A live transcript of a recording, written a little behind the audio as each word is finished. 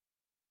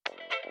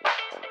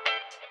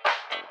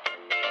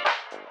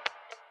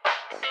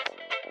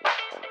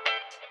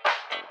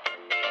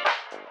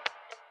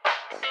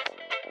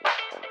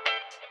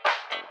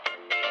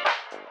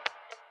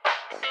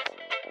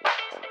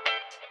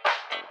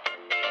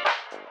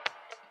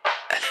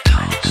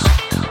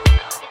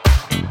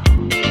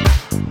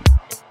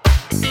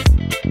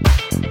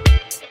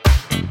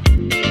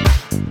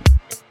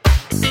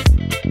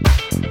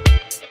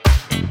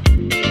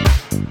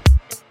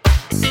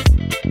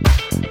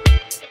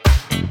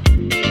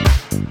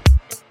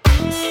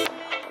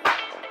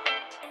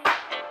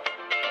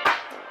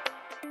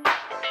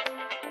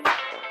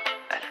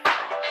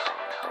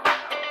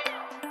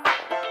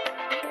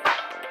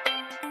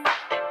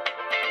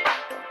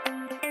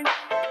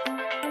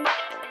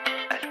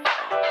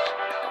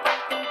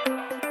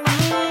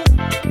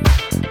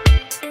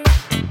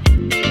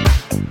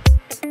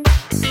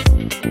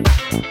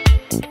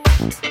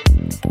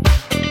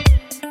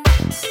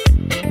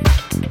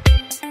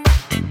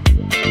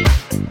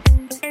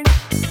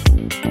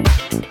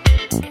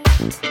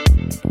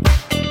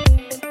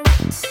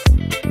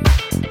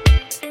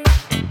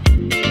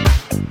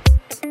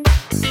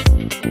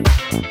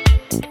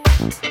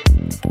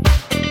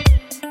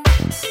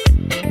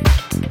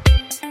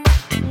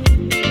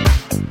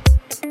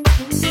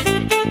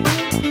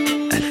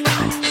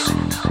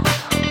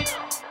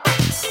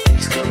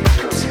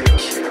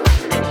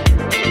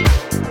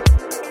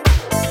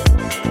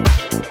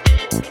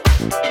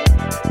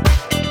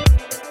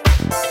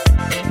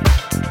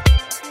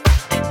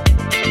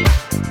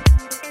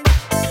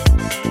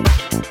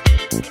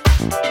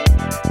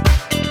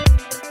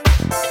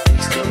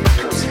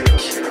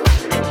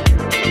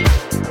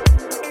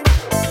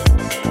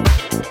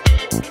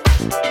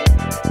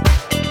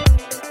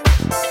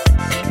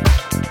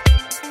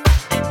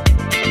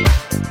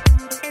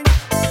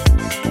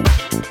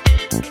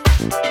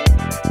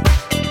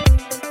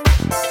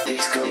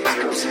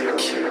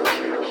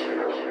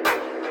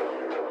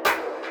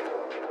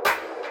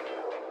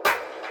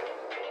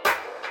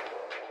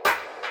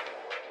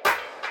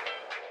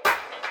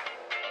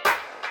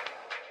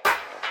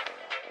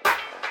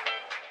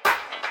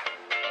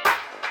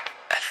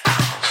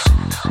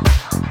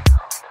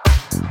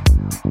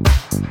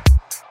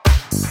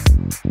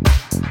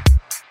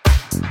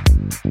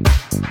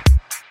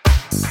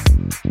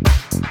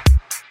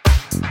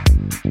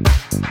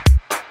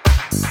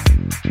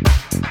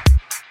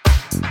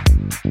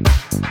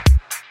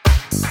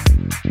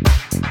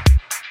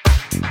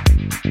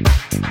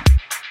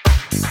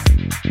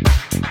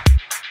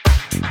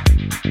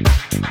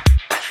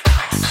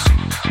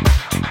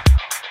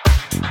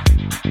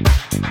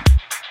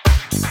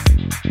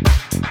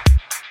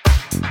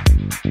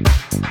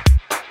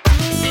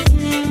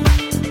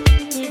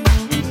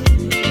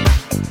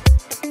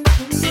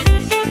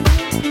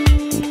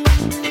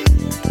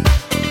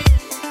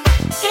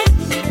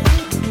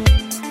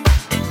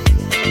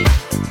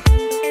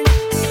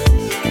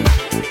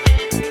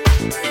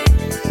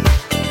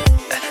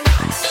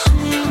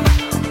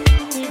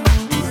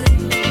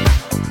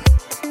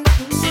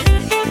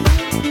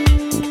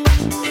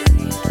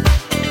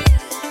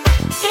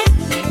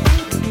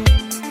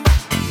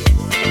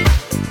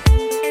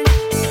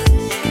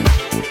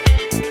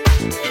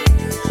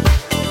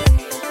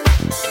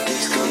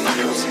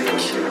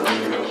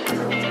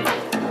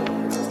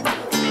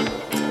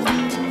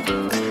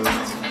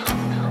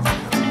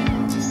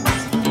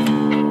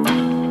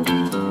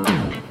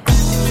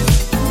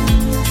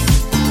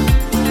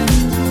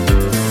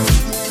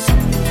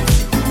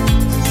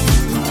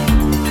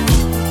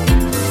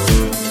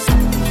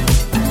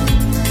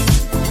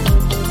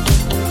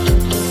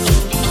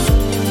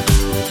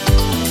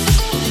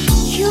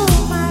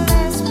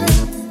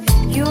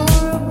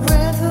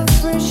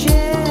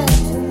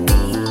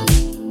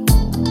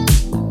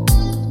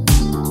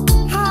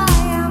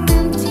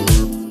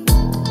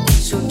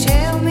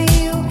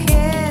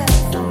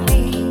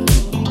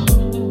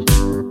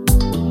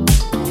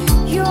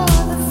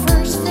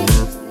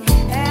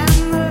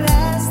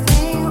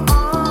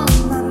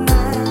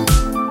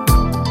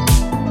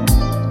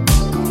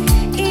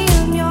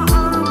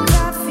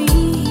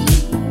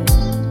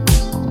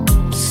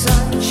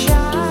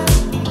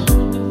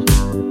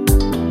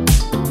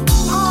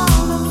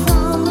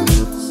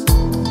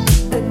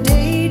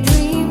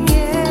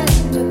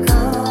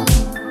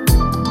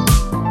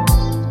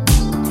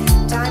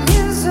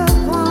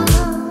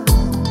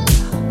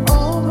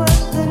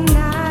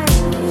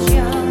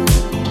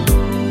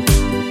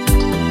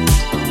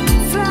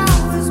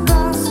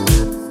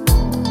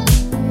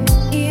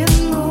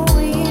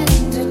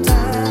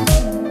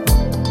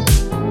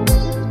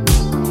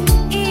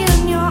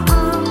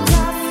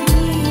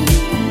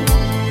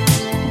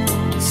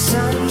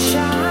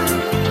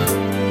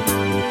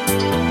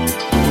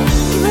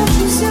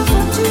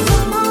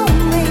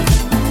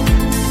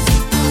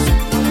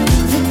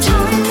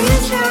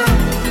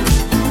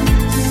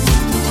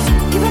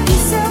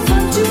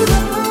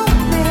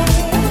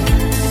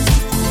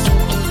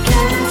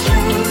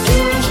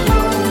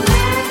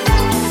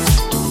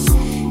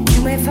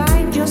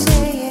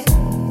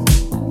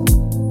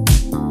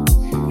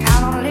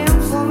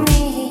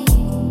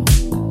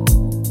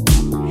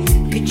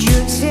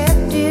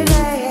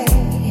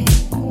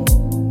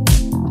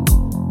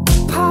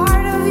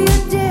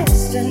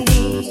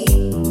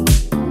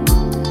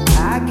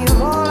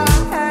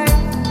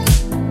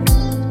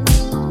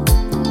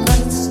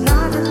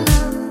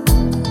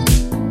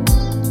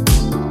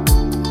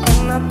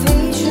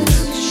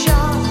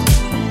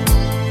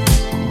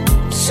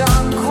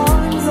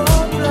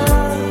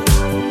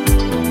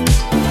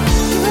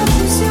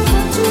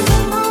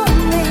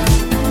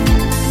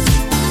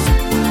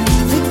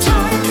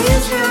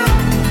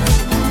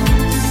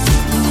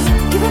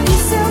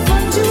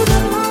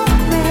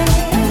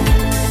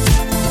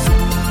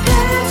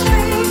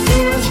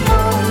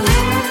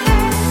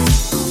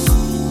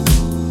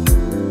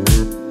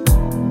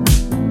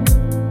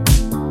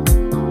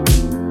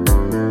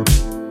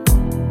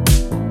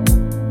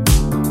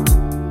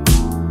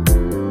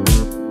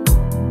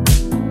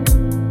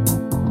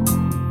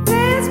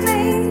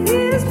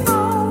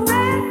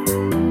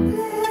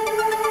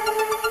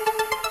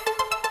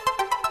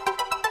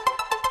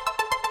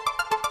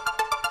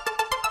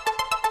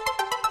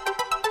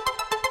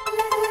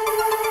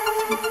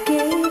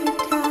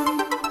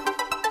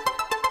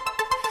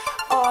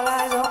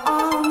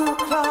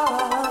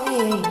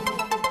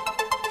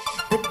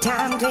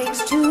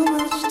takes too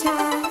much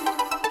time.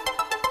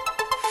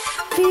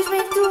 Please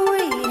make the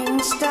waiting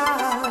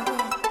start.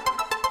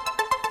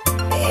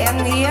 And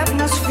the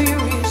atmosphere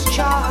is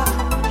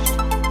charged,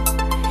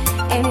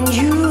 and in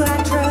you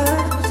I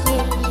trust,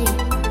 yeah,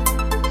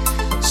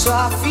 yeah. So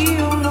I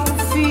feel no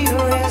fear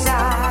as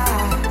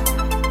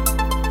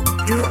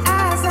your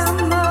eyes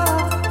I'm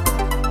up.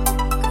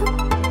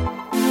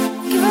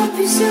 Give up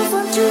yourself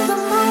unto the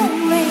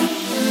moment,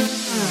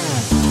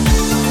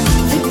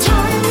 the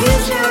time you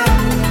shine.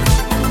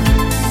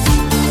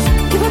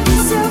 Give up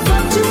yourself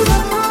unto the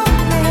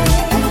moment.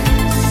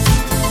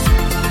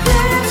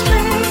 Let's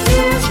make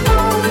this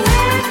moment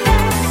last.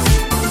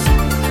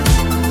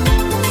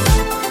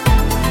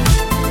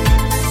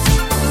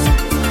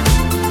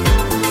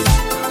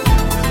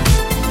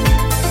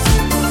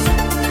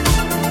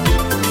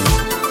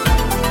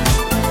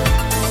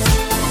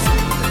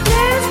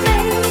 Let's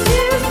make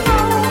this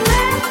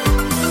moment.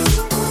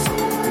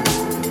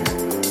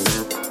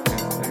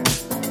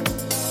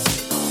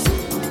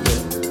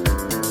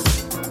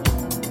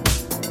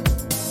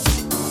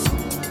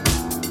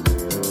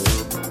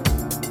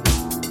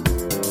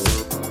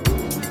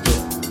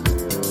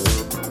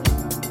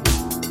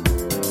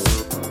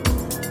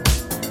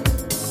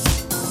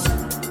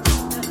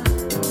 There's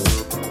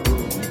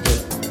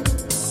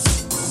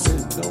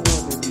no one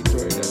in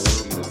Detroit that don't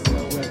either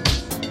sell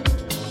records,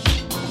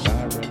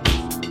 buy records,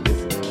 listen to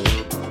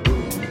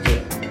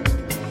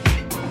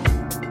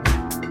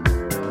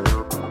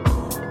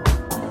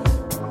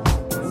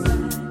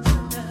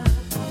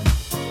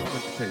I'm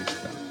gonna tell you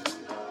something.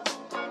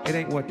 It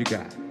ain't what you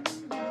got.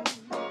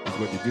 It's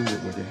what you do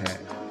with what you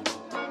have.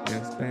 You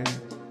understand?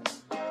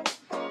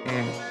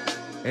 And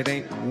it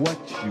ain't what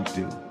you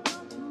do.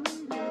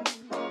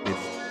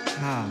 It's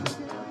how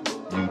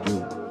you do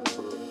it.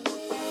 Detroit. Detroit.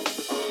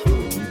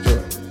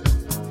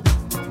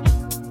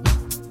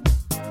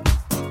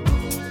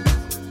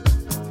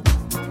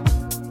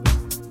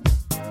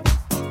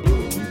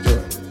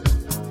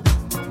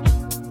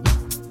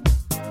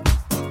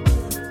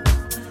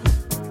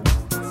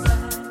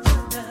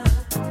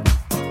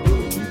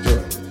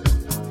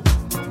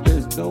 Detroit.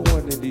 There's no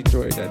one in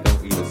Detroit that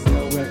don't either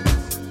sell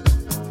records,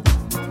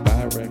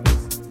 buy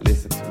records,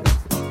 listen to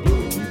records.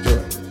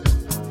 Detroit.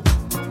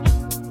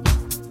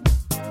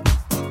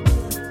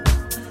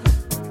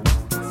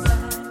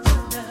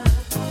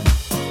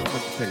 I'm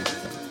gonna tell you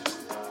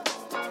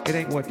something. It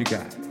ain't what you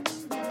got.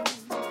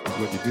 It's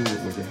what you do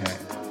with what you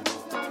have.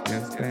 You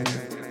understand?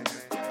 Detroit. Detroit.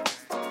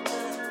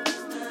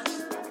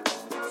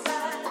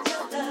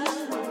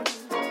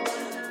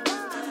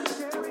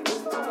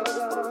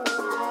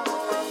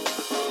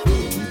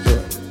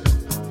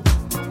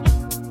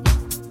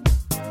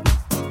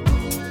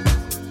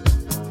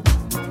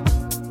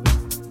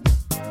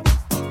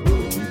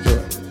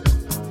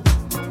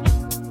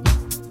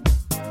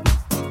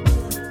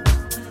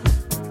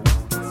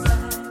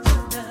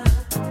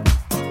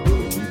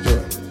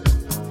 Detroit.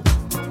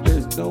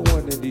 There's no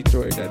one in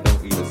Detroit that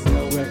don't either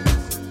sell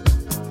records,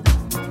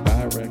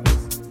 buy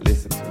records,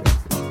 listen to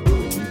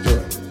records.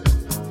 Detroit.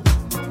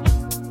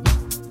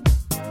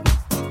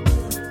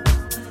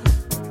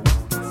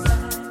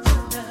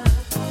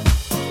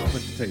 I'm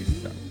gonna tell you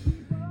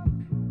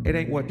something. It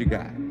ain't what you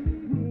got.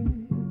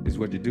 It's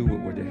what you do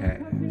with what you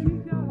have.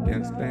 You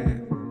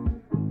understand?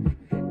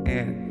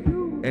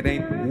 And it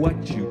ain't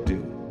what you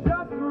do.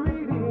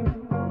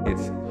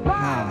 It's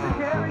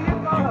how you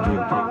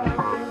do it.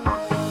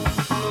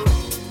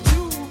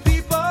 Two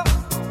people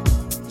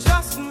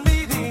just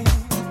meeting,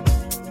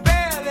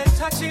 barely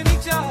touching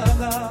each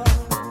other.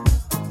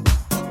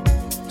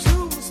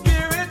 Two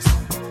spirits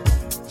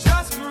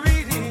just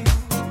greeting,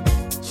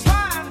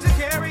 trying to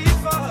carry it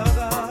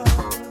further.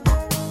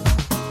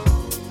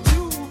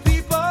 Two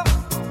people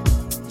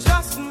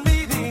just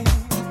meeting,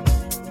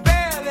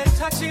 barely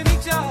touching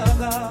each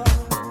other.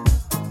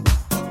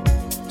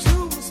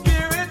 Two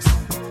spirits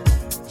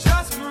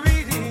just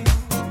greeting,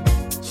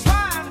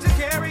 trying to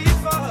carry it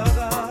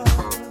further.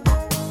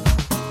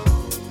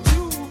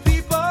 Two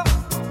people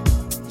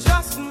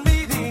just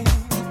meeting,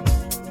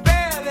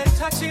 barely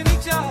touching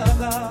each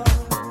other.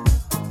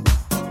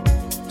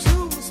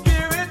 Two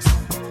spirits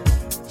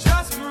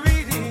just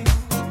greeting,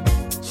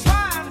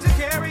 trying to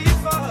carry it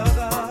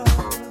further.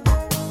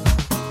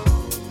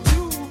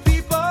 Two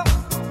people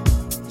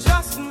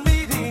just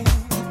meeting,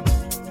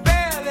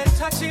 barely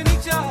touching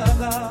each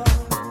other.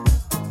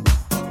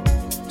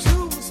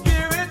 Two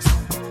spirits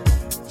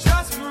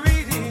just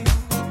greeting,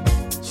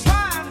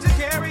 trying to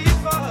carry it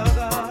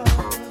further.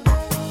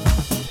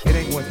 It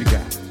ain't what you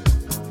got.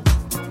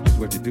 It's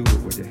what you do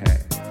with what you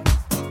have.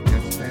 You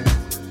understand?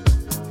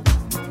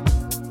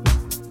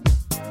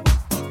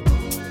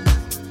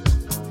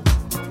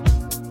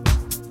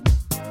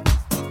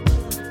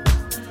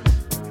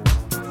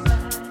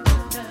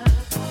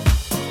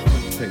 I'm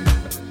gonna tell you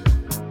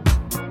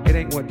something. It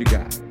ain't what you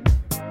got.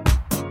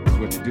 It's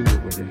what you do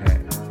with what you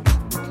have.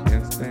 You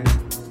understand?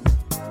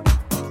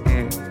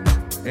 And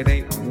it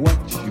ain't what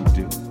you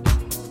do.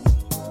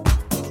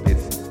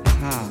 It's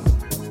how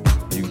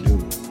you do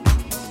it.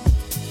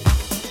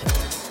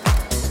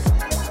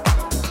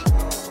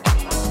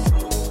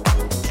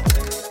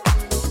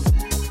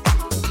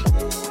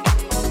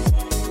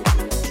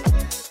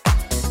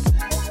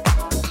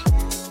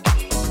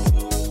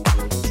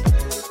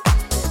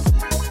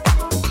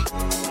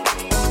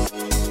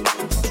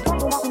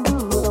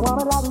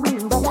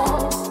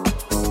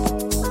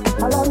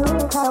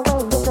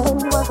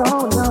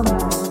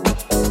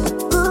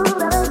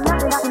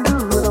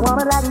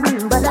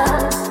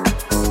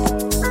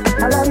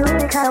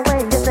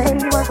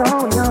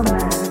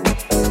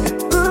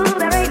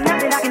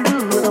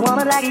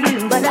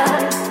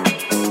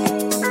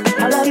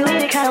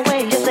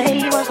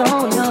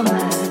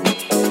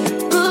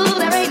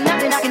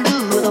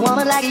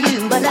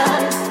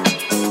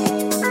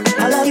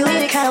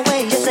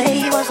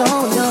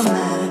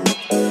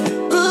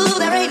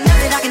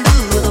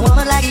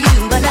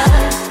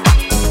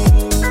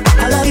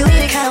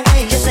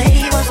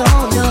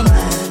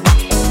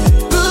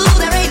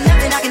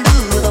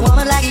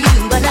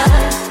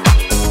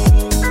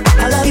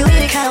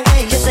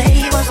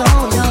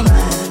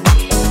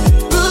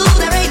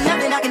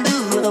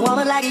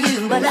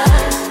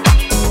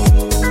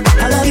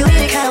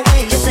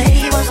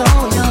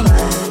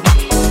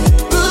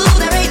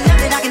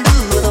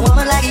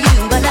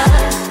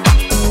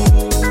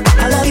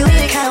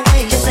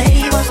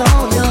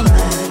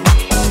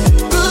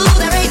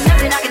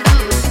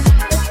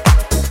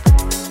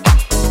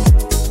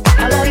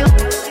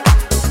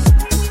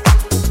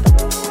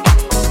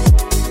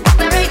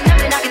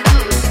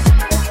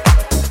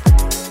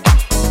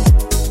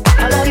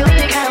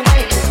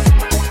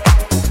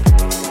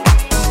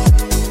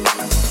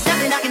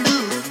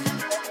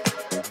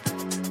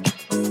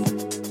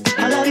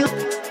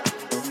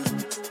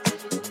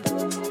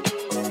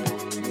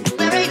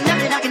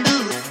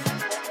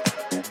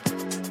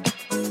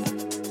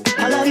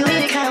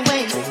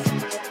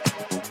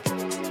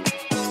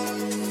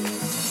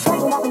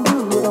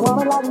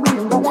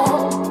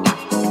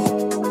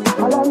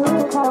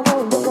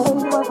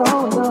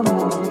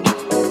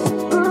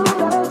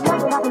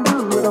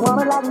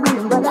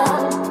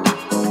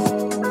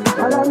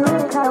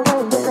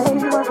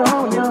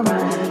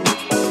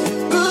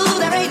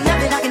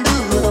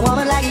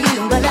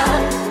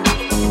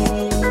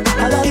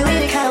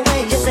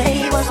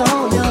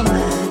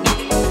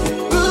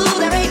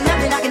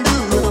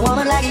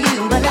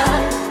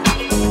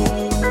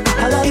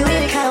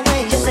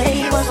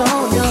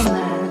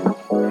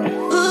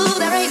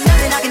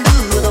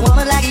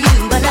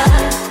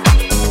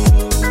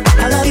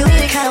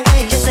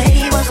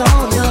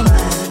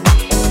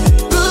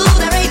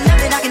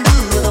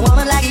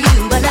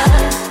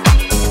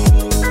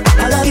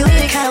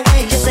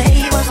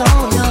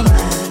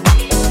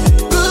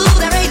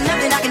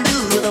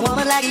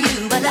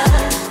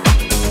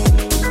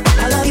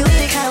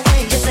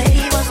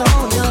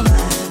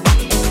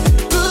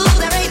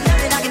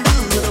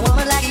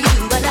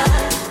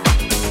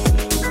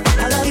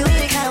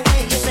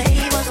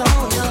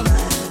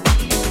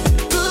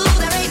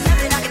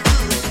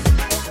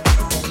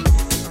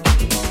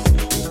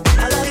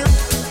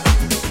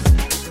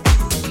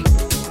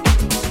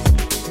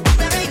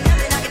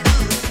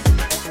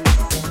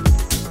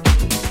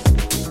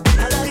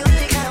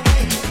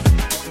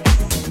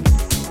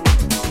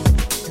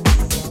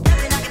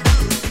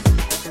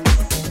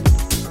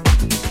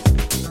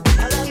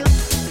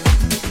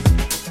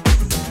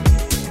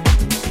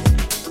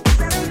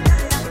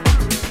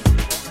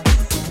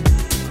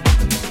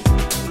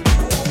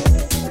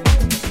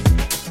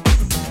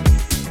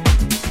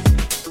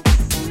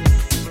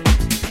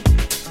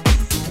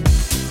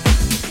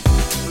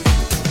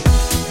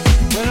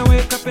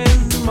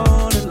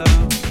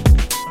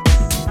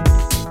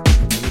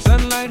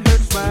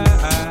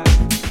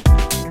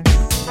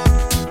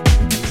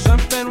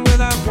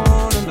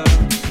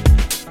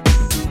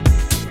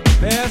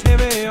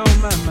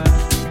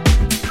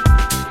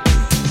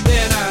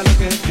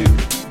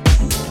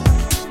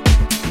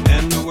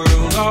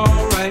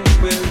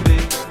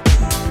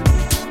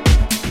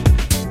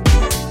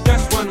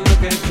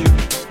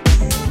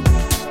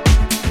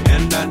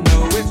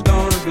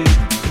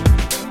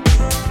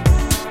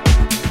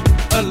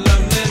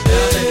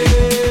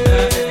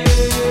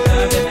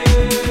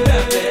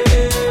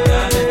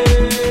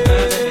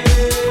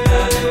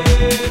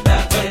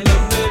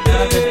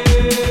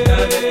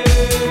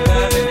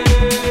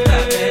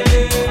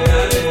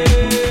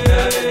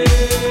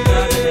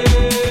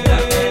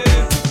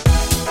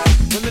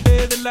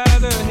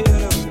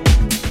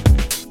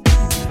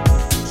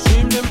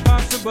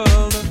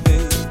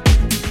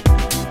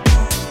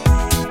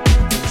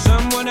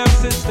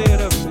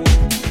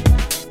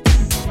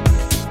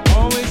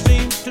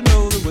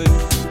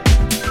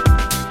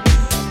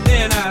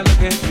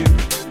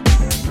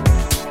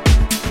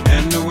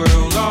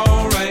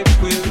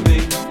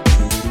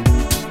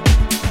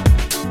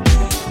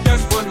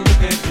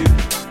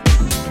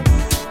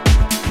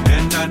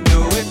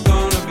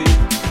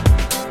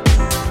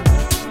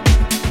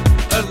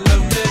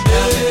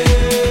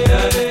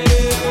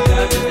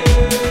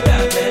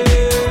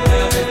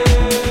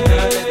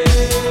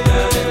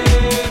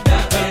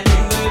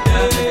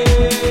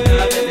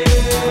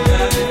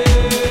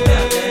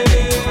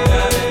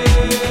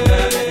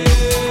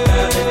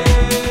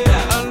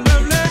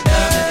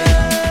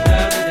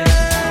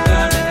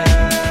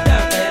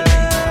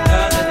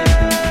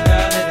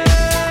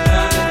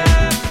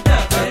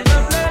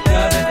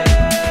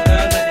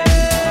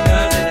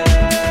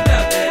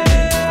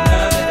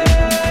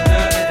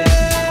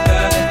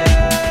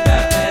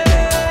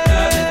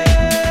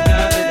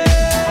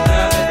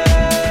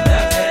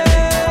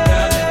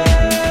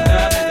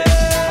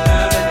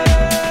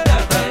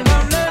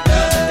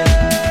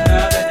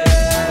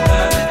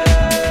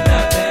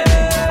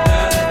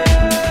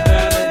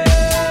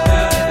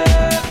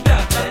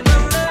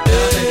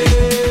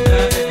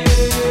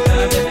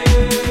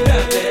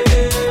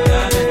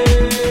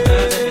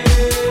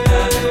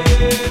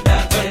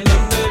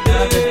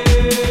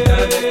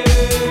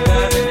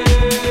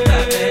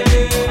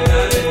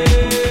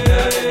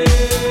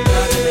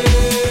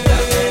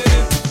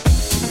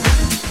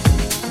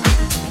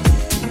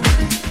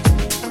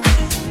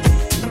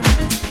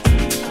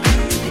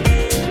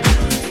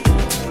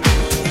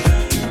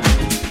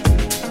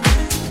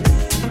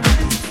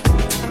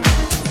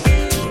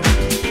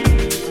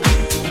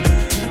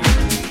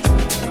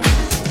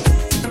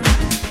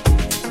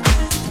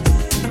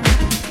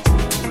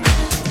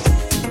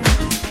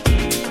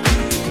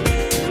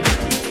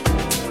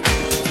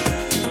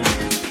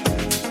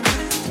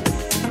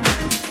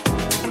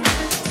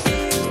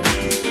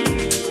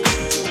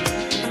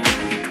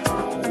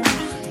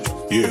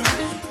 Yeah.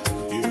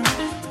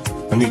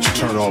 I need you to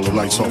turn all the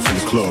lights off in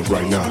the club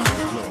right now.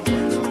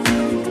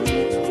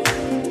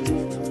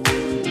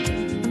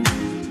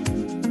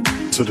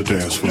 To the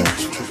dance floor.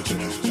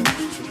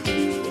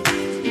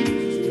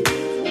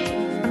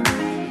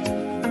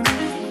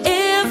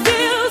 If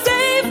you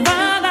save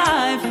my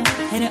life,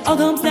 and it all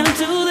comes down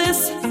to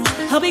this,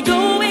 I'll be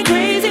going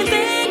crazy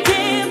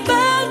thinking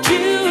about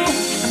you.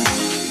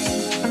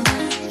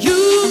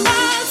 You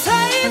might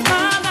save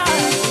my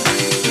life.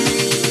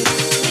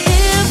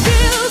 If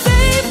you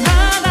save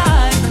my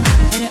life,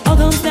 and it all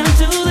comes down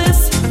to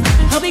this,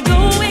 I'll be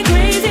going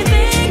crazy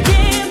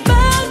thinking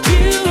about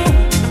you.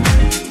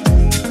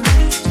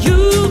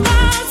 You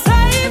might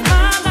save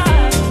my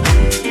life.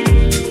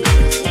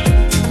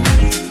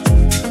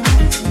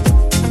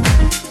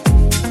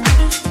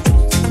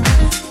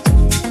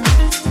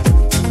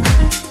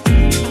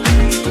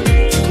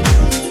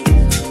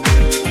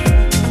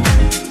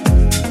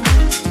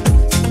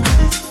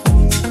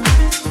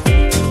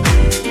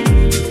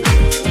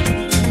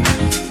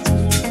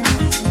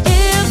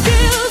 If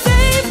you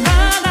save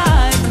my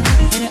life,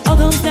 and it all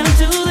comes down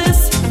to this,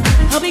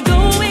 I'll be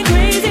going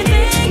crazy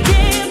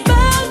thinking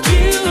about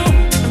you.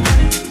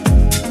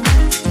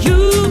 You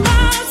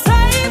might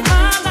save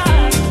my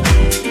life.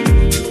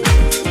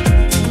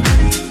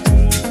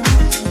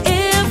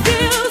 If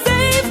you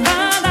save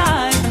my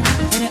life,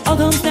 and it all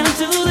comes down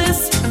to this,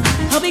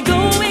 I'll be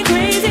going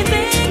crazy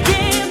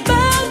thinking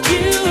about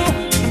you.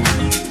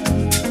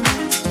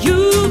 You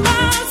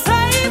might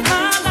save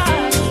my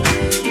life.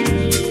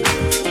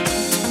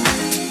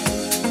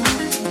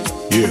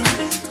 Yeah.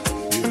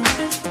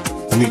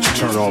 I need you to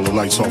turn all the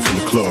lights off in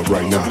the club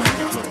right now.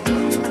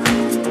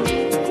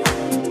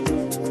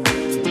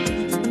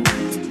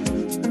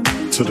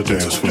 To the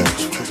dance floor.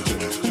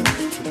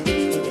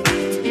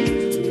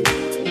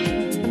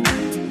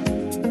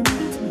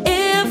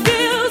 If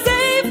you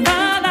save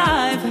my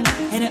life,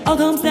 and it all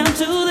comes down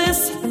to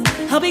this,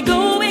 I'll be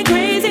going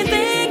crazy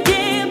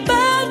thinking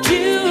about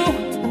you.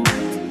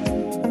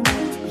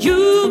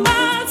 You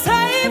might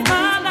save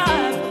my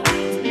life.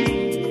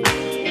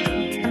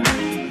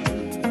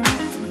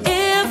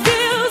 If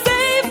you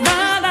save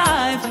my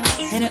life,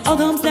 and it all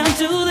comes down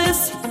to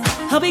this,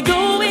 I'll be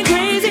going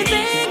crazy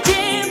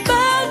thinking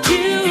about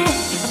you.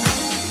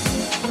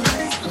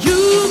 You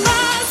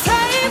might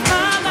save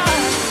my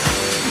life.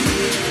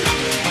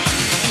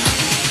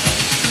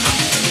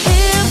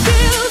 If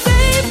you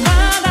save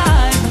my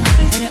life,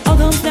 and it all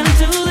comes down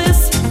to this,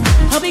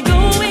 I'll be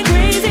going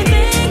crazy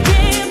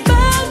thinking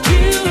about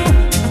you.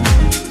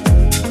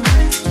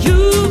 You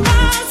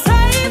might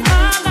save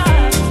my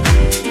life.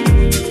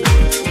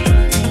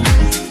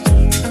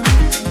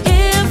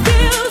 If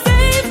you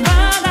save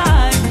my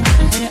life,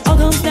 and it all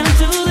comes down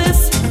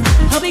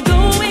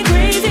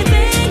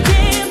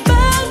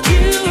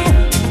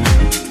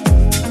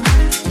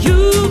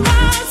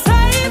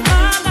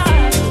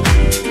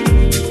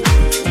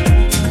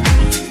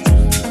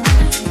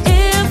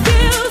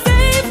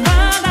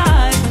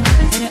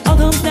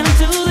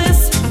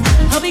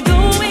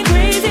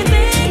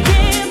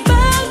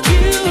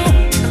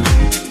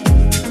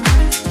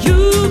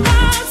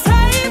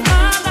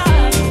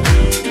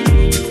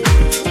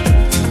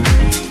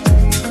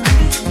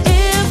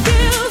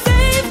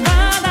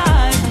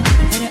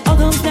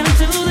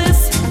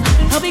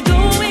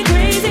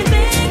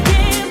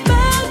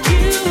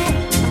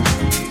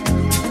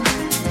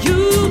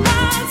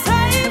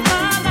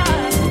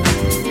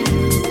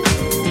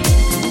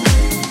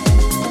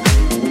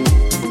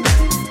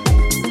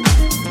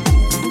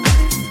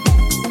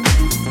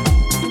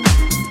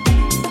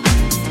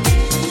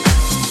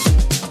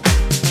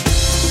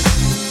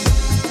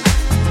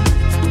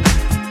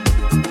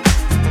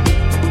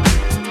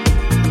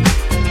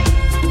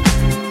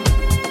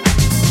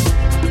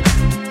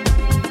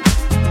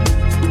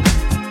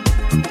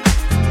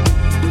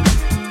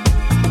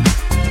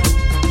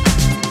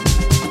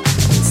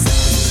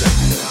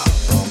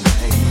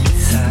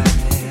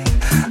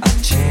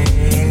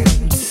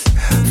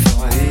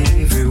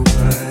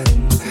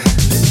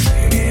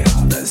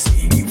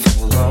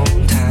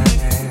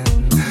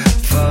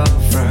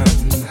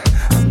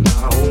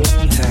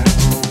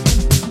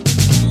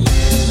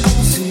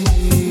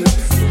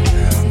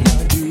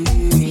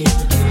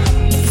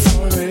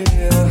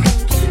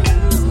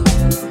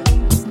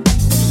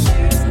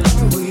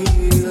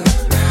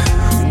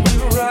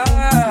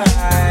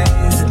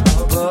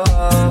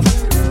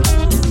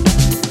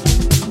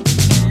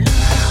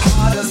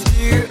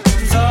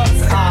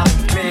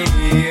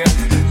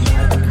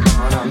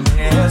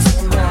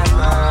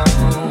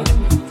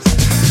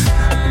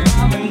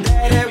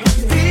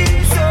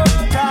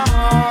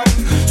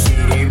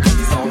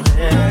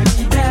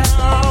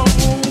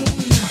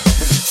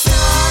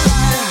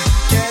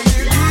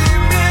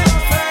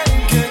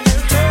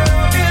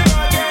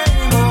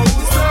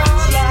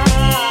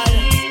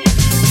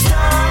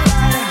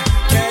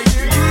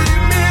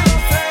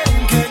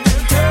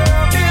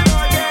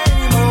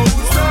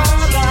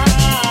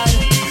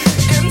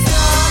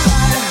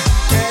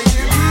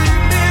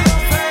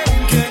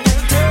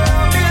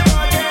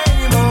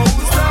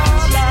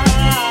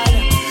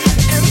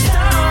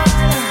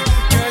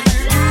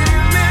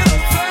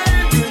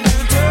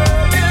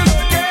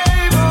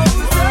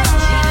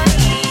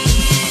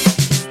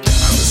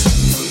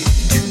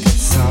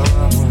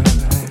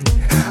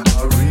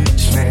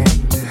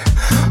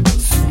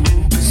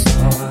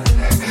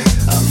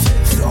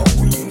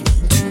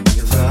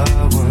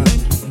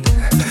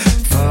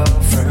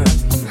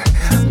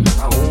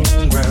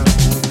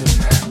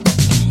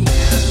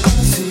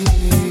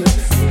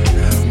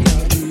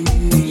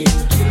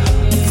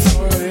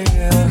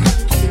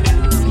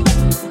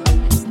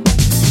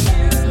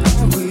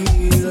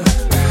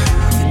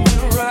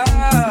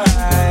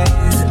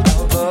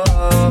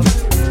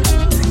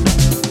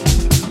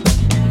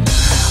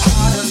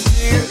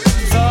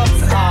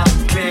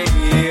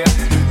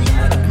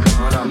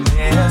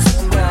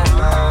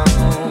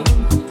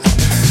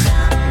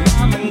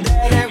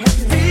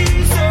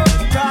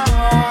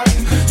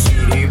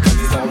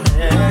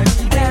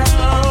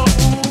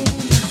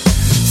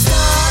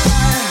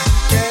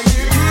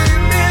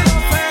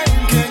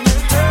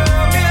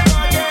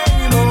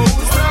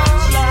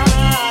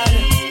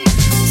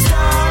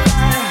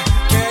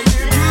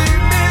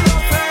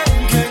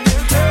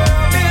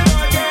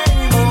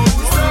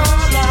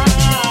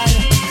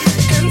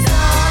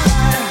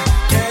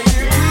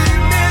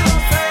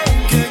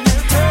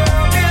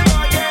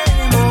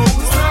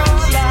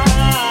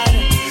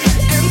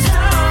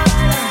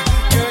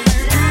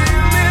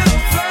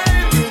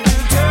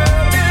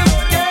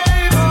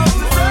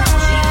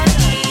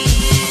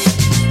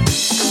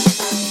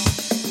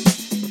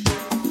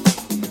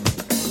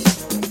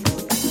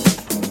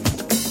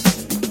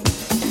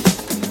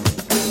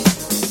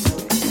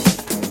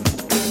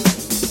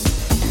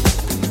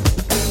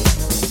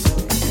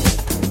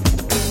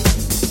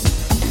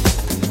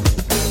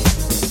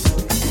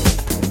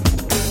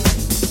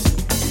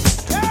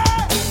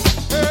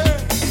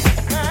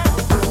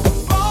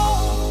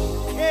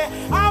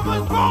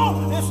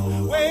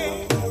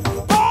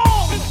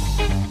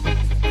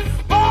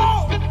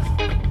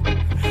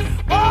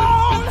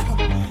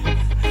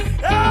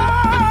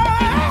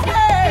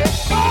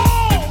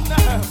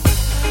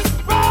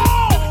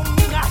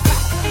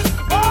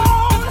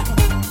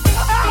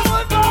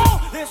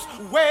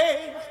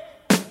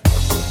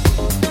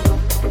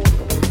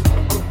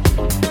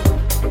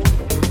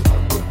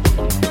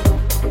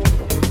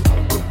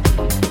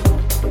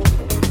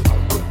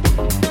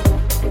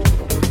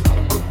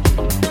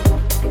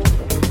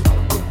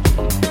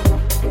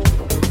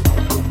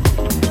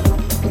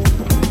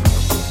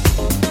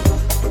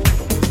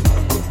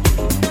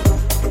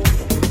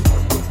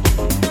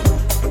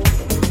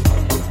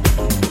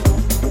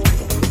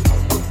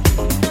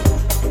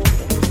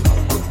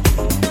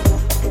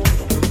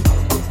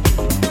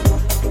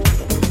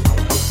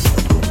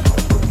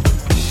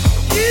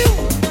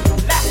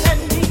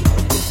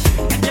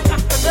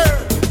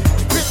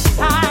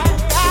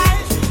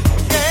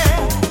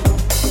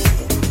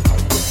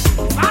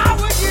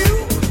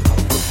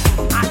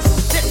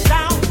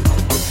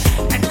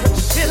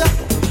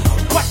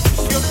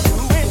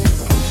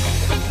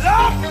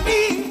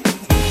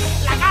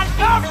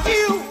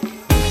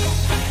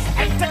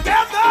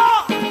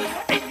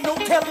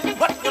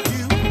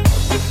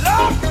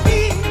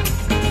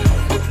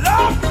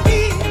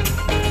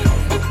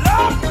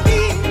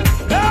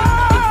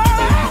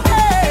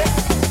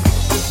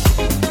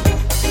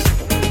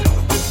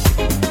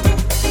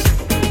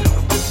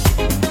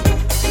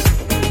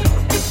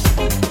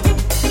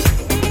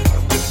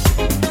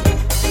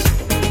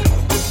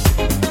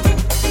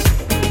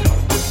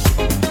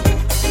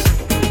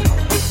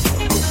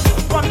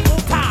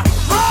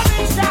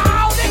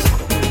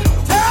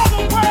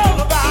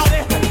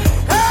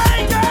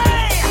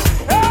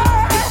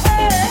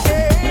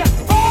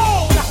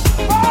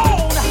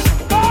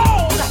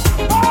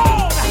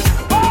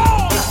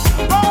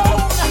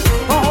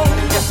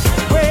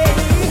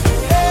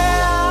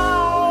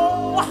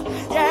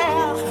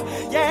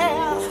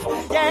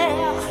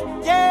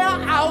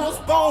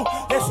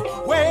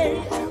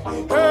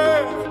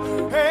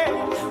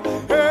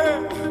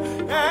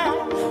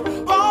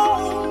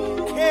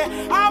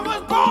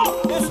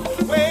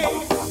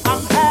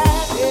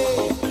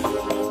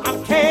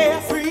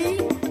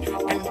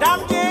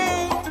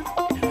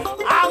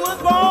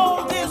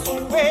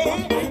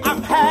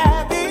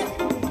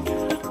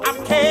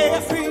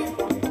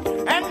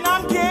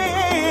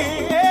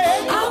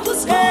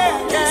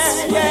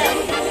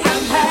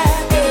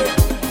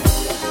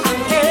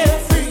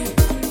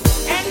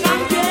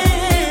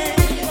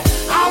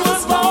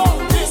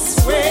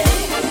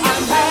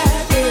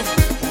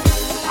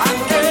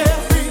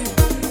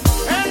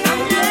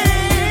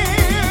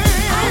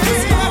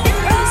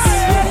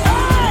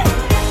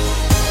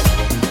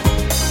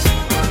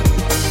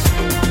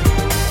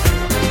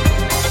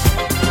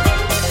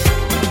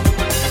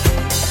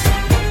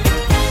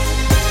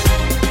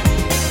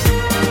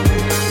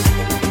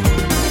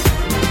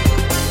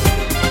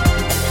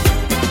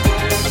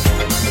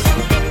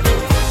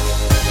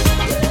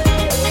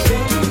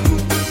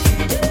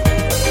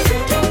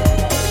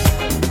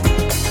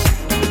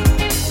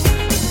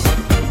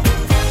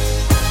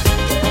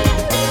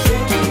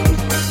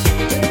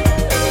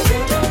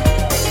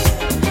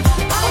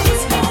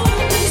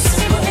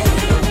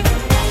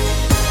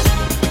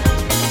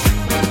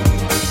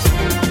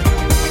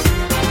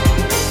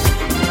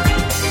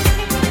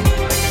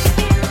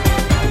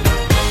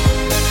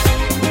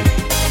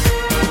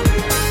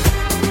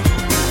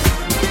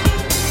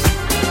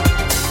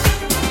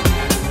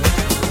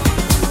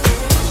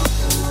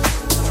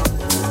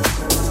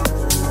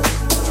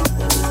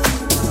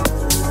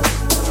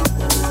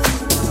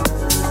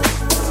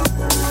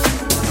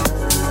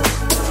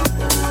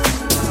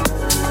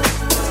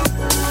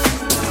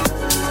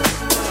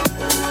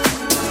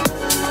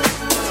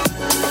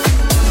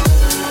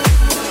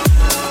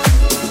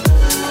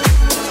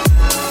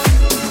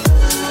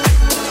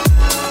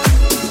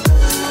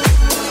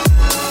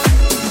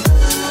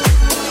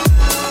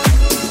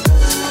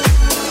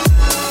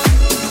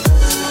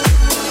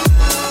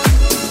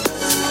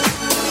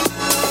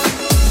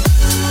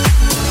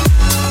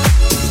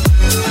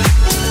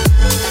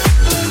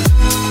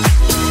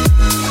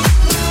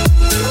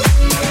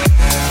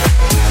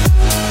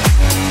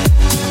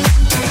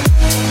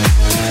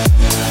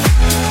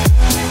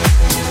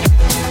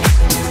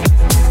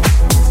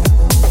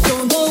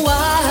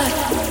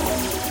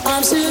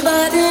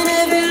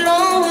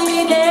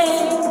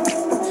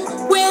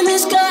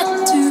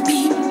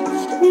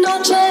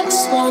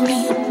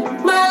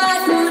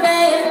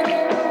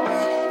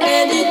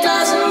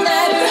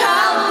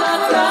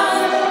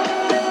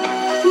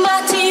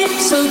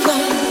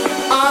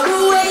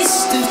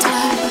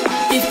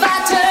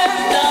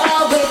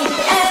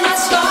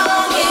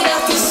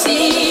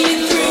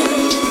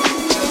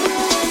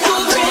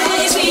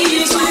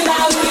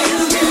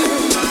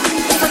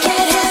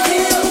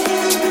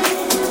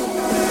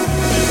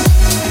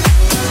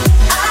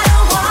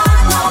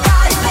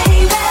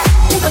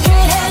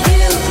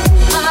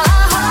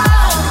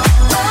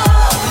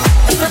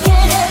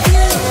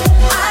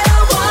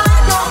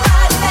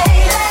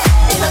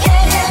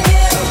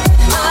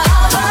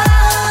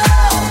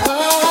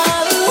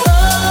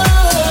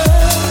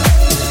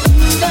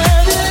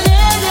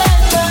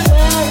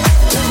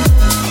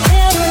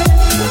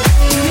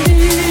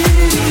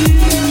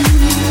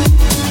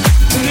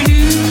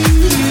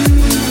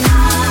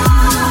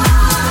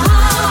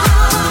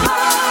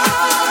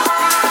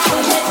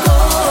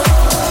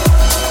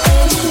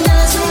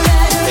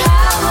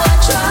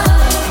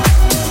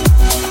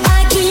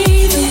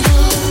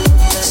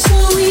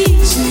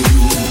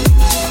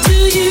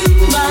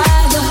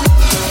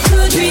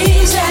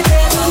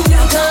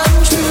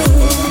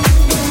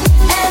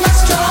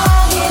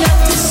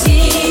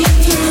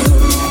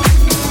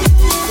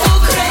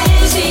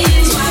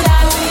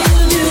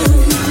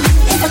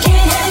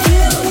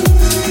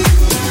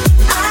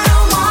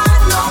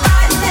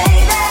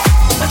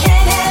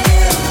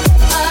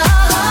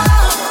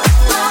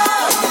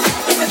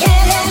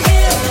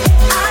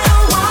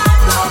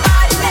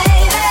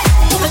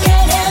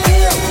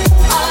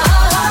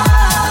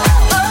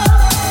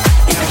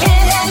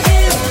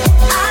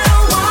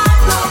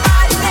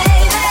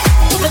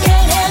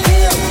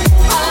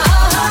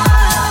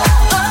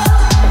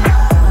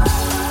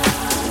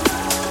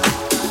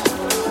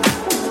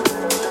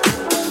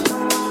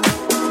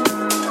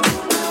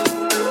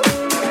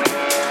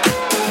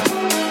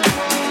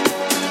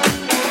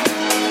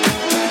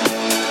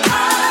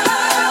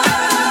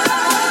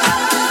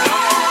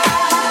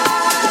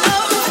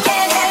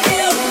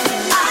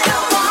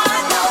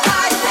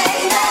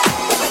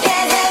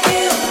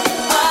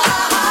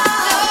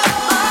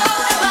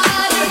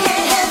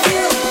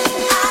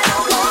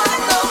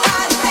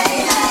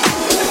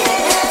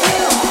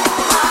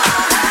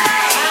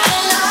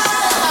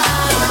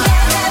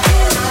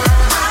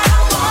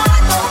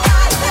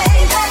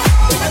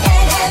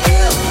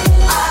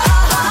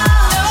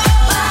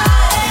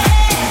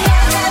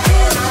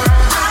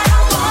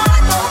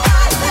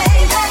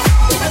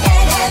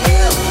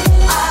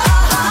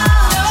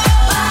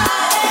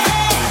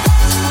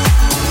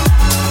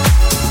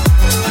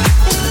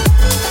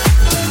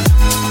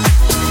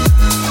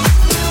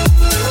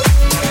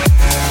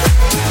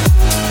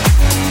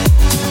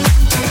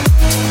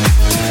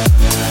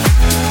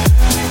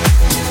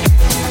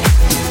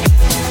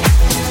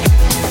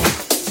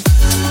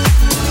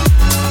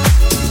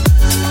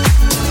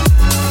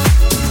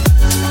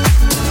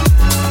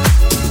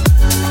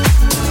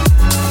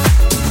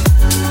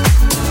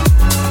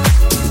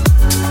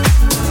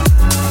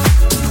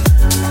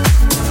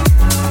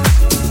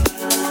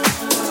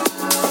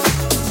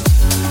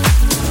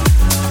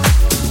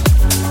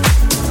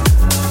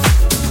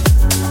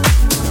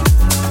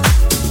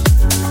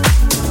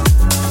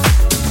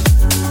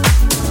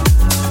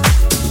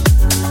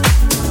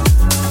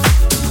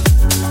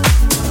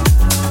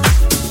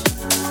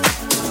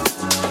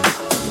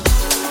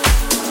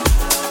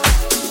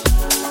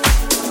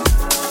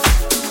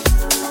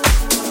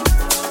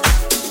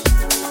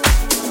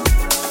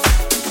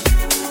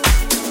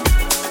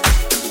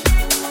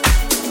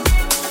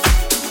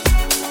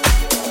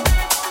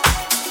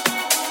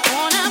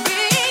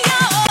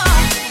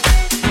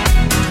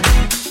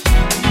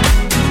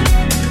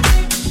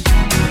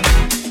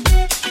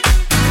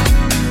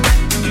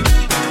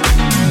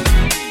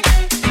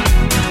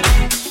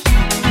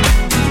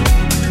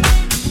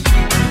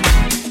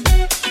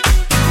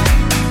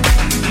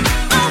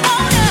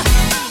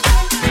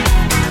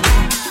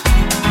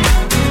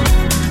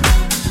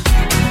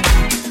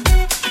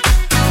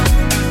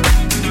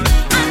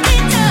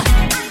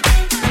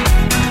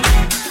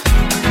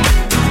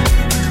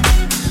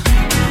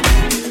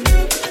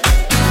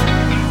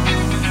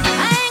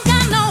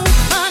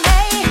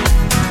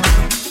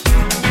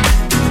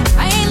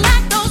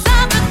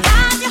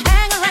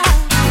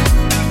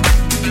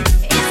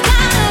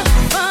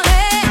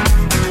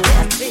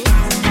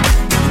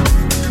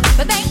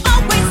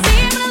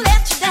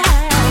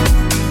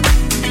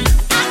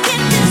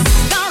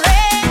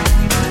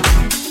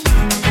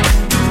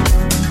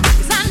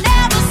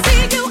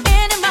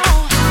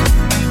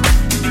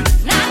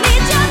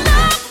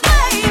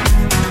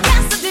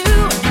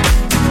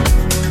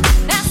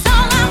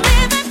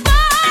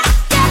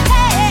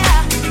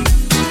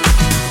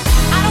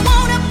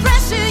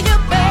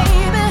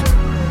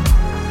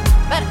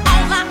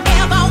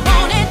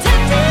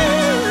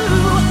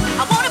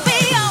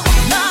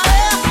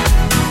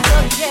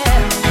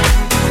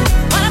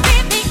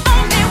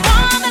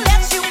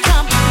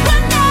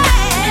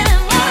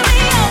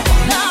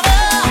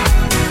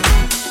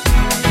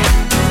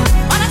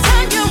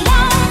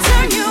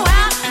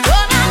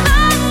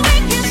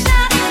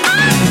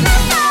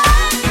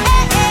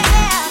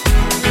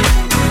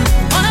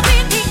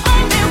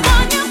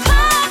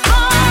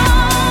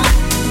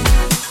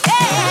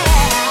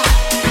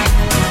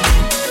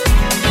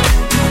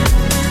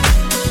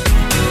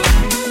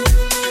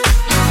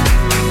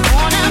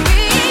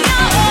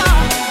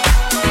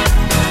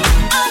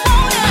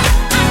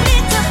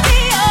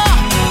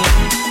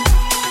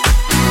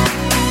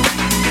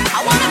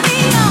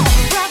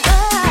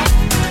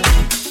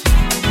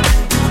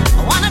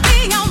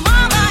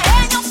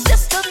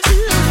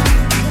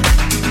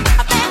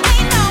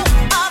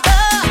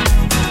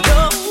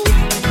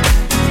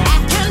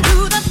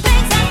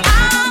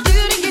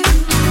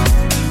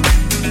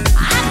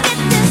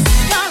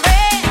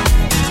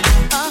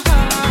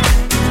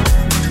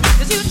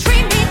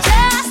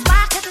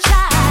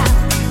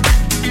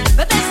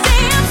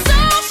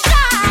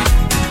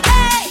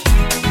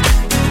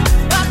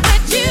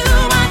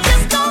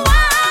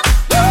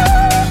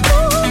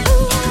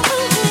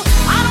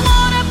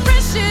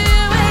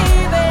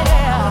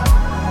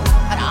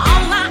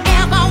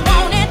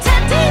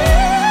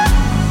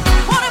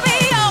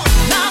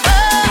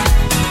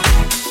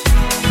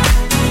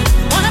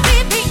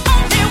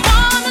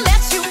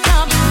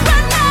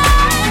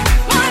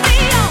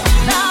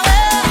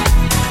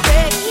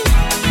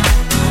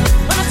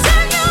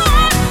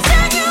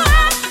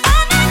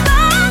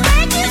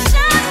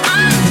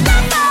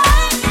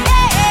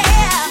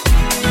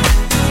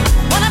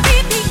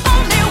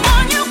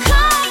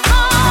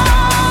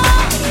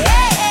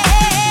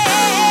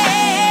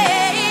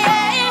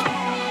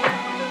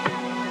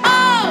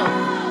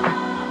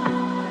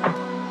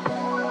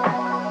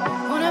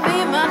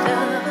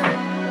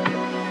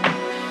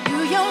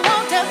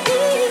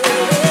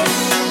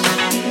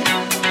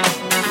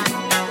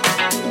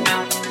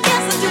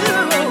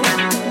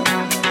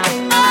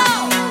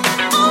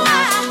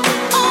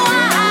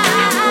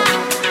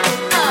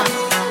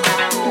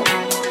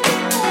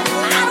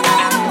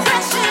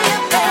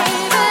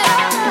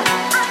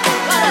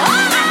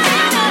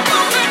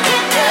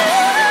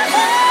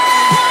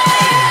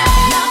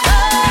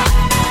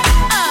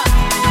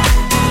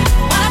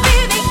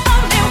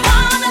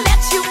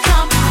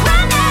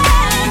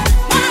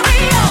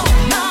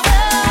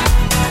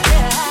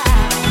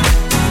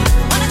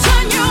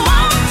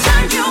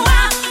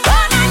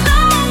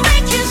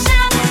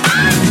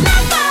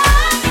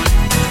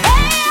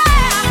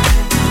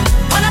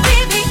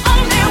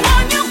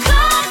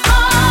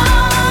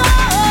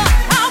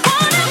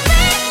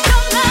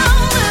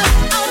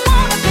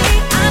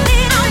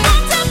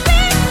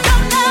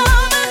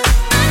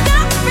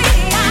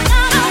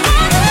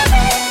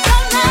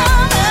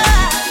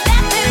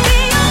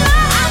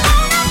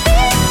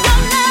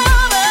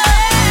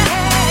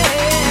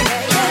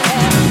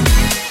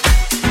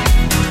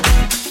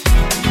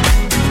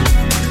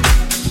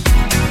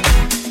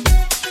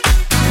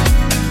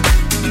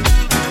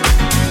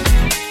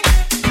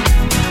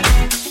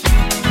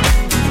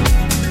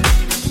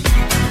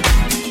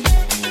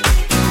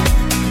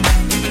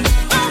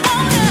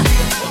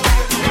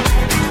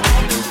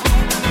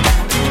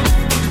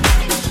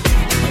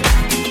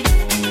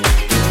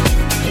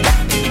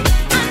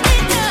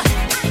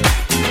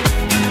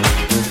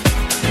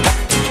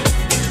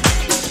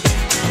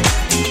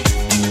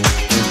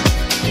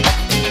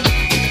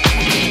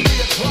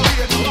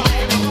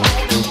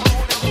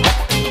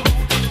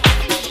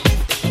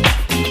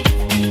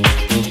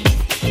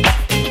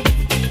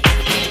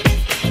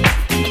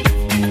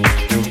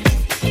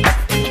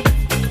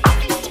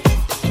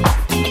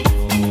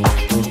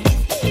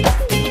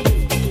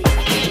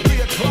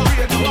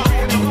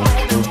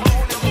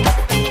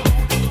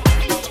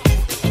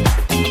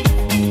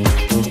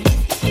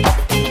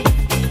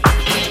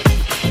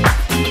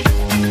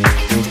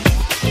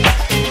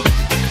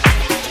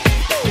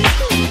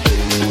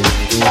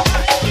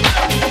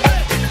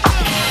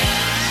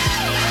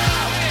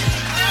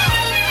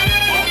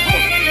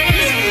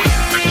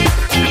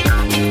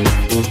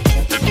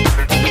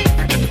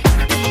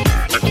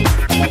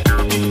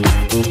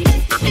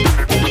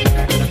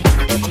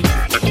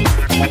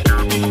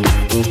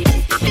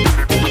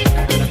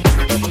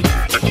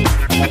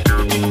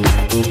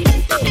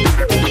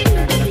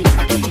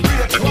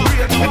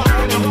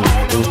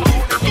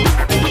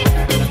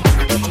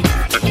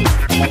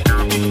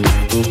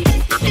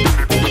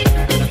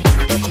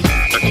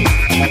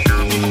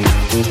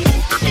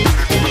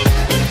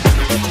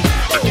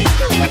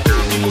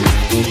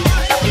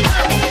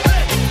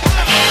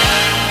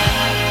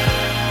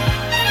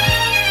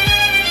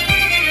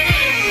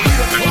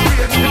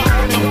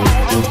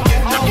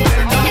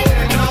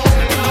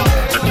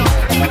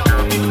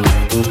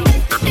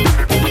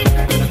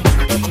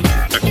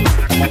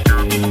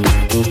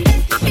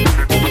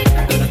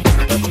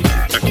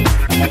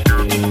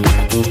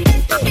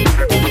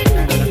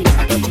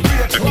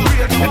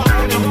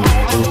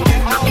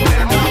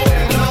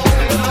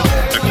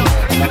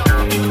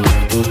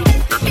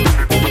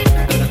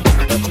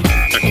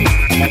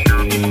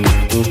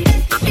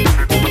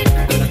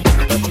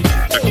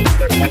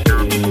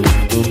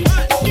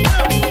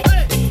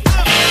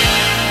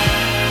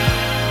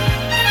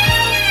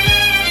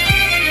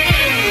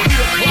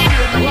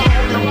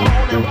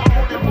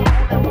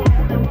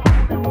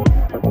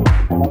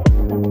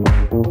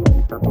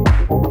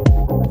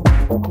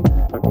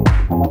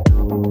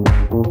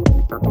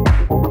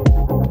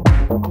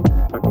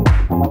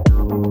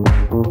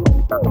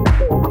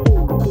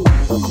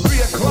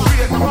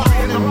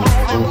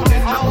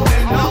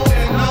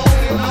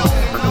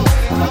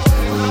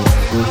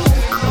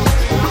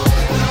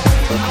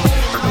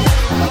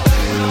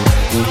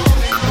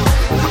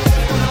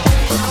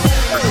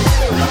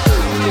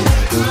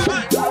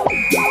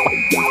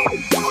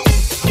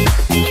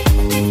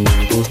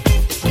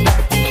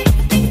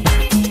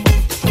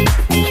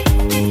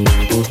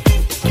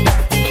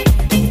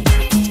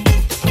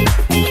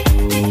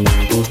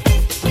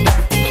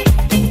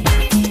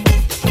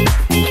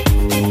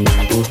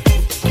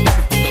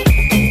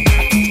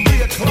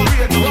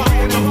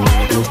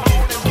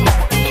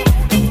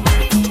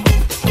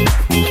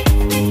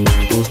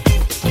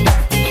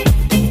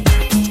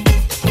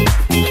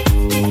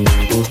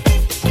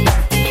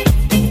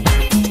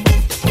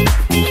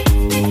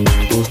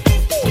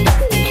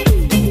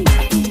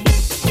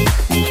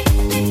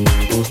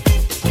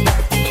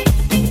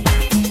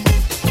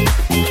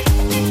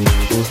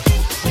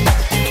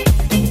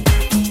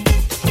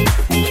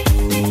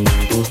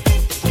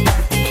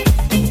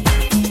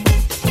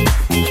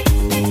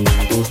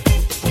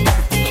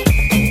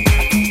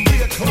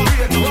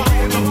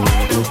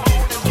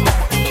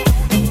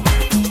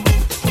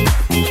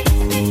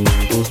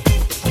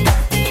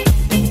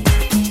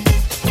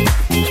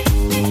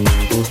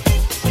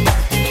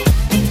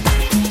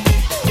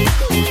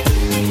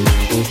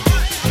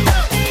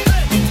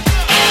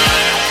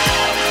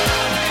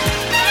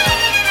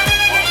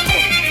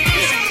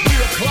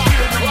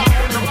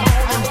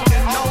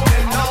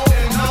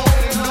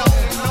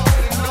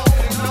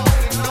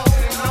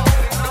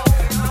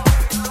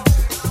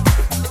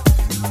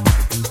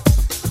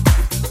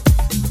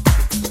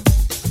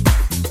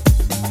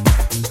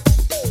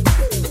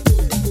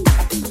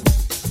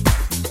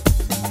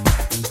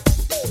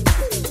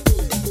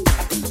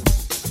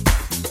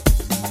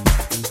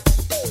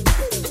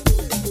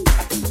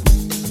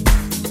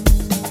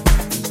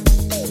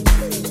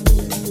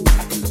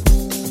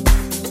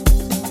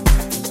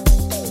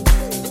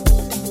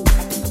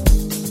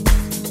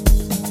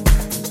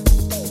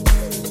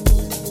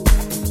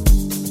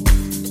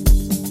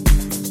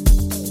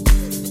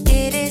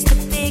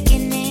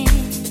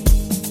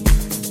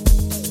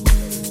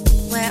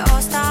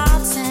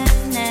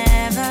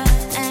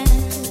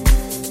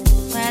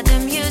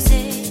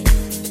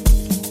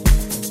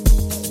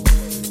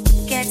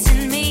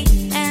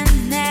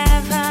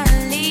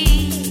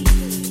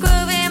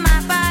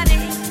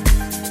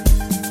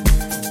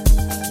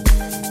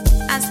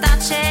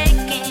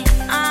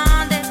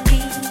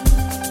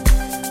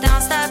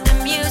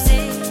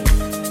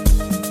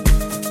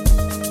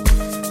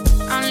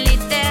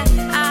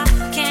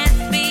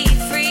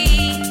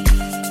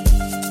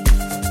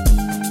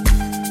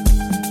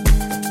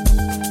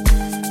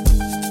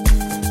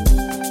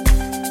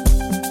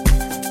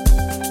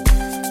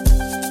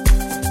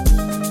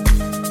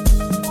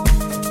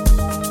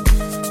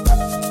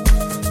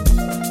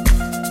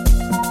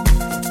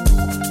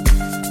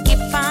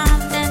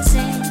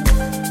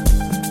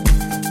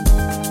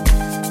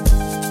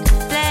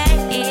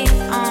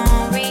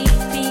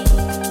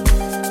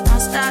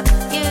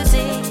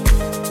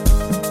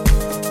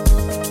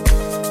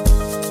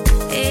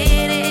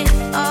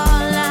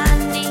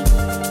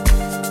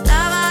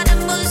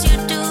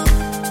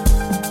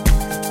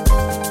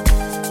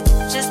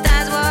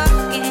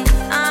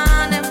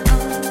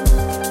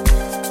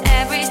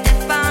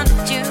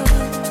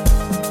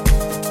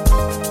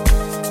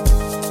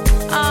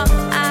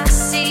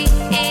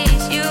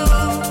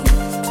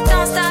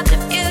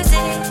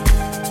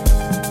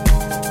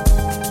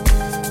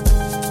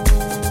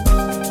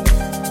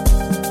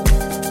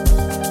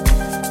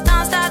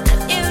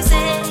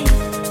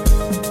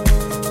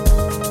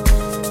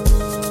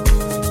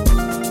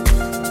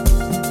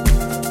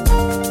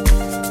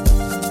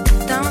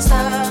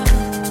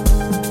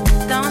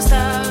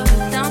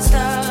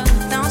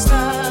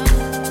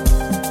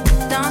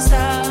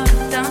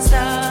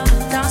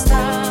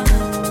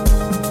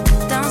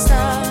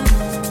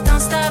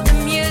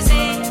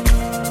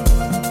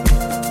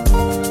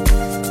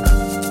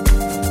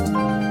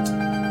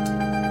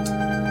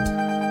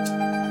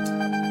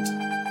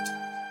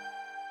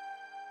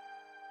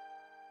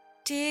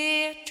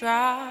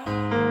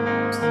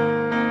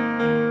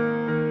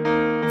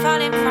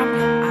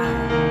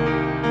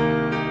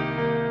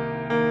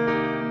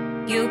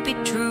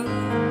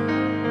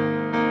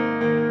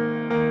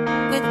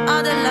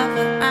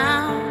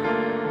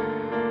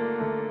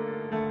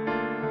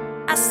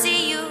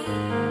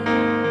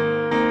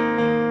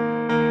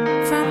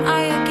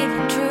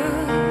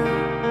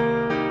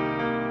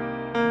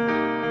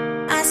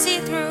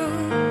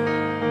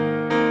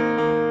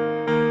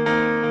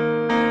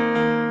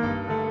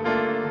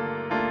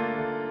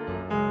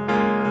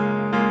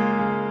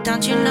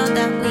Don't you know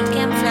that we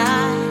can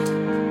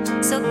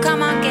fly? So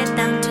come on, get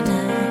down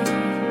tonight.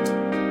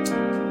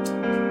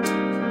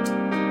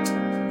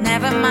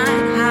 Never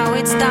mind how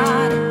it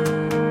started.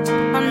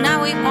 From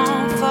now we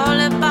won't fall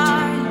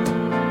apart.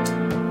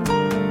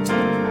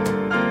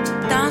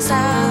 Don't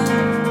stop,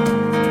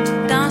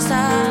 don't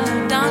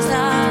stop, don't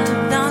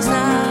stop, don't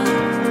stop,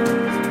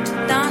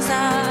 don't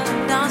stop,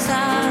 don't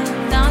stop,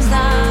 don't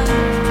stop,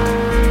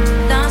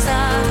 don't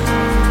stop,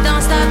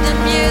 don't stop the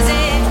music.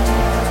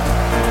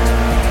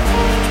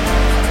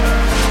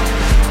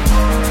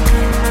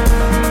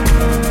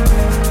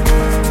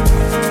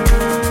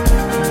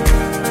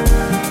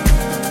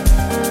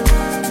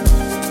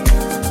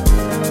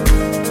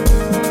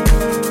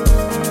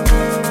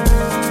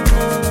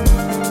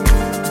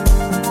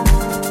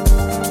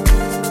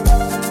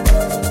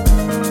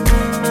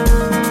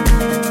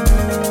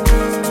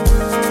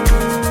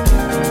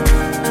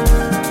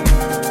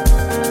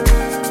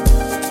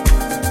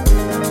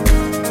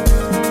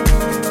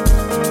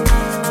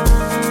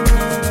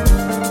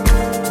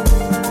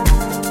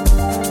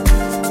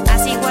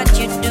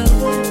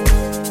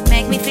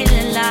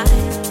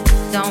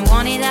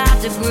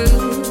 The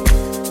groove,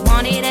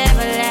 won't it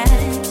ever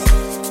last?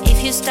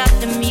 If you stop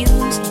the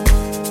music,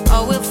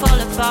 all will fall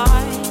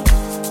apart.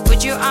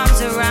 Put your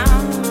arms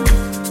around,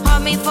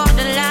 hold me for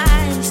the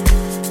last.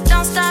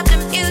 Don't stop the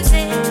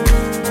music.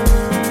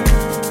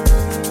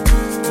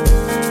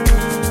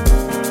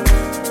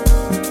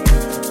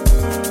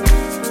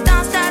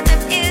 Don't stop the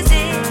music.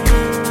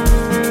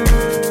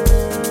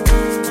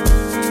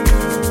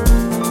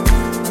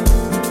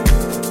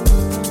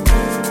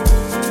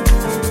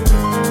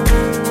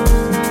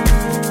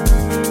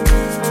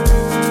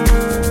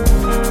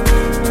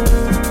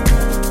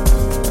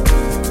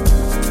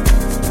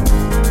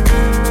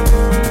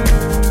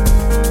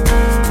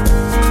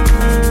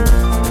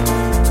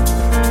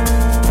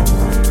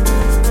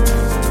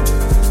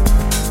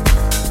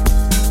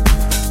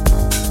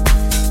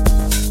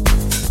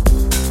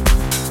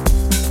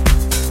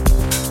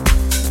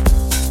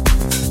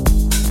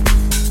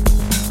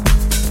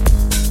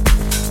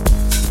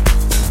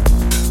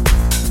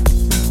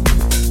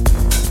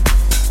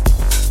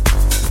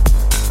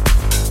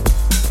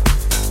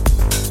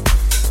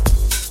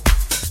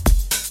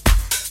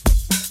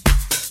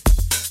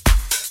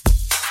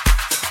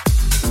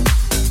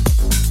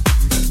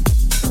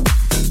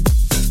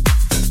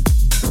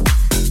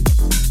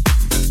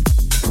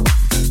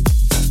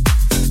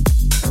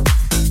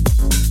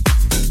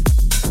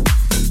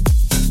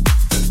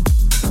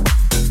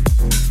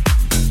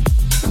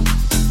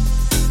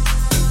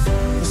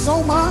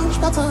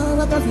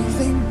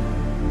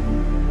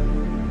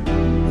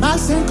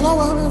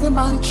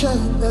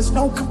 There's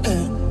no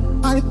compare.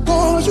 I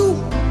adore you.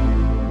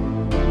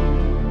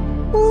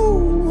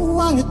 Ooh,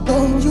 I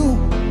adore you.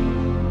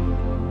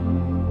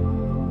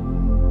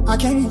 I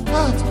can't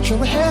touch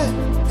your head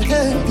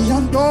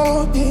beyond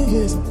your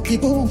ears.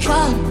 People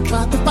try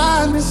to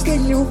find this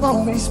thing you've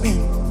always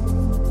been.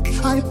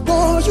 I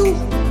adore you.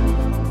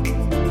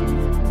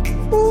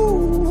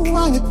 Ooh,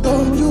 I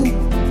adore you.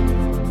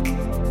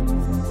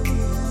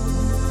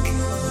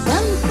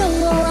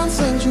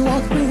 Answers you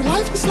walk through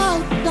life is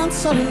like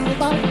dancing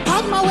about.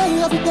 Had my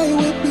way every day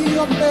would be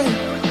every day.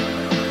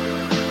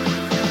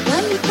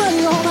 When you pray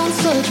your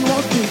answers you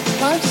walk through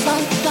life's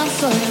like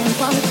dancing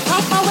about.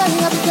 Had my way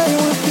every day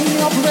would be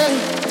every day.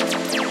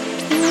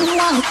 Ooh,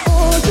 I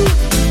adore you.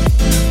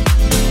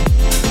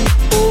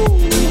 Ooh,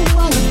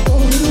 I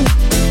adore you.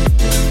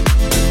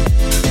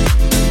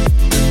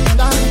 And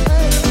I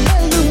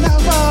pray you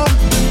never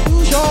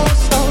lose your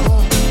soul.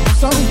 I'm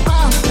so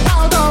proud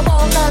of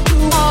all that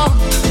you are.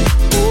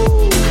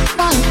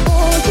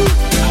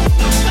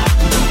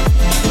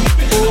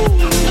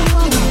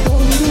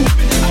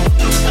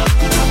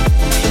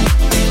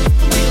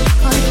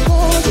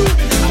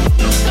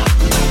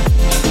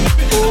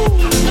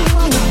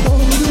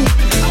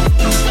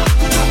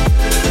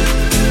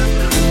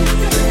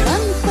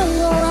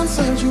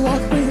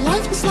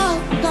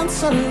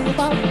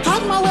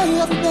 Had my way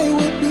every day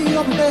would be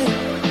every day.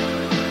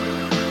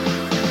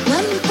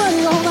 When you pray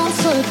your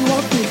answer you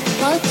walk through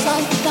life's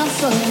like a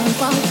dancer.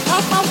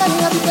 Had my way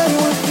every day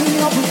would be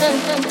every day.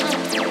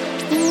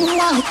 Ooh,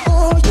 I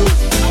adore you.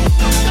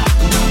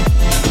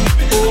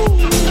 Ooh,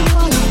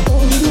 I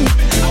adore you.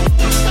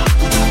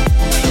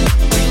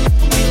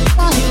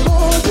 I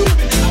adore you.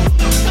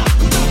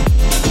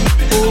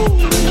 Ooh,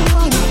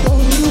 I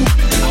adore you.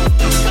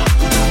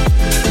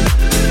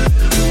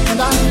 And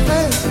I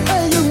pray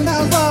you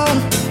never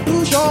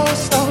lose your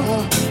soul.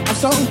 I'm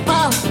so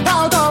proud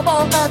of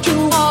all that you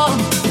are.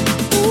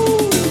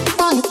 Ooh,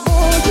 I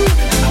adore you.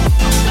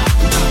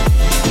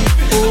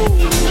 Ooh,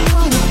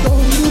 I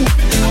adore you.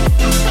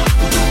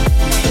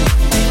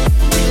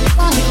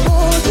 I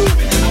adore you.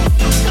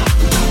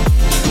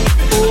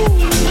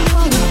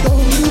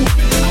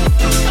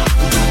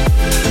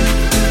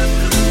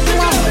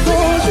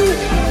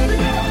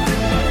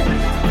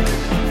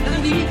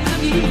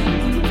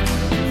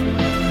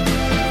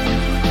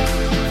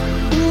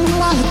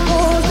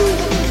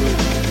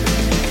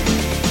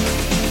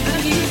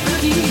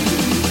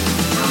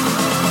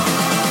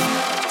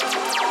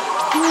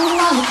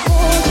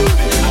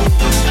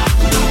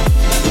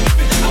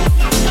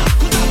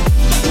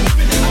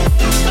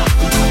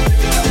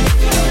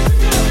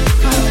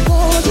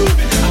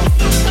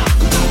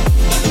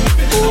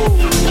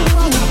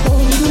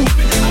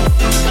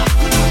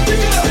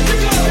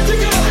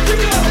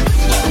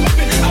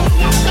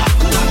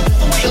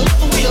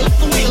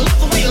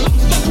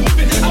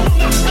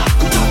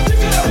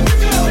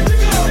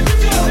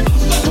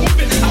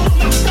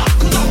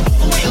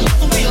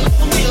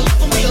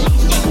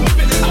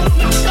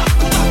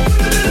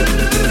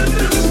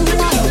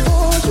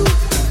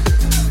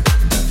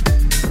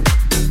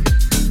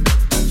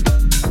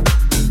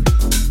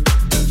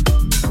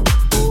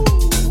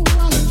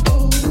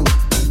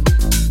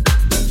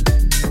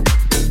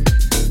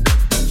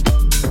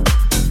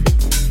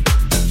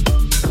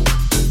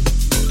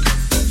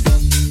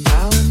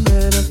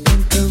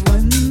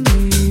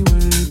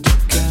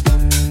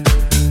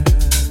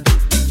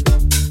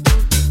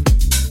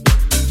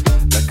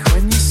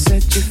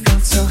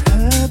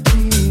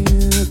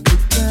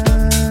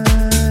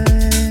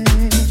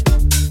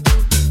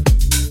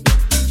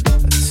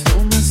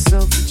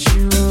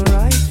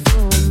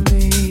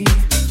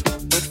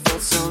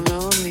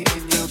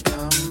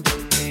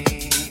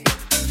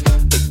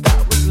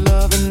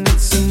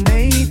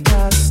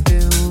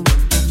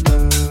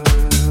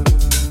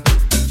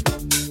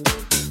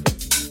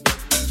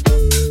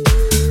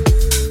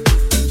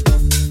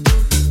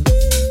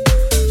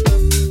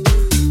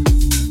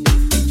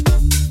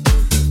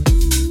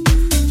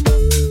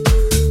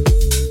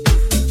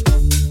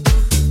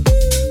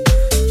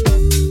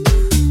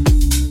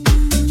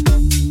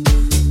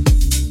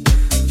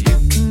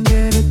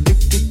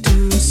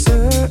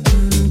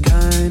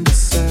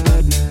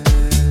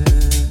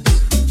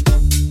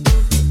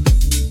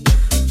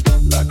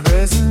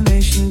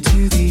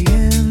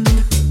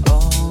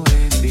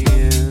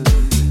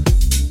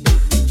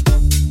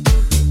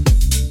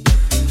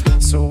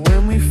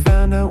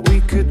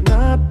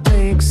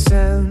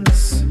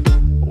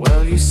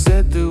 you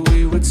said that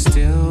we would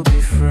still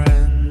be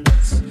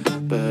friends,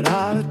 but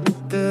I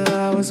admit that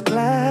I was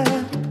glad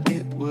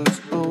it was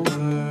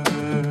over.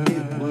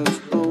 It was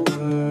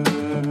over.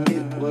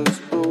 It was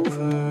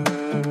over.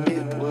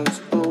 It was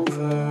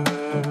over.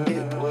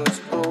 It was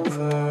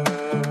over.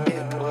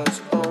 It was over. It was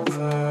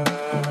over.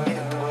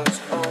 It was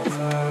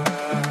over.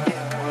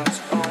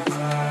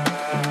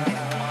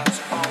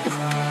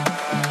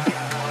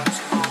 It was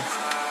over.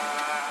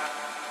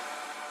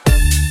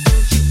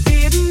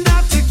 Didn't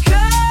have to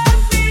cut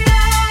me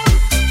out,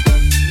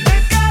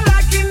 make out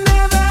like it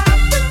never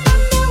happened. I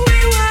know we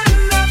were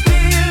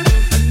nothing,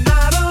 and I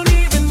don't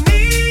even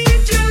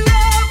need your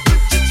love,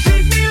 but you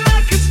treat me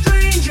like a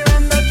stranger,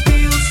 and that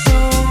feels so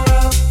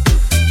rough.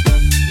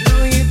 No,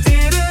 you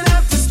didn't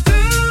have to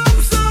stoop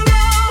so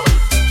low.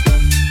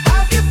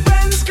 Have your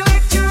friends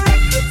collect your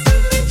records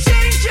and then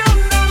change your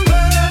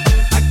number.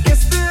 I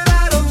guess that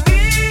I don't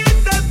need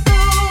that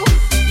though.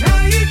 Now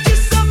you're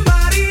just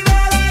somebody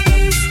that I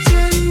used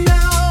to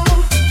know.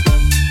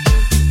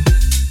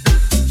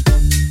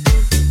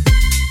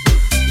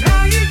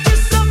 Now you're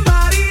just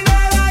somebody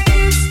that I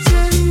used to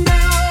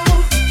know.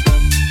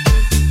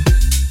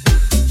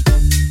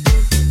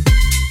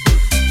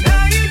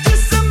 Now you're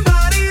just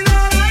somebody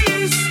that I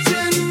used to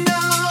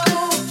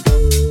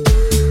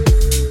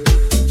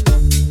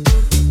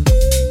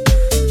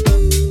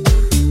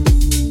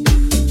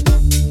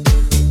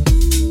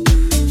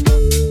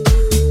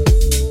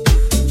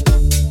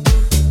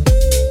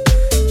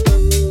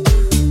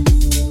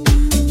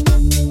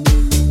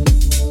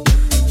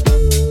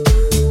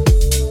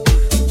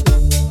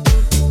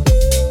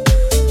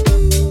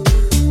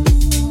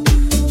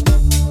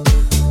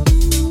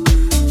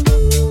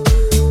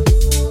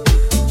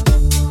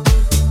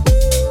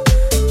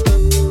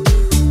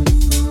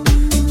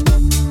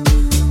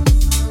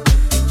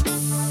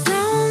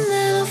Now and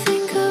then I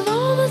think of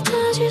all the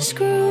times you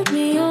screwed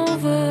me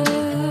over,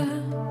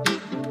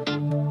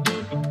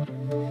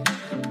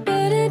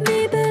 but it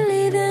me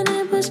believing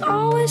it was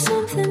always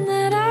something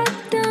that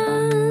I'd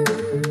done.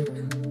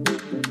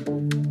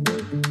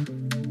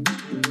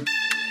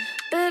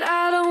 But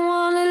I don't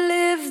want to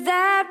live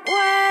that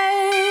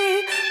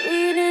way,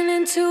 reading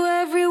into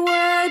every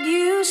word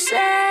you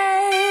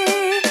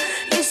say.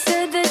 You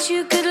said that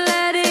you could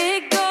let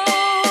it go,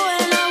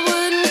 and I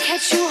wouldn't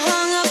catch you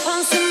hung up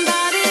on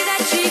somebody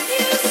that you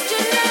used to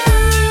know.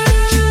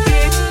 You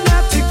didn't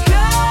have to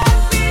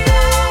cut me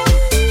out,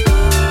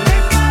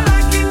 make out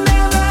like it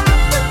never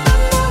happened. I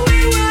know we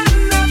were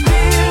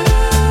nothing,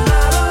 and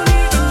I don't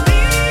even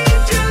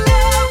need your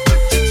love,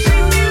 but you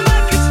treat me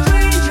like a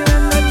stranger,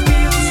 and that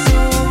feels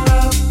so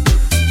rough.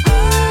 No,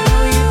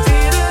 you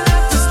didn't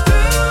have to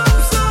stoop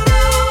so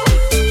low.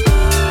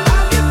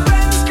 Have your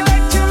friends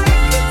collect your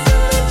records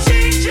and then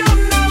change your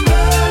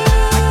number.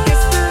 I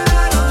guess that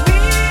I don't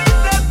need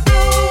that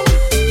though.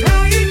 Now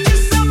you're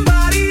just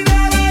somebody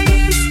that I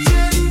used to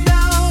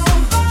know.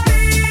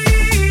 Somebody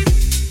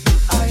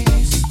I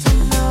used to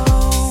know.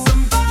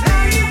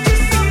 Now you're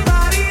just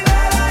somebody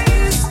that I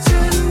used to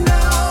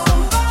know.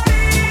 Somebody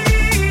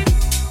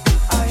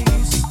I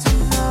used to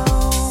know.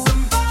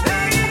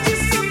 Now you're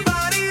just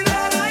somebody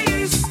that I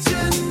used to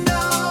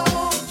know.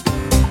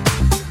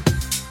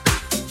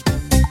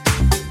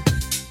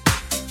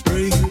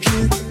 Break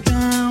it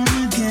down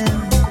again.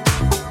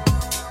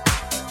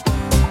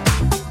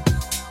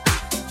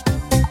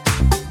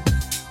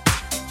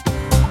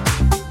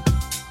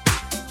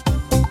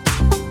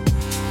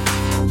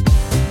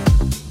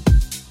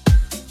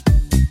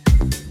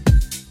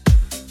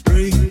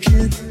 Break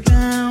it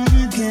down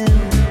again.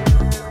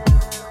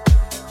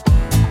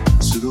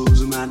 So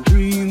those are my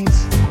dreams,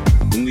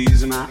 and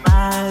these are my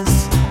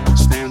eyes.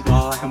 Stand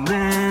tall like a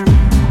man.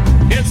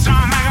 It's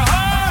time like a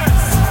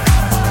horse.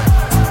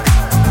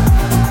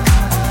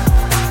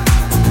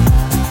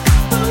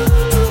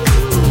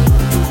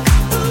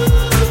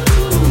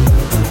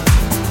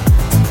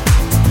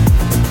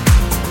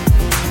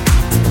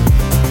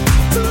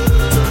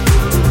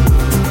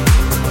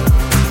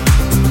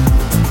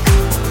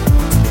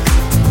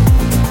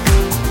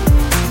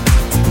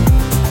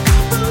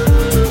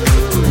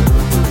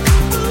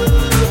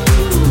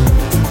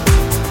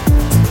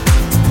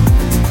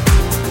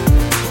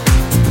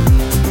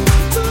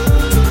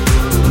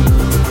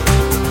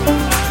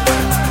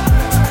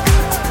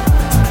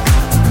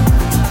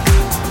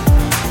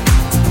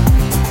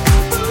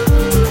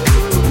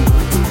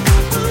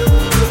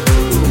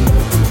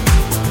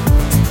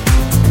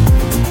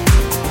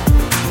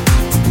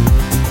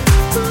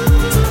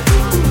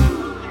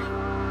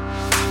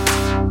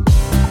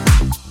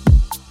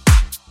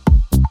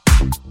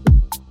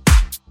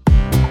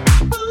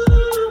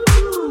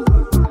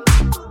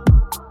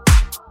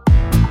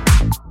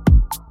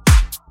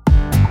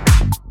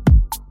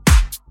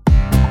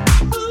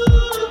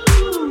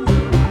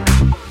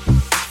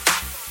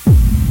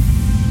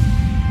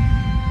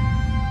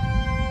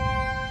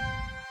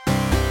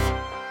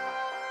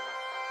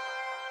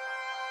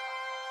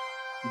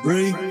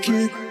 Break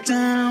it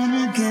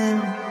down again.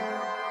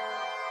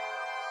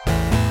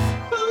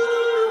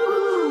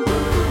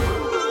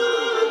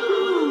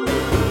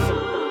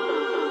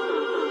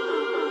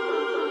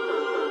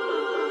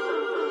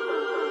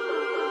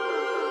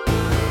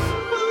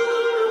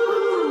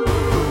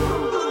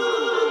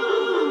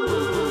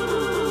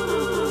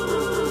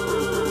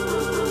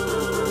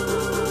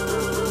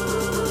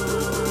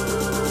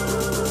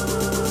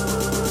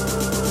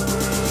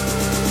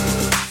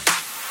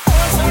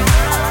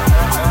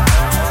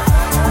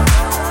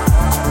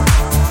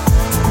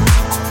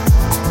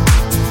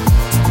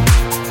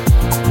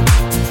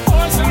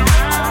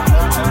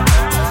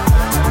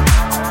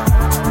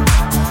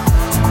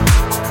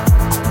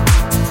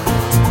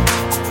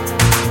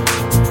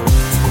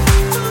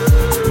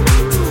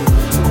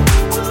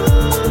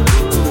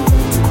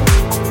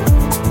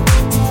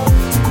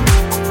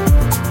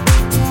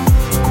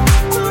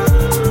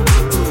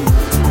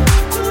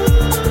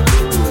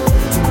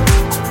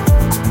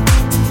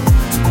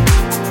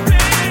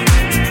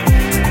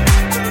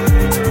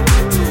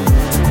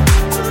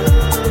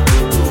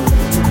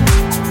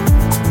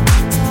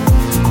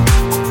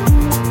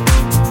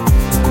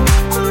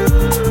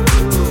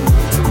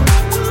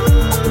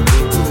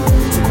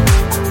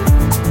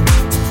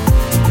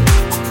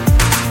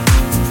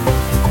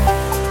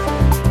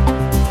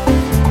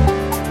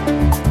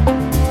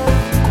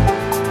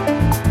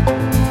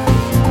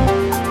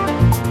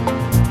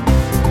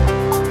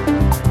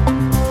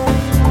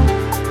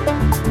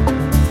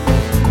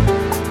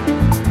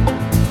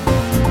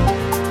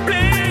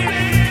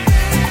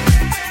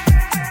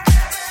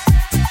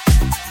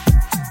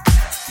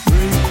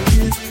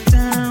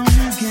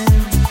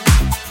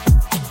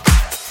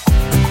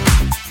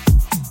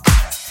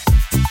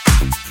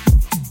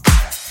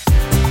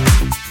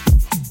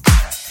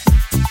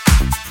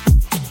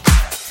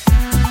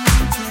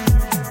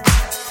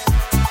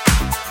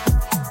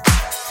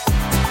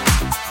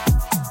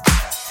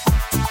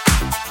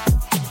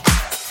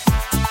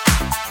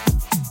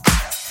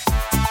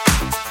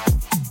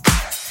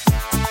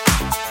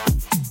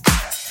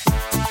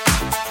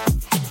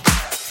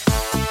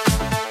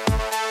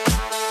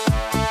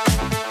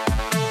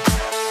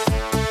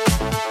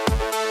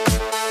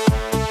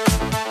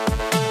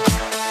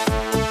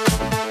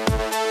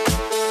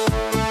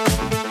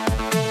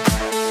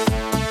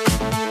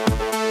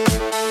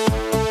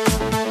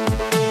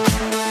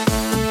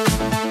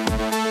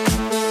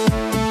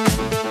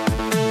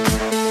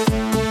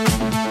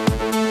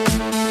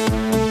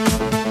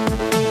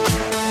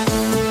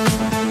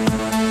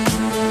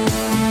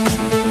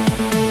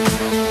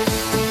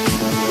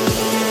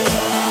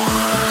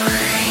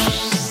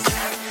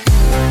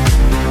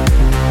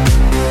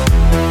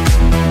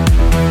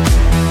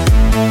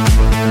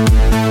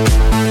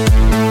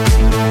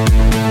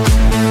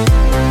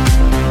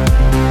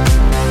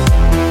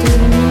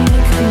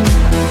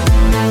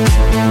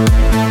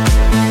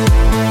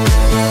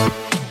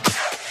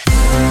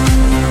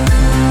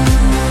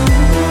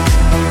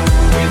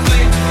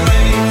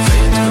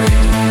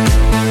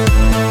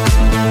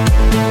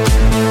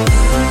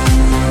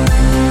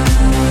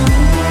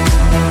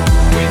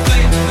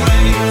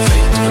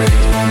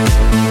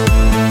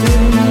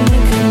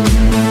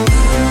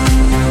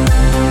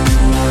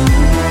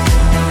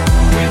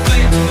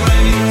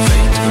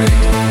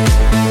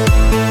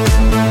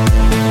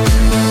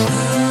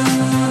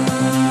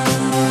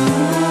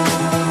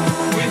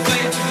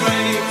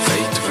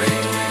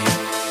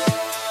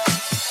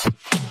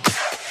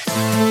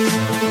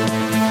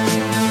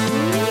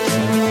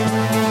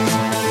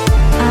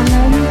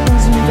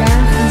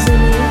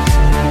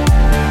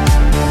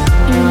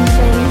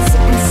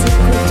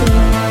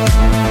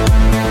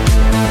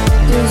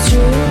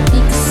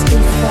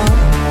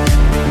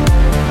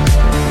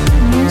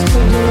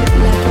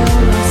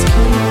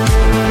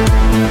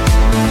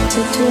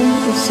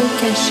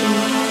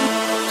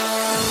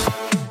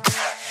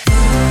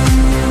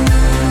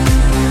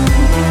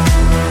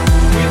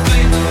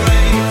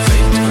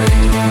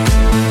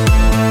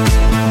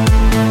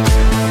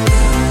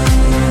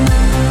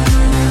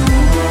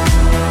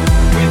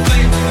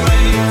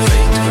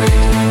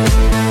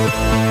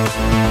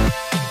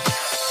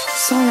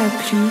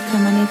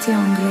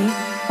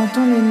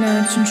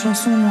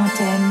 chanson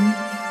lointaine,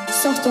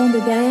 sortant de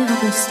derrière un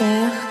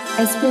poster,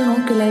 espérant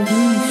que la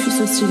vie lui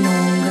fût aussi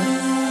longue.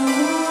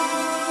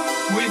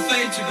 We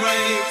fade to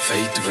gray.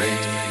 Fade to gray.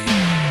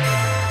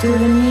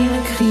 Devenir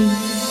cri.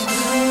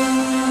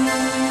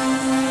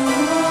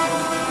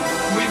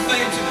 We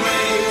fade to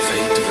gray.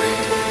 Fade to gray.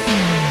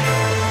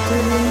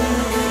 Devenir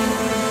cri.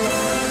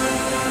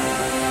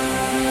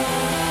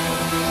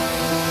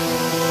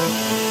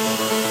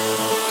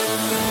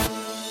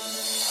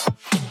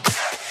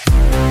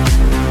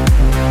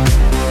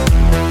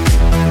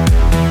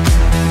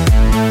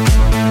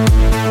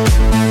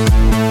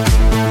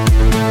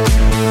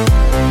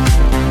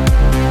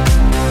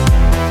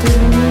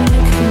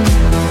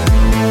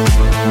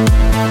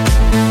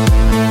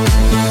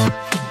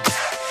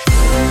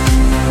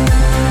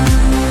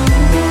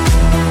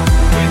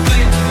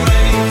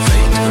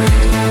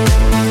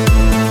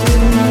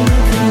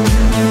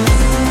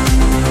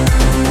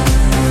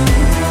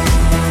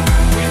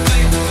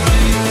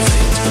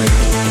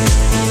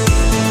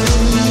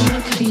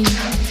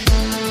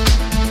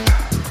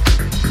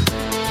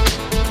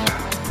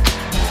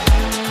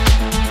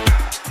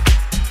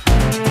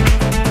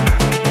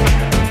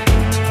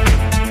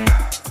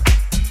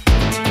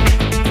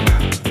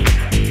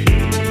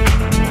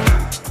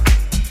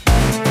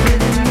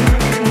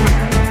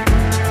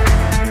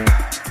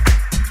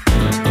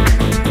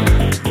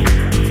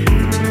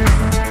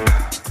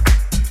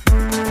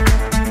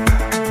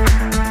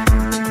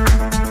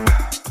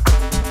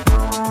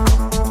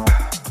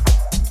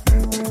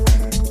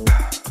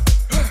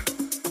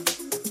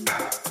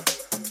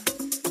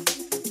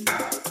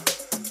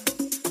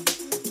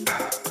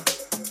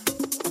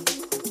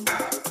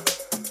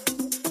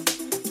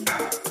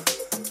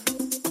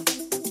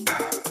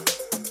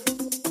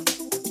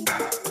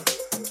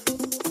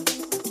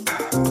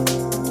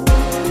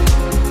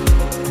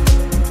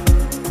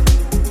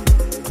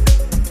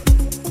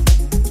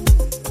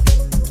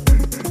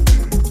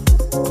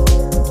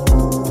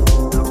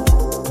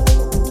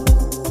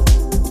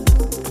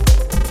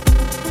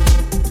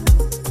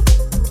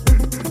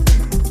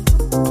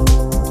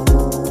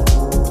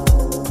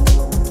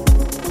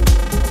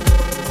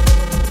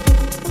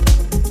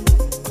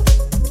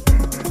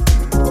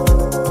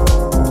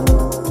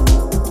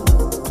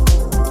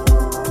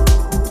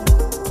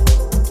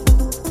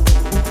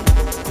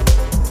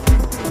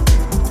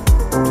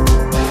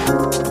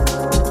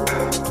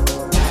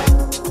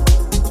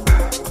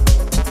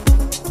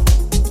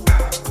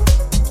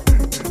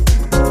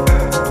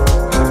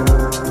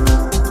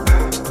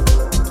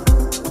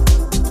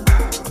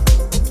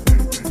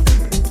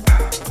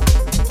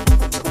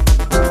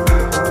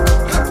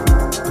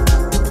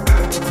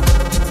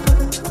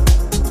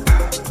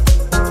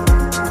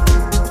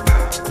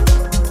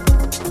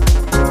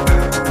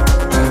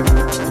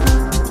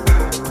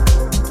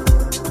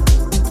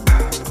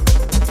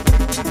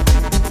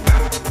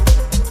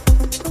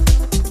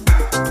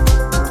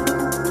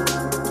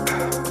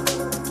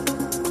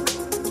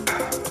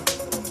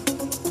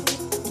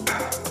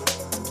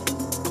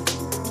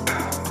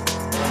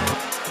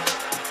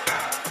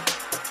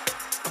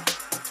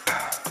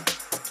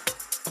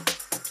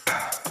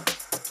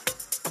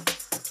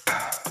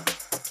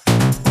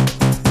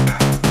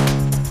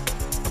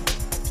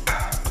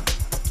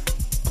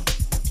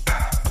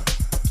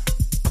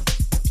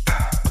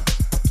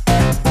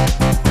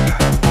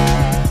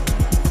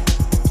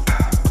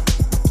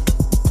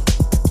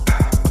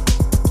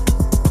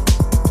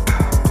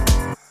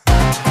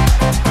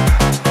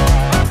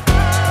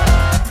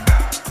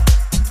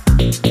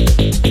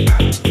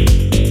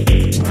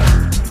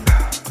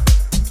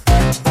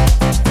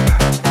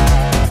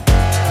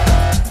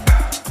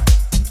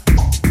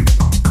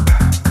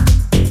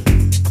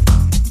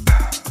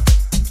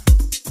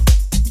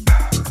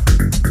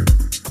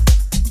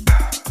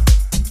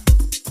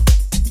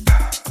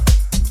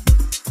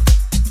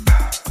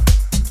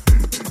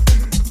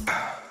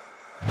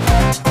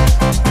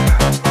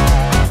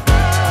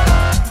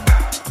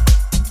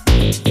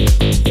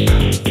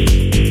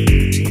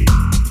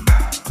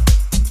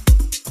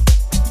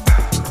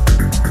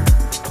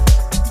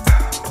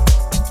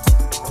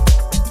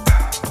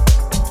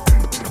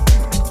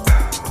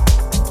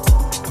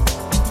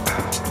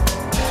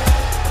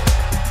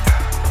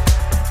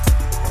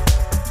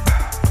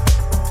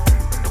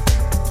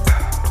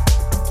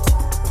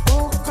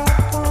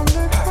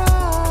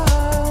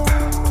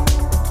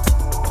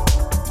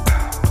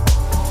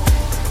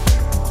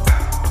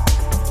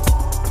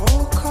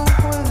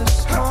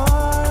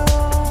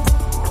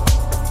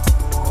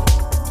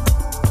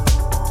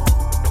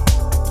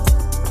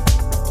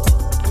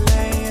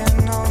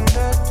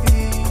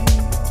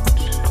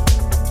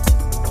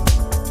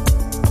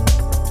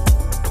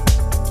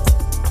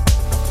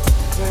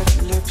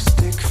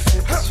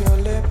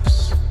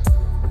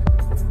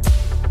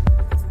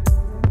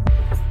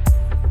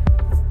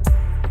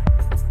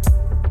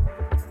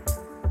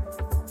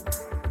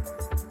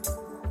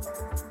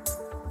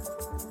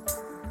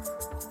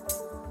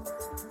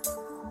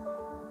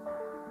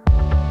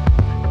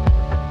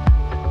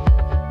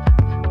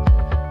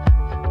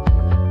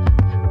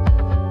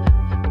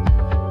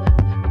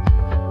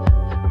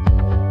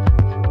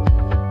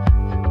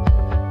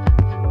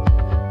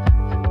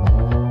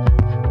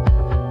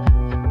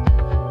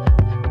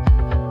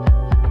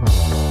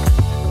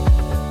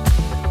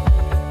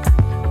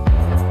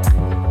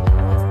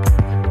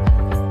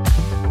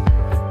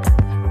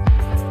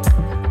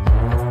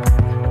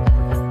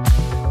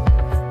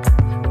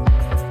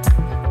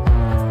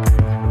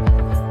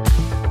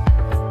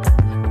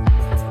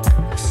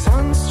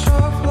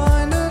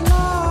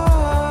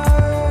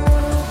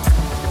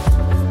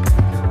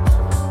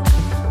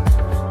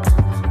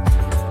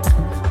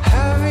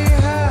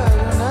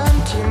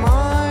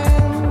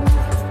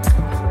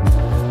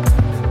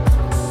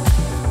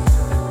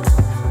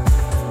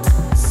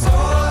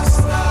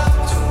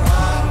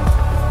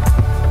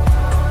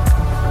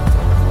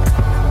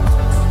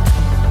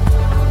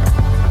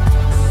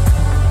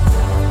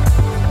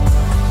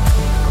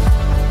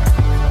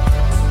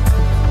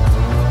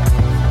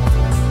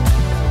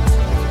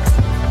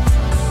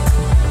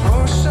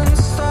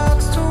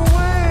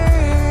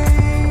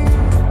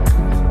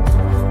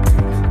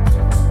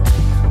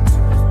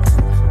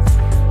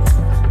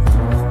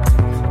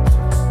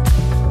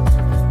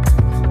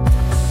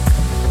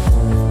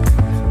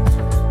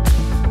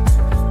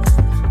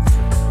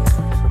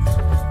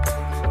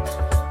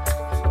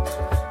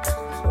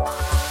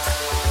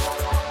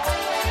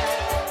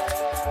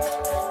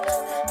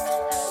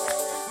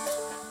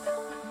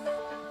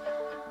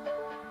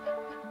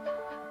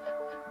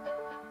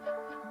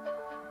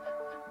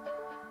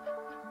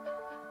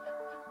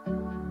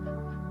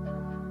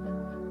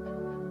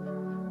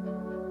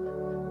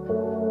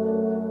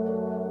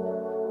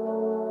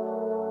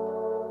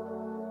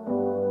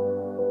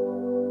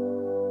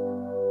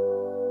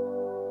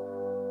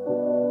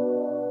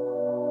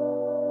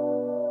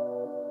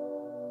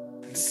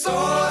 So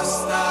I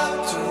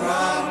stopped to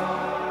run.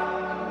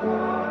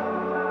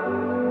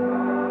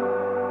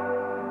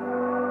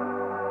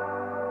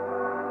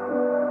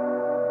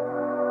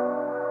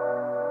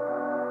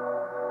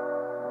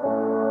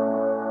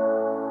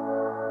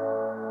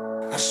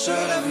 I should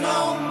have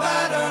known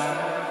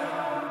better.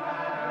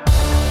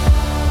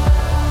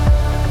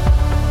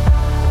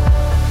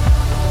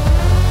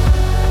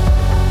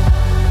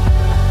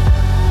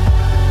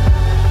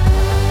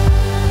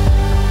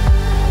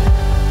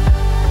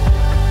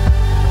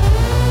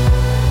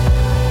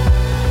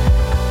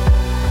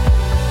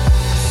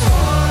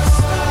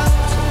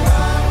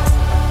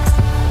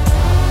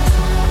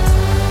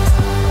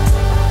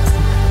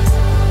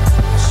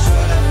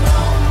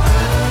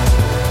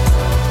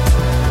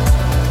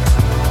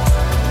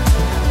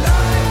 Love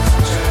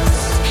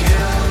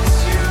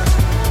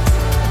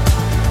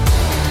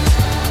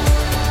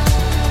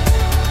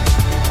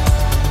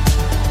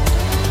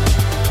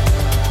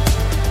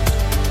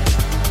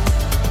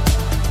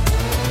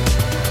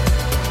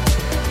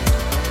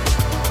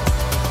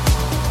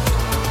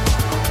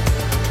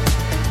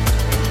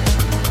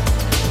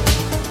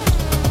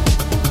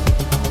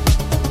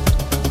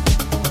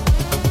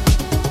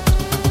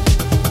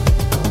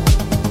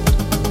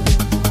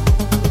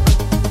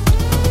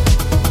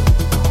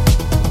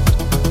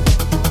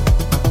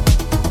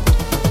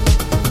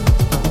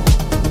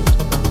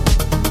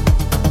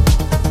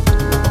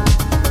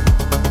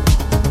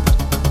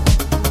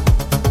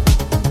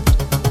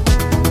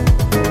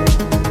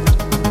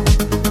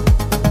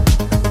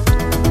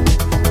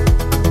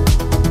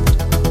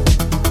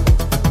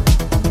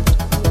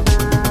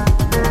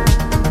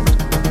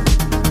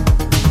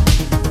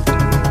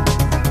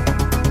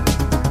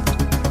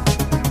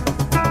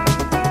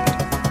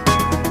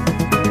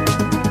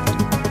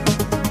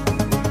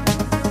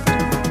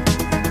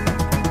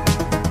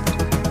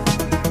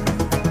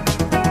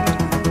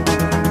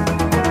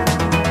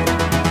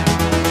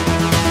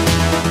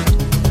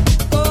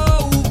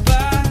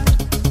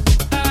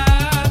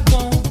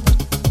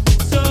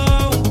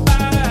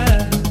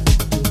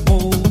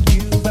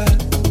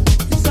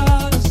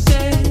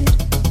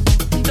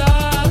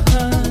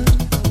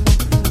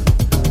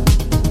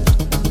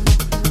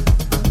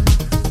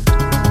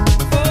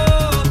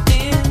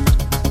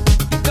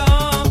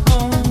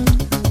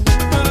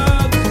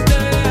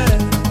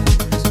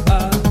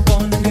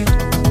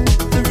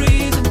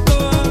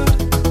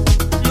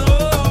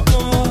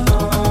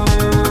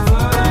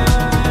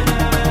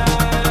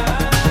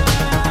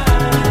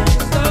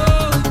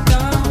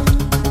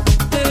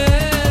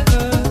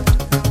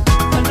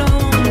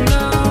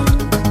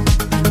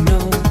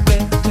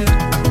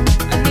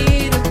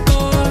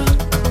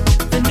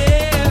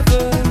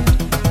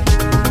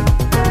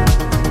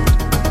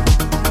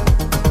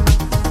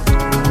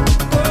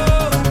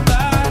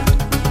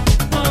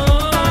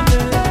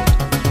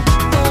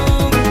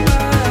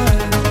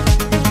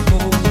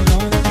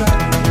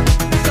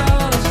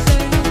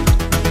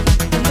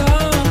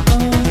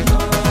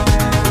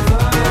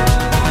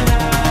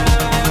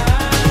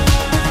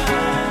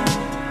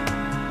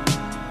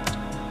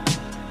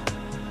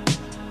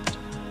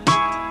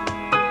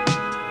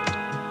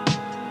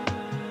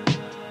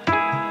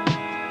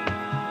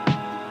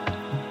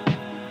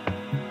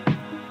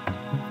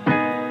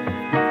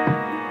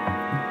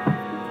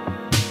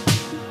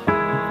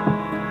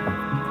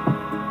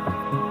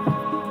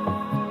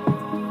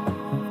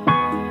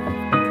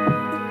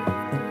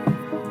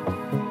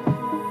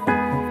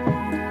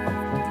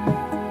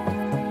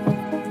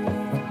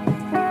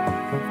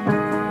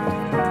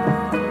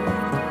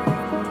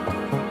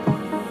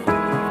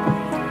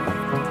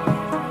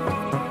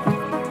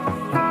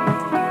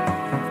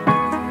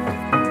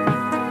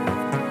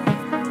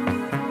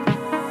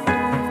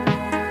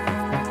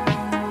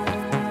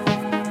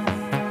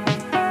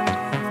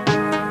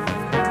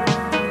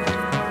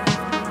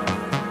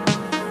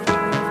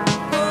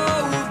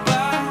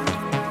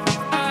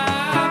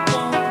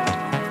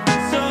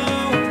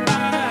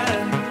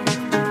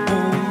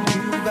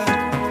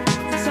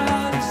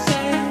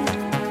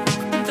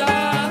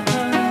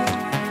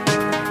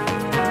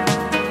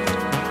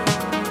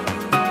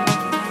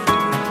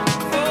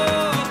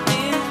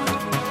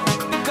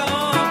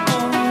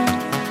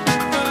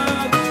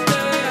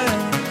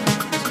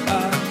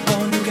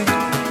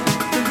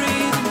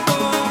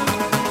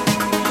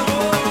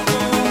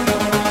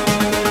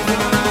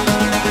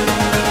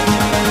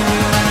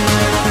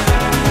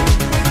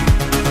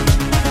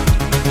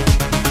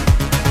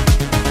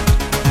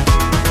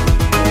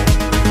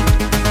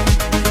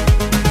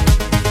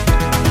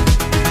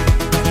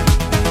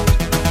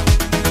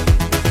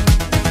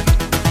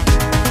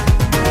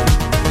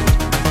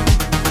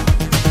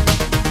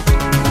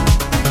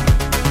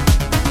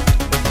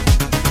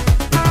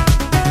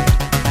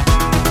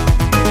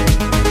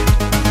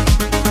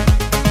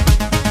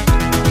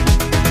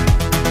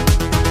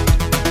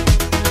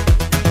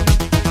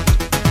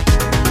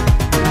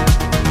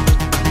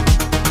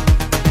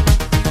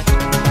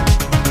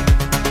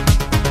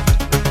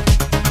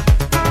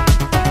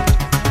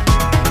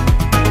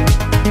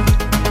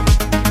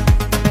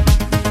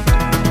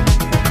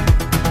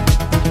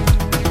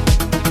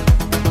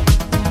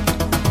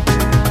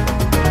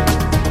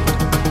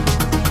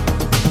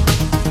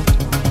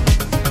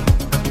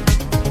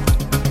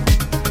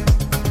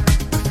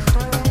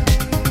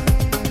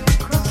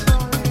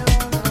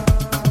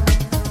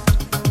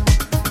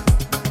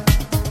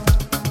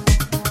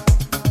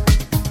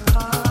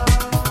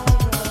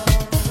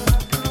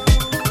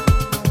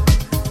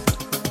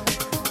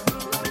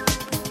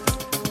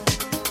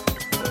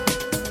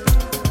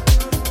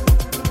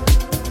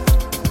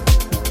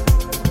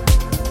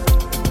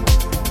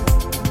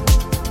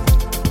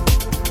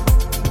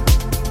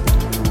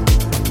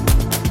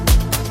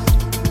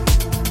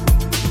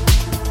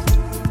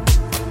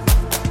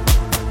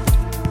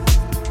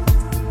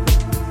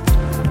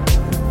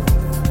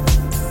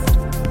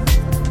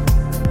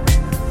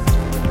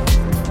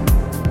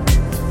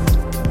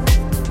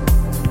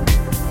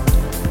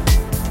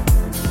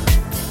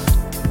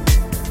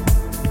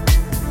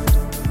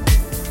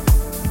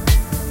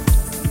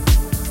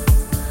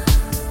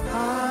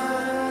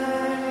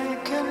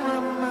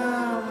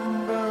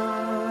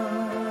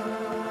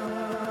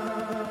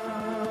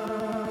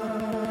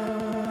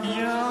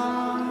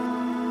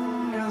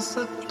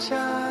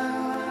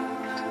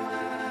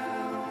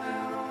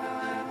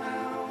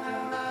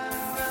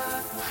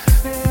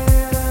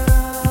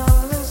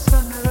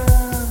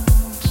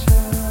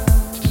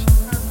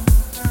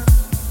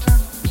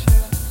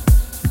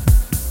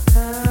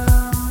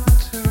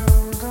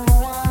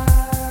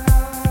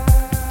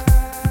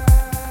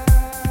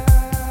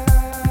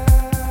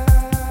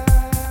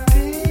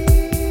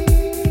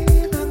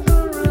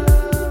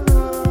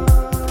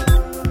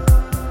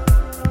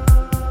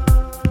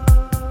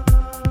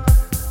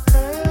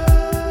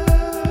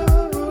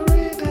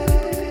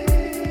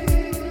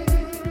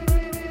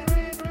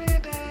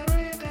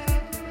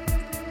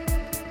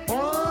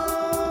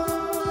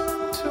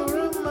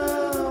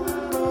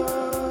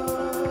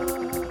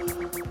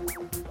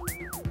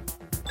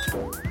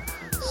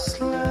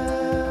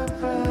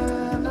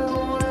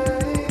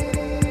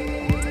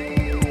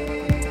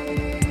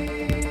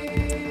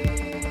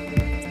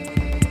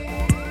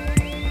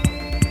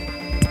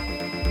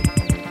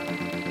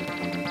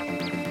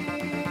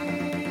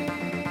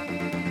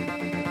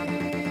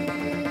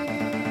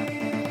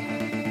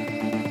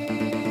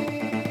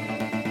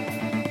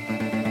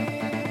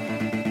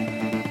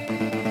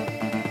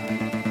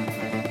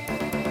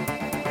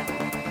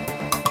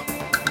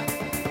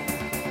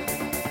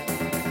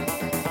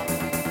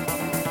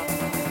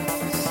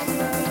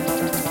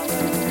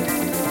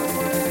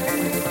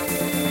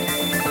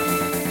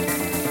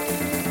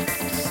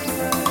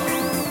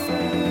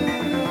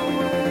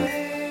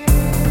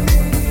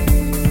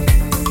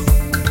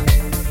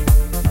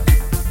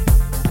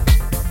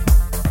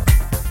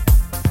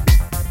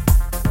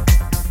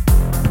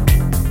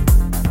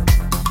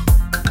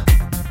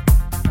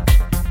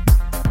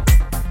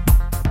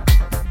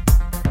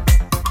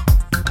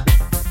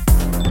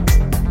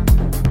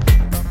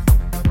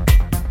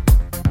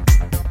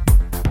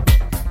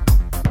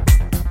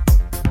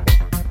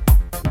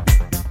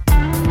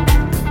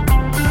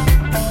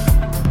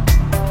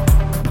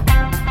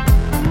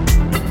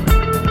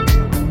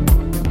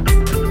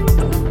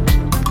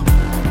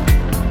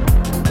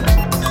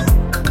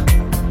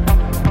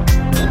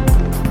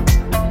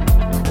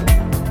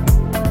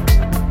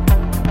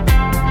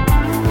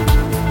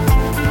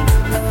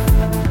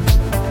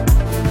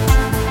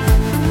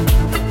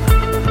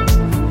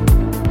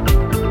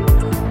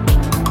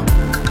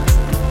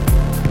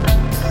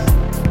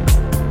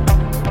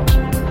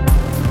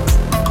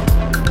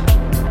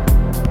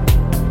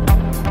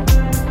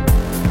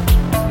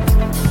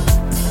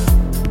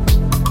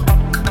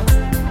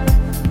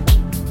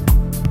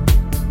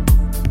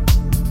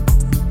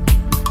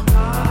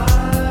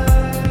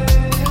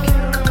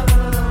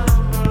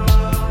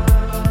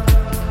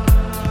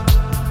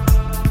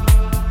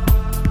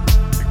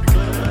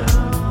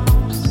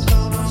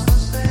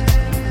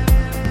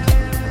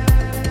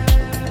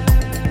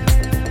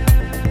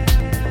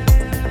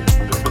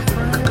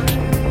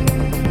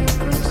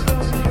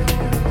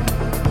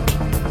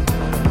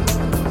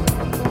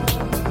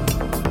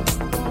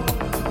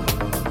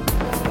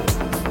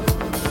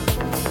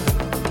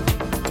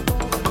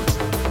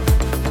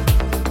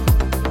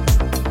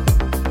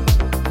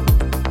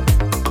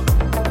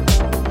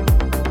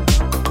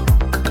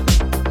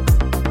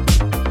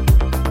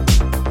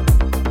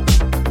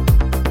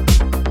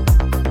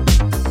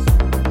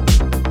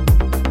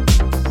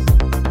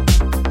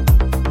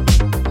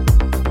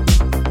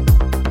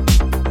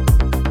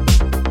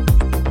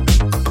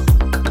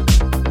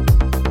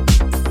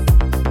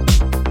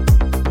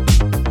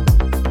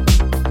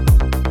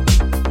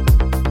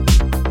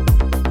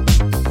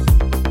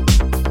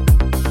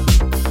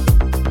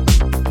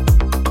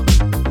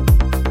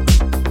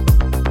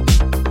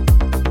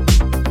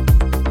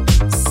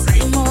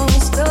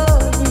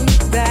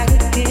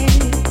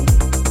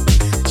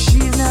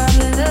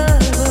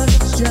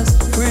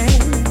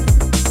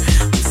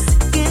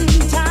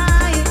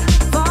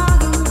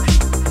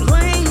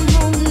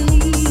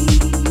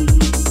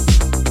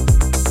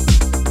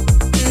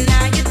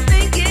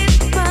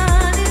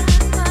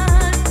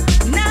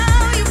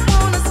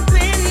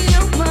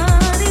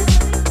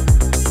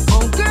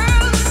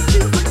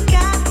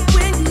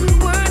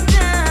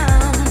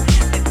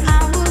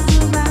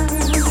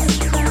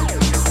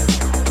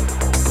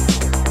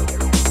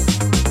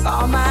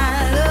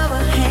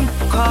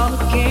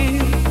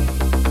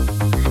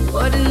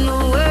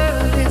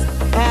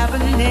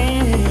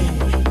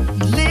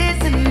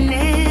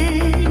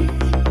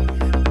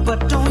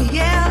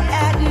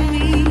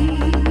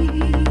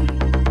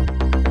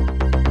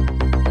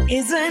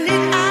Isn't it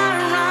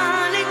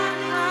ironic?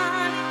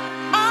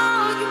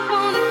 All you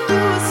wanna do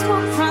is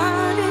smoke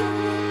chronic.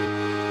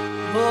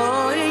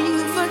 Boy, you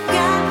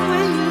forgot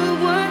when you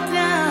were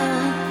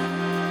down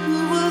who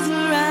was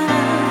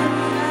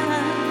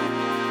around.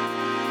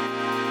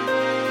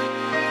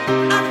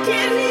 I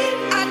can't eat,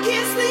 I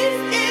can't sleep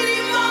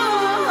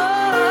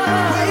anymore.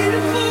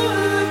 Waiting for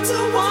her to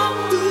walk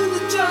through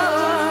the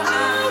door.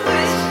 I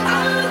wish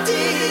I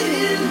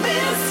didn't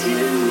miss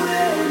you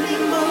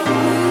anymore.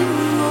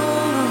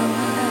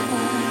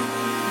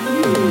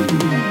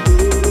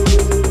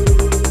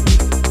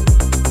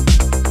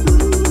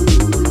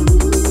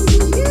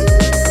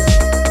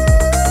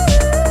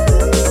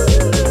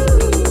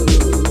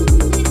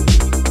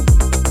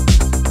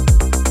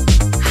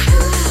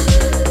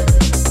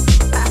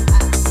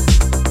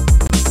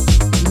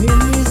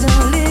 Million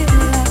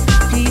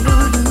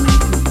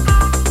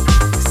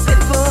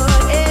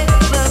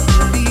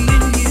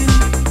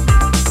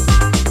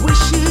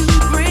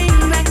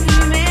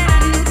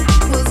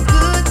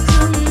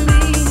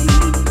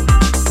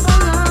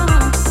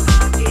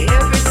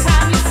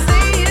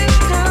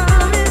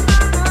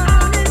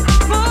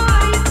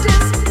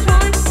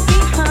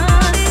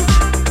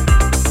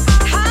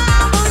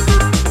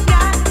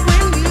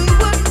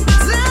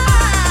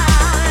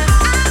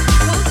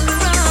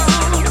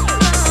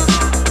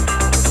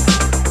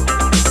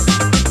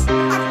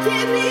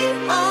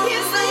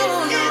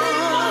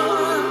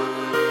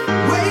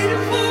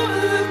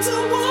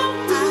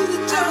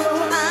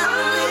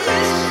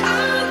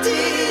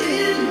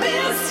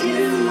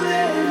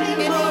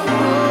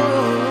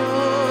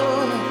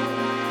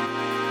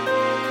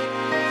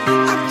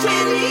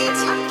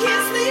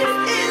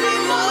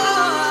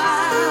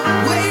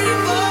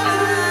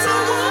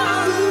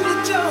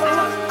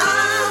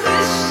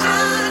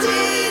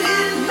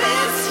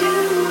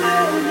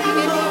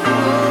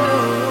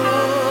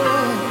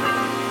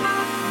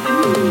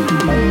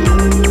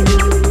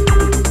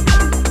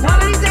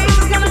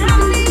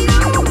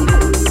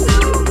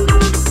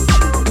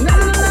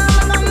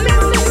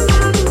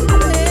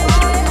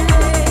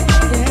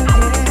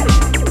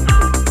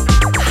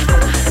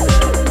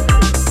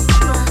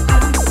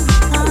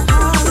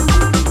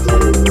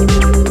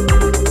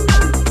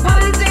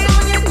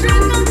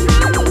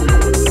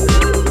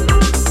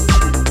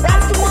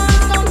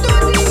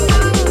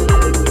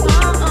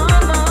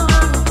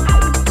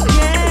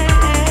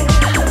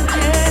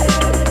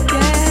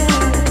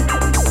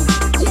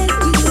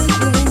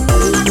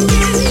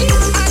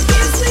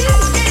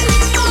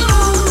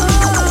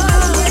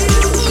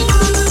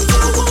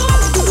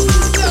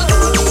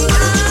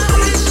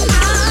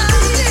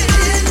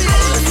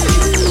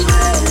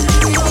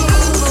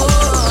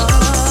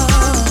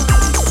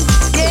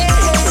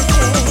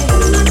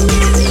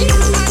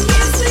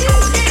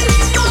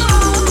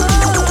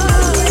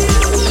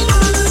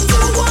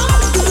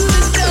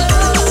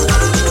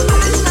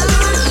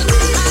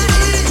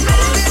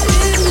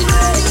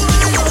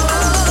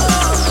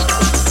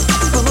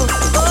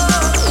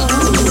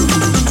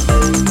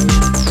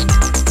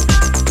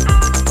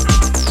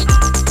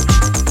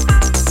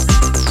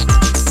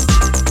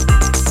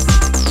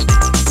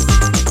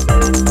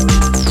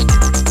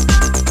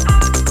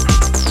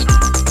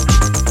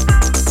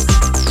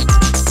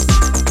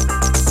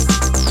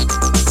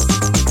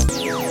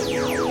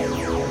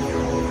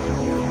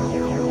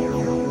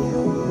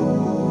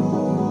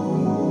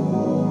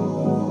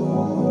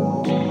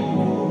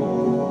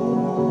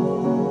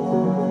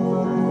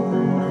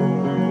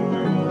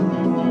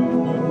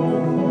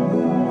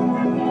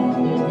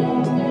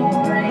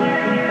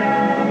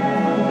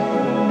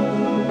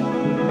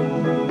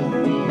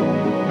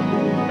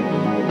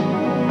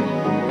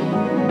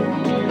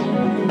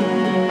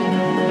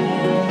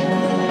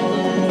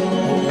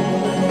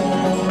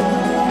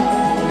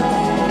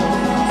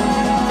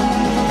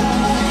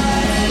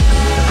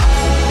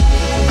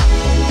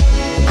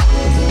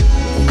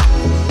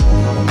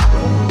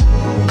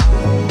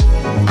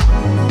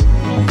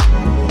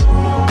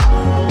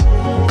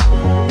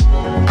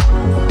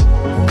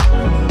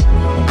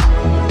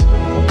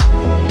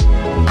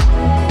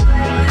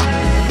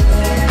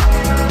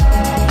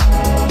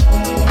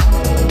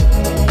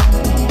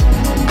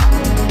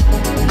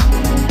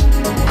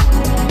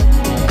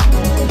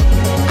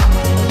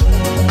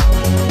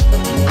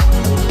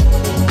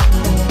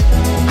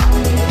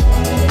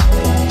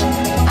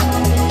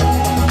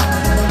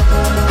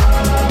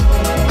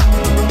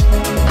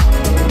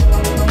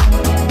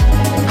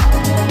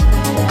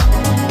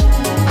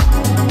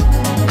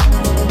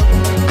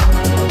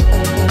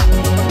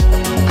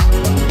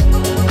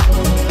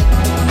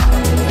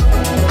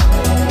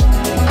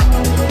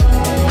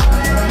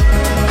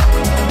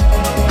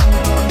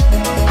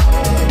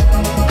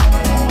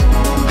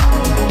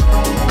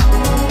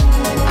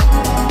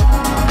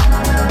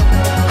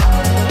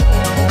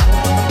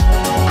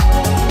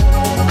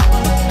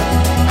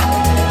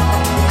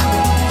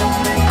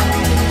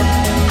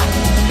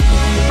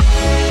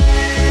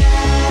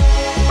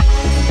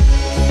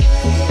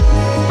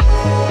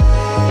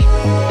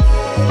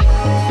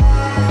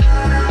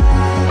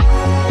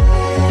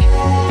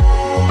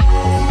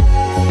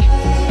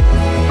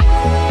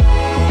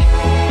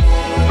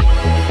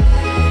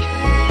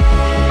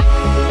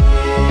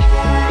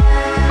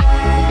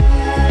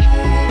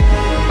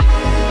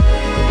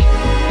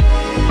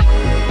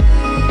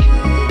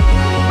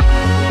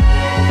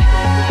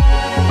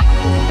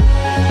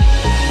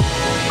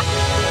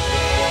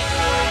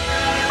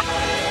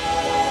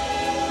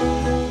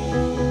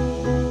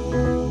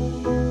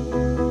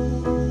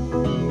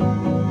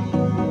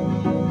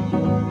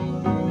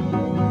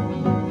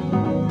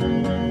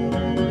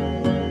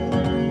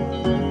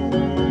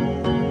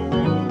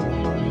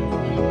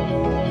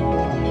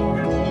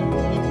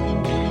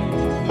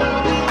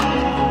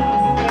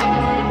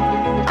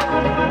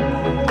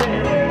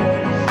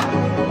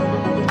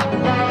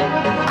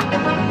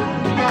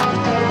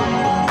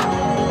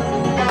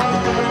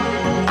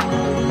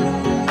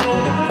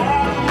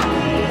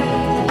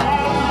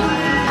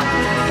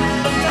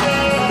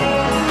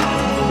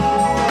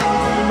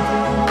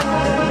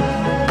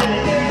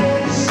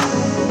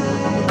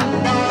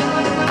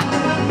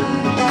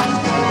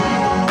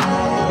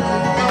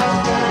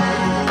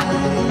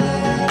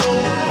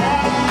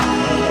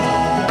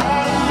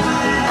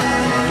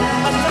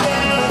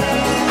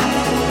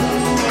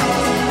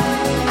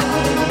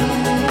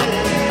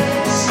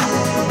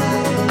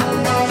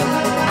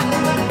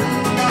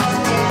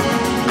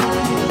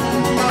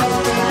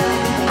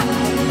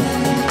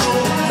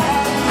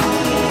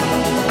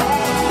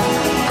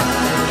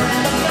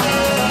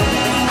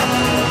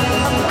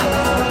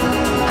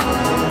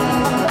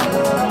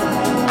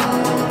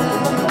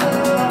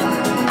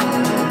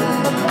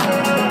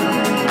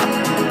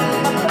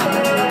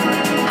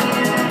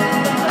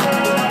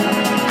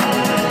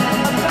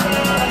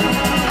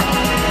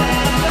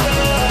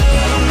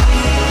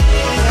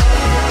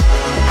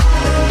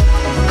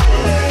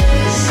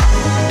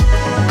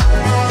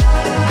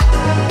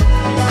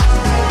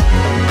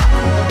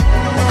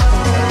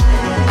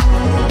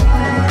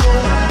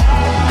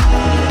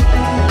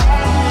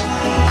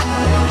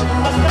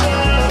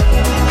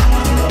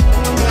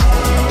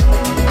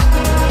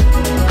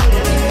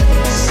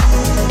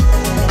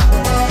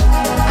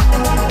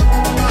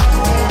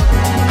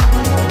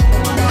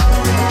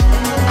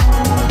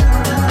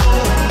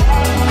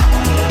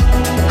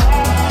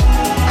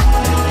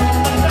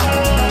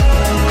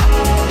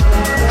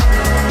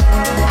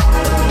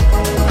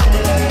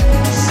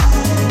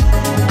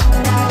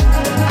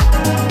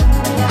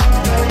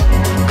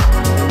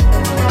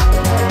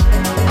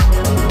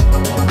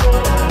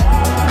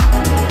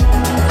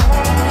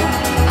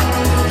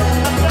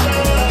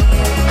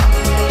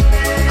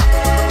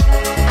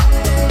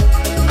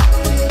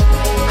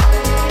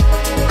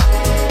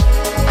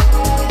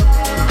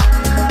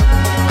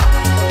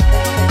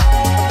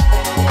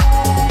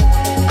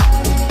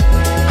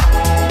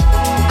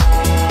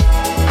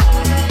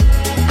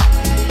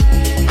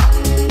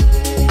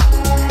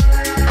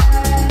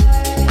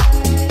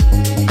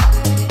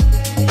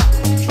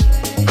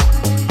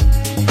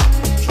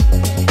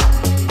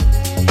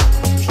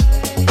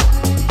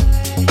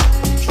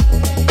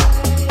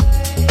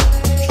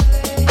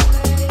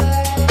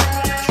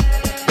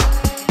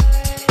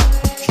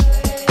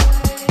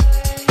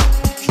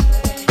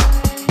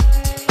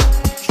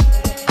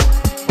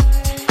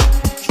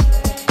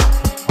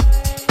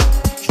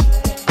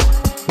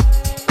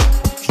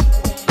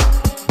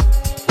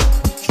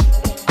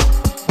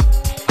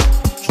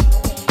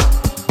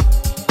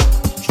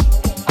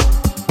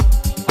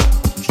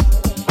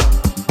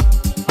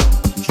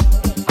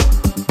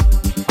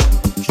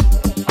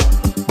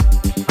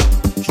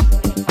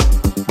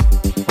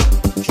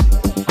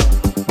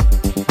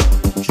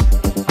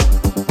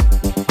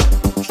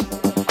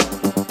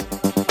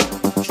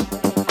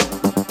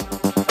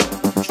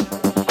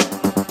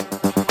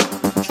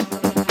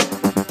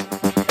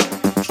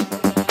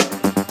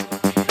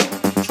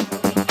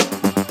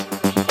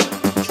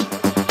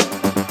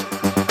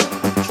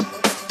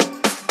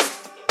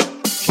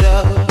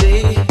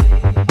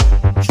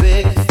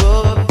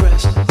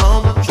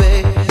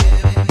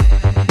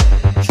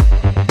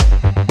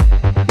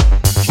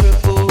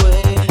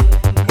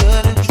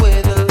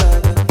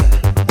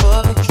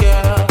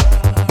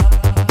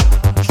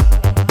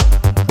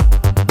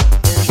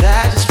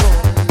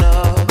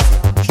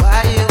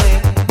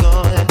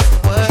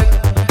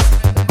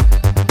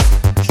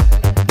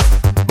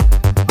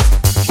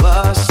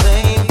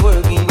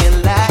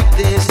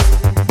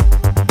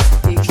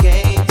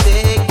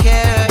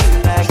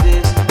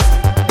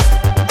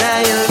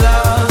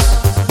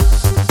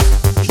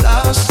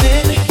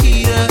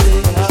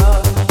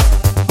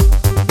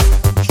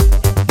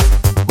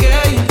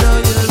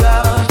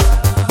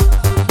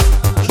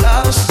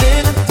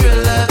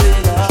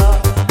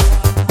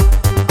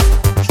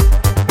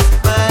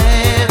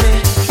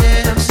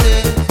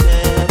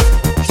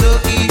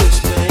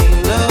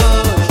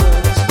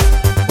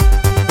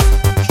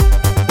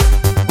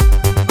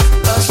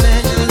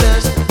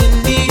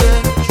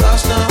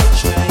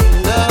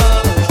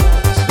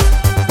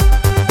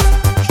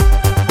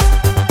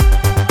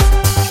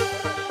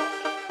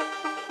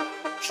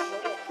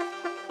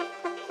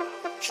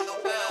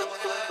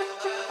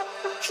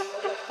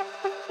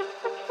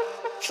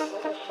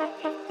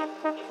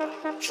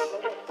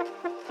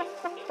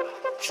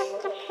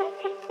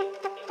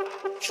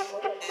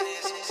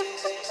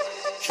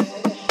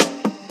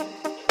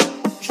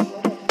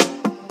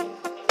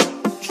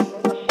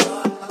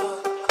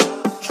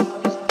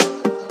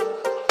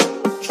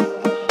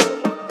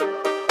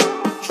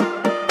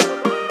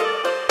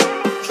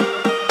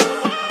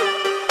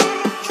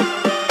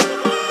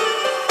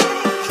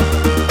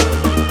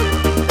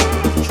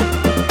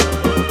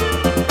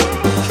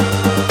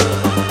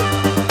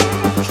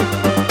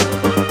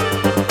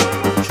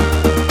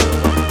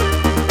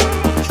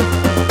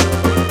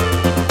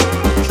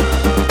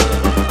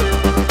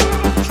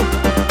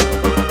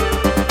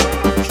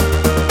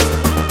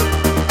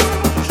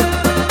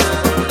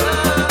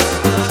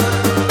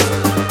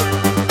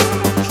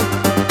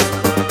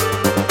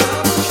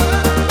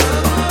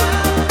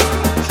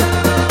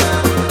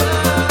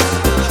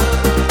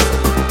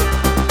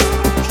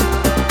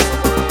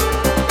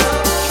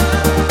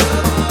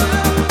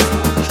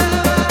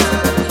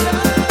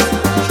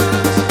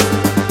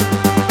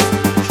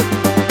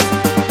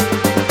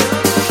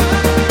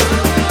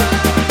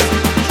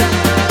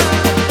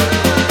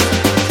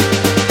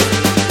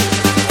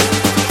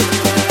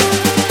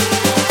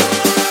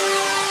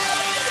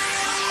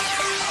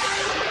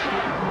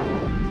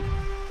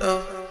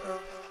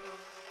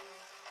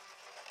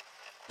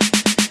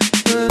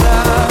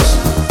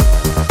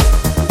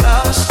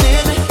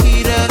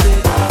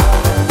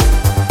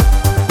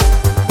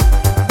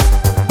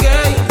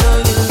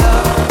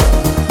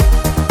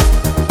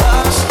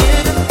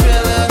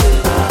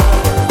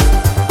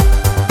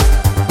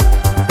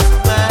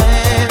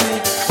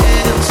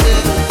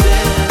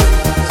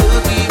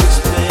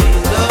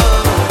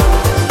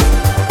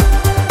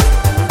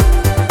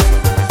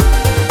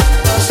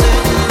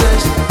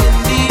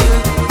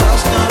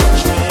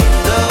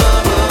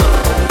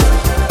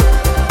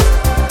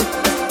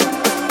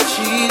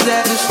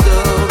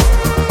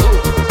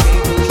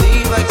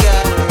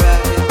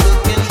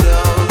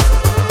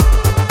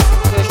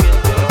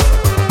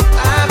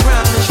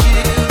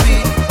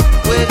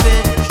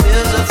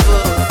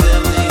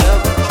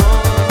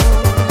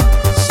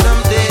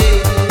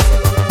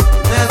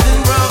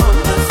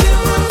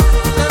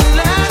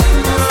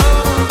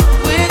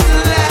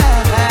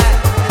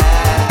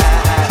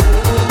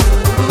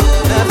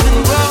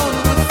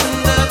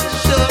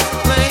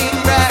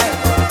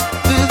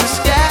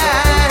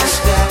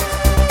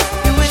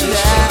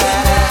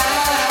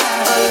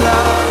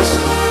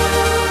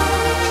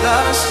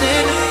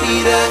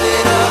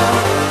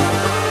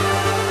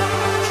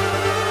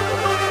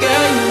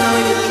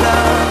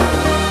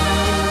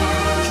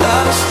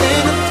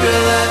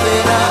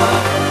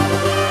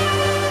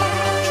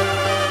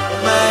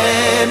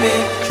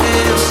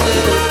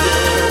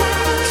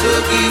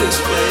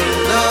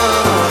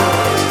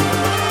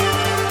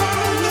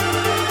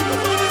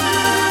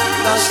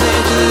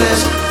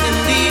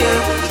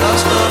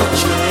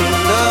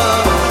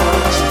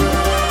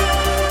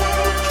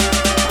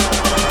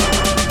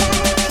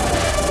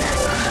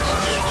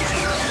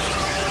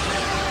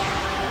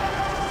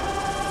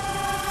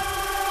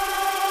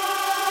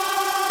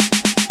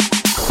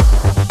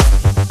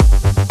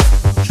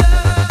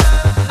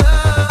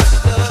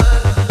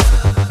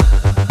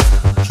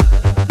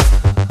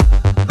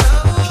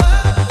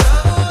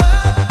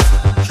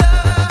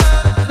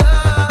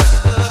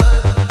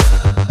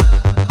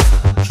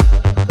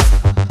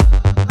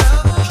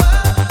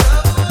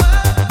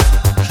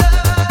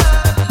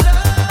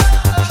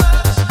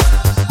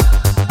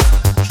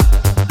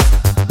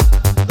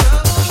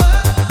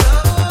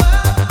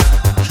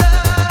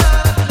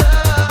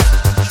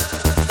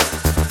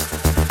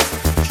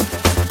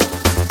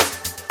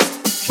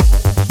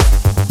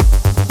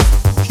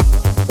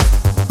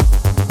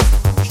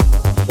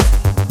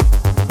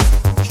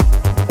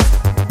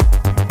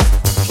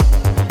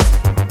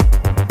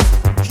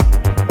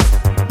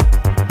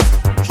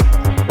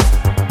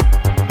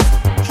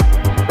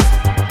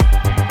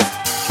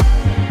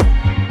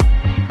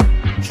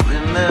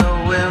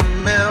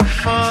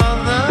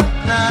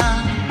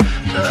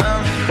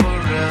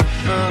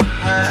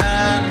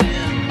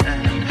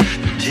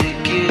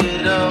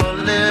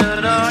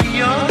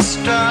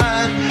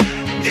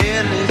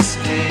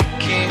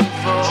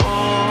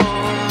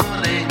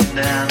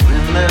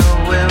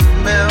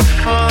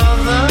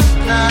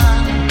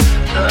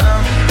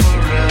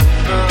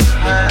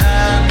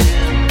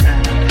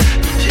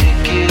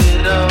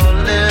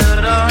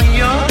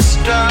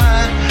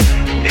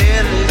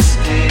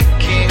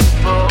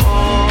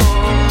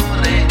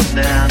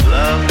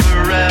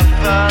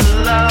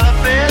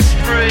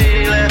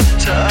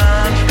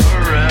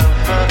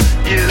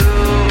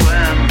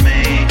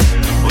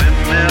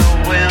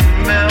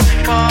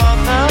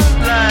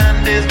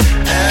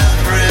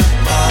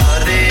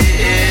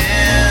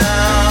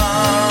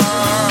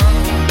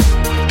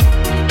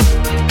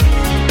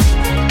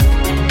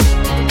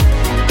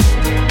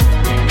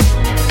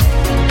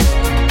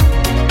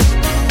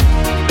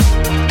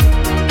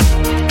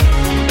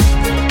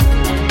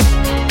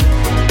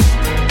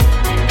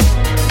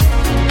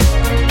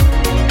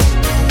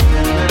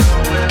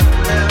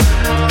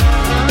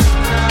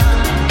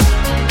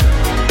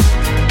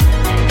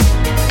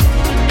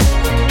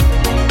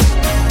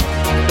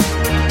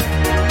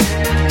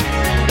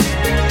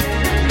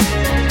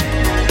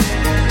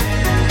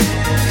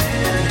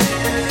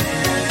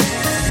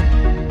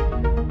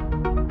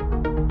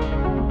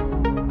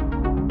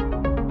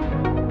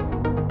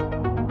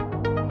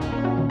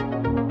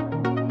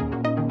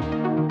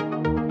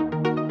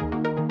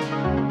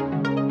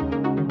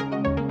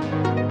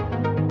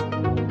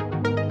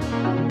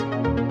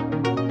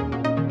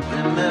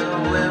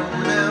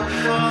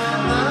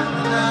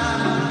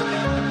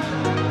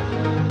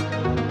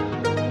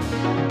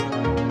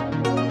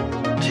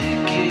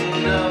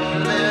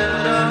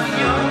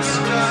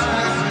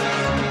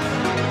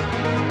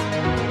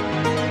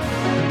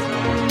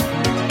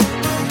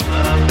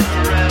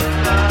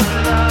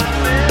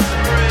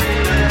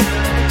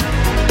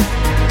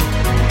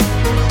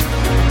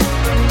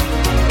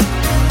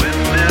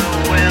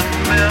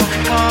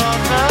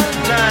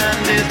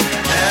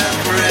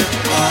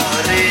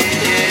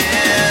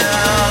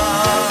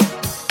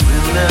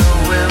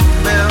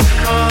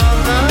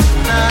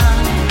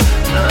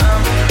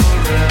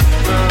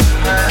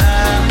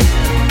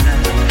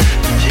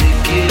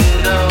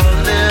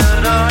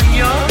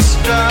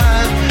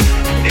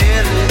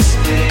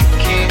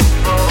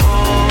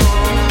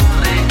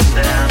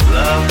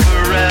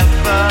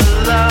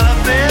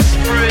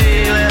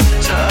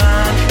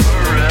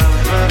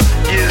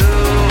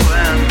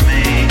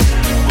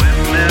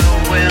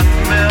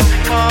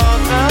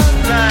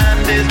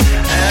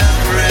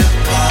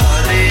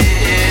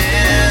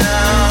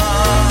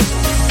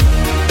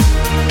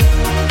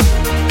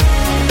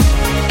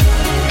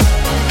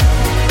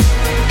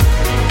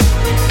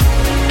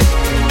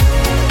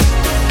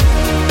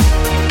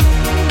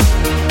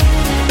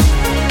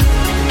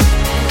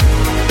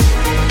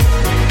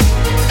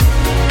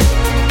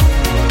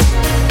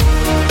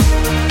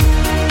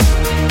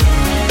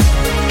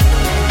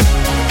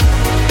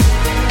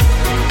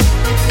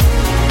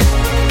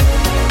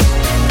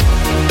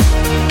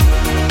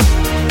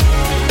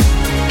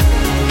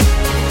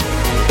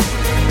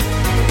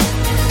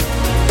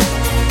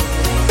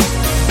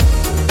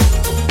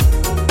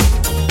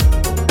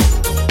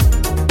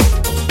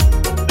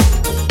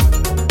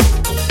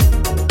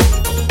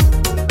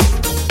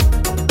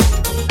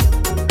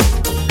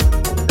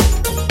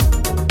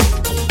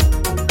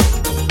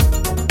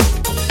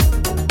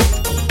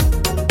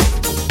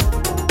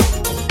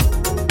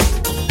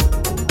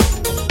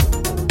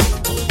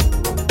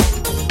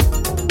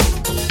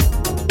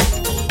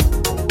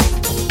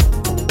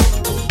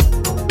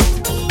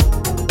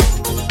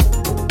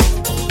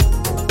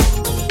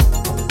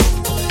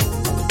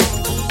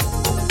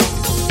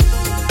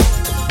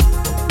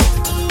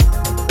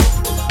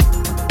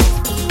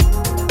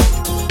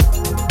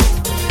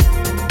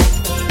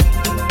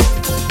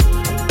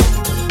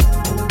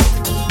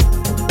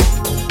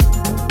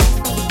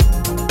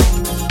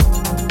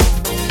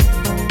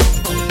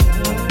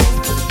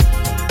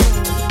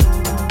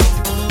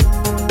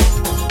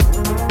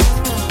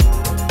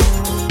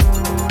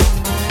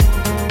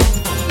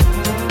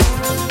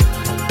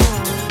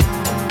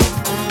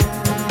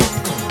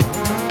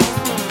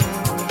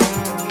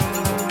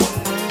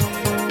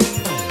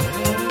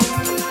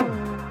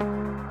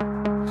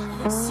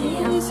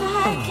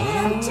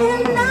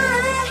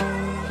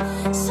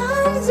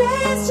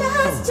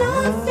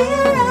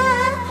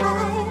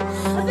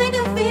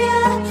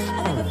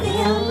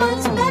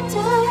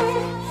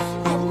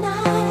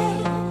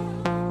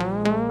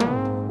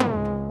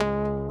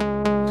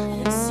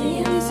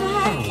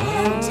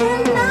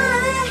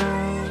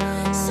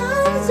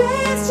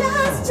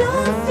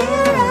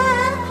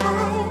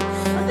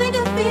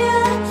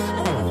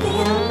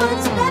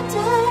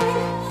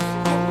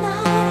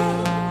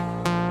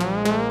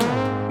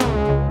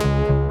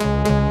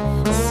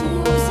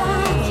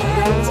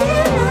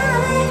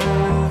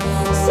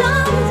So